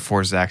care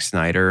for Zack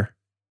Snyder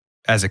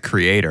as a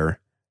creator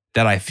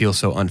that I feel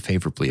so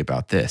unfavorably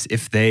about this.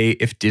 If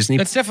Disney...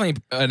 That's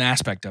definitely an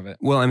aspect of it.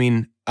 Well, I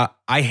mean,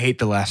 I hate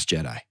The Last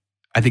Jedi.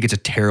 I think it's a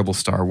terrible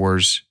Star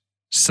Wars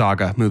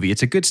saga movie.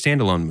 It's a good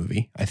standalone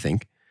movie, I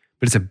think,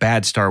 but it's a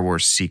bad Star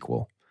Wars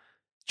sequel.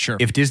 Sure.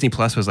 If Disney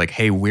Plus was like,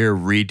 hey, we're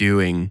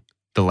redoing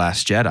The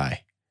Last Jedi,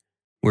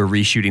 we're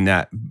reshooting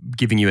that,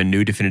 giving you a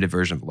new definitive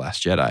version of The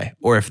Last Jedi.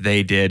 Or if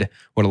they did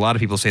what a lot of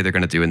people say they're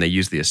going to do, and they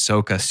use the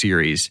Ahsoka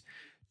series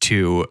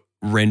to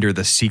render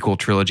the sequel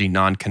trilogy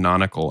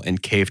non-canonical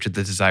and cave to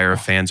the desire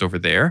of fans over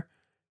there.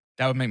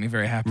 That would make me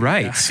very happy.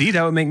 Right. Yeah. See,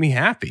 that would make me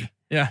happy.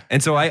 Yeah.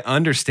 And so I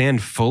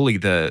understand fully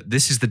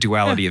this is the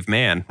duality of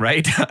man,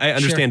 right? I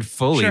understand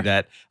fully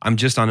that I'm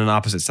just on an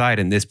opposite side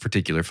in this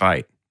particular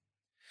fight.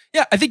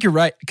 Yeah, I think you're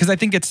right. Because I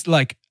think it's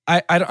like,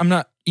 I'm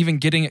not even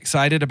getting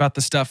excited about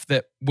the stuff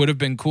that would have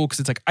been cool. Because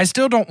it's like, I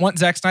still don't want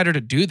Zack Snyder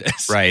to do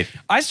this. Right.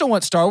 I still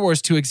want Star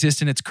Wars to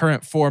exist in its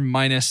current form,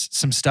 minus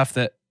some stuff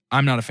that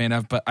I'm not a fan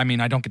of. But I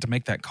mean, I don't get to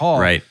make that call.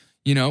 Right.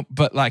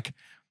 But like,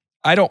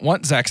 I don't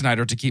want Zack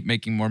Snyder to keep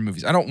making more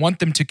movies. I don't want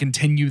them to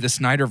continue the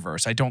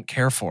Snyderverse. I don't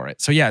care for it.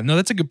 So yeah, no,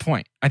 that's a good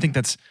point. I think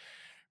that's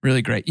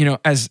Really great. You know,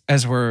 as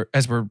we're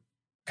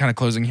kind of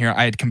closing here,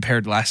 I had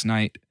compared last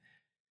night.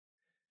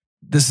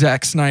 The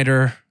Zack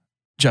Snyder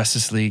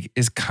Justice League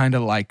is kind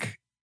of like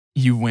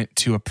you went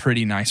to a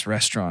pretty nice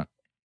restaurant,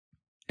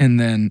 and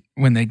then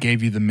when they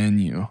gave you the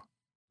menu,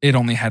 it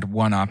only had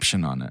one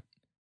option on it,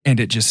 and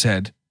it just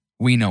said,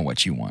 "We know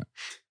what you want."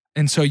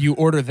 And so you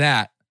order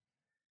that,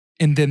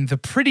 and then the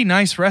pretty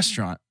nice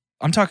restaurant,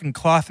 I'm talking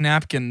cloth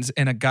napkins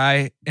and a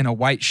guy in a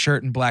white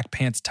shirt and black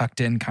pants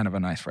tucked in, kind of a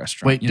nice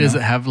restaurant. Wait, does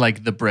it have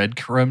like the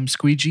breadcrumb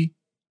squeegee?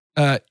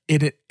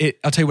 It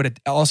I'll tell you what it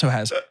also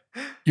has.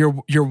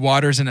 Your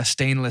water's in a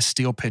stainless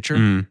steel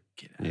pitcher.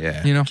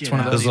 Yeah. You know, it's one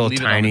of Those those. little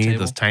tiny,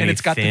 And it's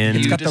got thin,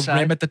 the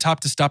rim at the top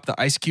to stop the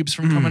ice cubes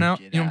from coming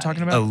out. You know what I'm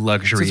talking a about?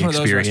 luxury So it's one of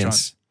those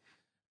experience.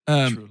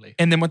 Truly.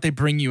 And then what they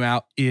bring you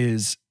out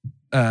is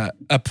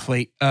a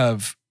plate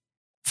of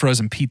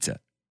frozen pizza.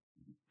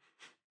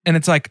 And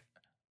it's like,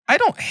 I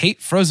don't hate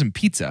frozen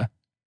pizza.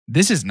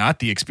 This is not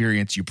the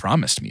experience you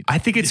promised me. I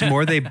think it's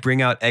more they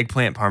bring out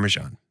eggplant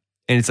parmesan.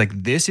 And it's like,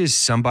 this is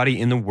somebody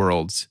in the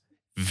world's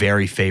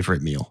very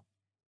favorite meal.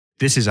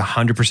 This is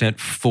 100%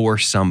 for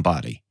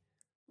somebody.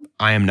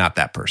 I am not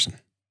that person.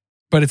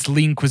 But it's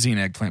lean cuisine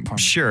eggplant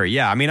parmesan. Sure,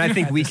 yeah. I mean, I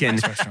think we can,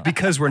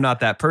 because we're not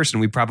that person,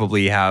 we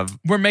probably have.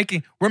 We're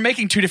making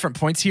two different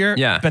points here,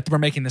 Yeah. but we're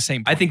making the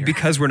same point I think here.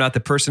 because we're not the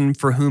person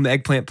for whom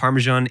eggplant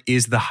parmesan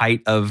is the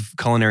height of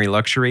culinary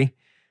luxury,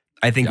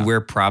 I think Yeah.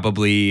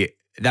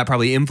 that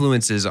probably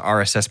influences our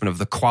assessment of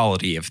the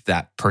quality of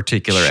that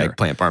particular Sure.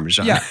 eggplant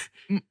parmesan. Yeah.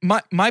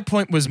 My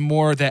point was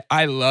more that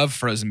I love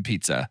frozen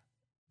pizza.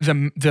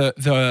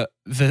 The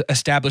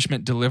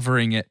establishment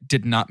delivering it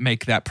did not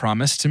make that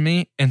promise to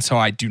me, and so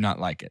I do not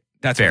like it.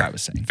 That's Fair. what I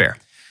was saying. Fair.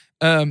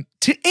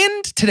 To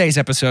end today's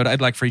episode,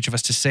 I'd like for each of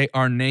us to say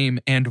our name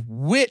and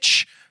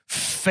which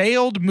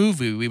failed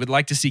movie we would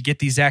like to see get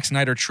the Zack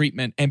Snyder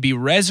treatment and be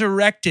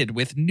resurrected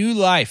with new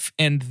life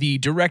and the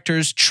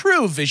director's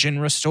true vision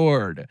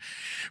restored.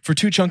 For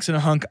Two Chunks and a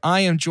Hunk, I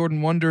am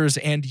Jordan Wonders,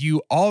 and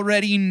you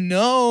already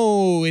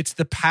know it's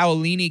the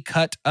Paolini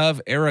cut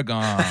of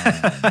Aragon.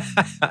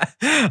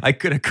 I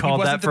could have He called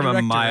wasn't that the from a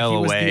director, mile he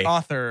was away. the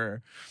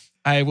author.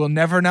 I will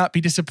never not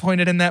be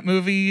disappointed in that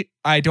movie.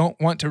 I don't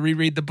want to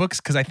reread the books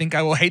because I think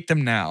I will hate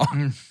them now.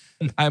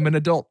 I'm an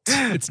adult.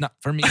 It's not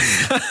for me.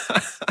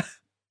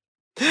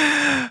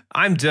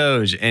 I'm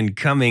Doge, and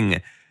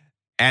coming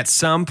at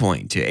some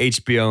point to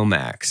HBO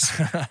Max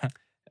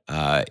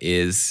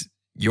is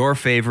your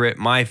favorite,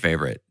 my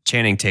favorite,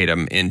 Channing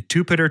Tatum in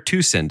Jupiter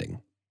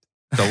Ascending,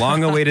 the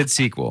long-awaited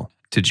sequel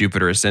to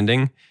Jupiter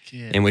Ascending,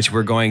 in which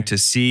we're going to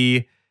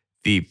see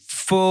the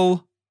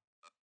full,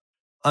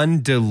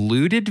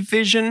 undiluted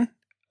vision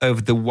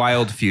of the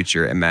wild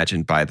future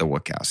imagined by the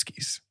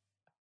Wachowskis.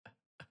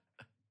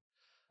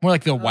 More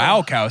like the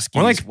Wowkowskis.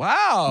 More like-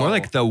 wow. More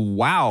like the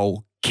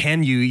wow.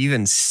 Can you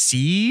even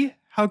see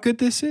how good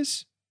this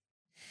is?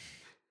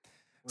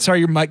 Sorry,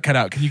 your mic cut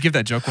out. Can you give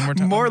that joke one more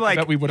time? More I like,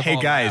 bet we would have hey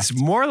all guys,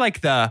 laughed. more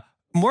like the,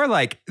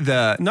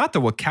 not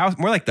the Wachowski,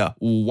 more like the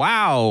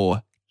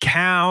wow.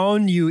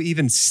 Can you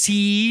even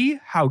see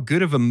how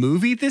good of a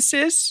movie this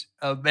is?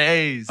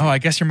 Amazing. Oh, I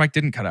guess your mic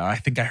didn't cut out. I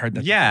think I heard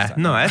that. the Yeah, first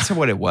time. no, that's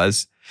what it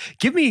was.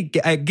 Get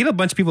a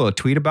bunch of people to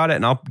tweet about it,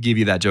 and I'll give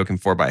you that joke in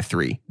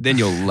 4x3. Then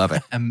you'll love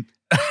it.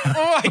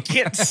 Oh, I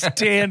can't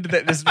stand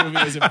that this movie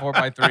is in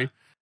 4x3.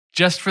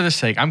 Just for the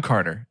sake, I'm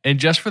Carter, and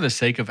just for the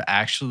sake of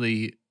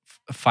actually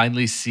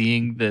finally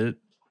seeing the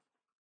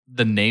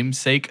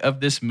namesake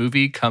of this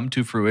movie come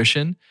to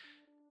fruition,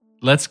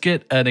 let's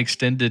get an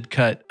extended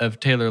cut of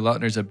Taylor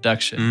Lautner's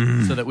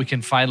abduction so that we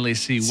can finally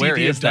see where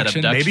the is that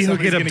abduction. abduction. Maybe he'll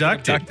Somebody's get gonna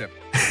abducted.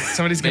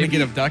 Somebody's going to Maybe.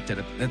 get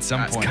abducted at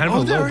some point. Kind of a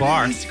low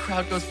bar. The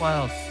crowd goes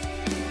wild.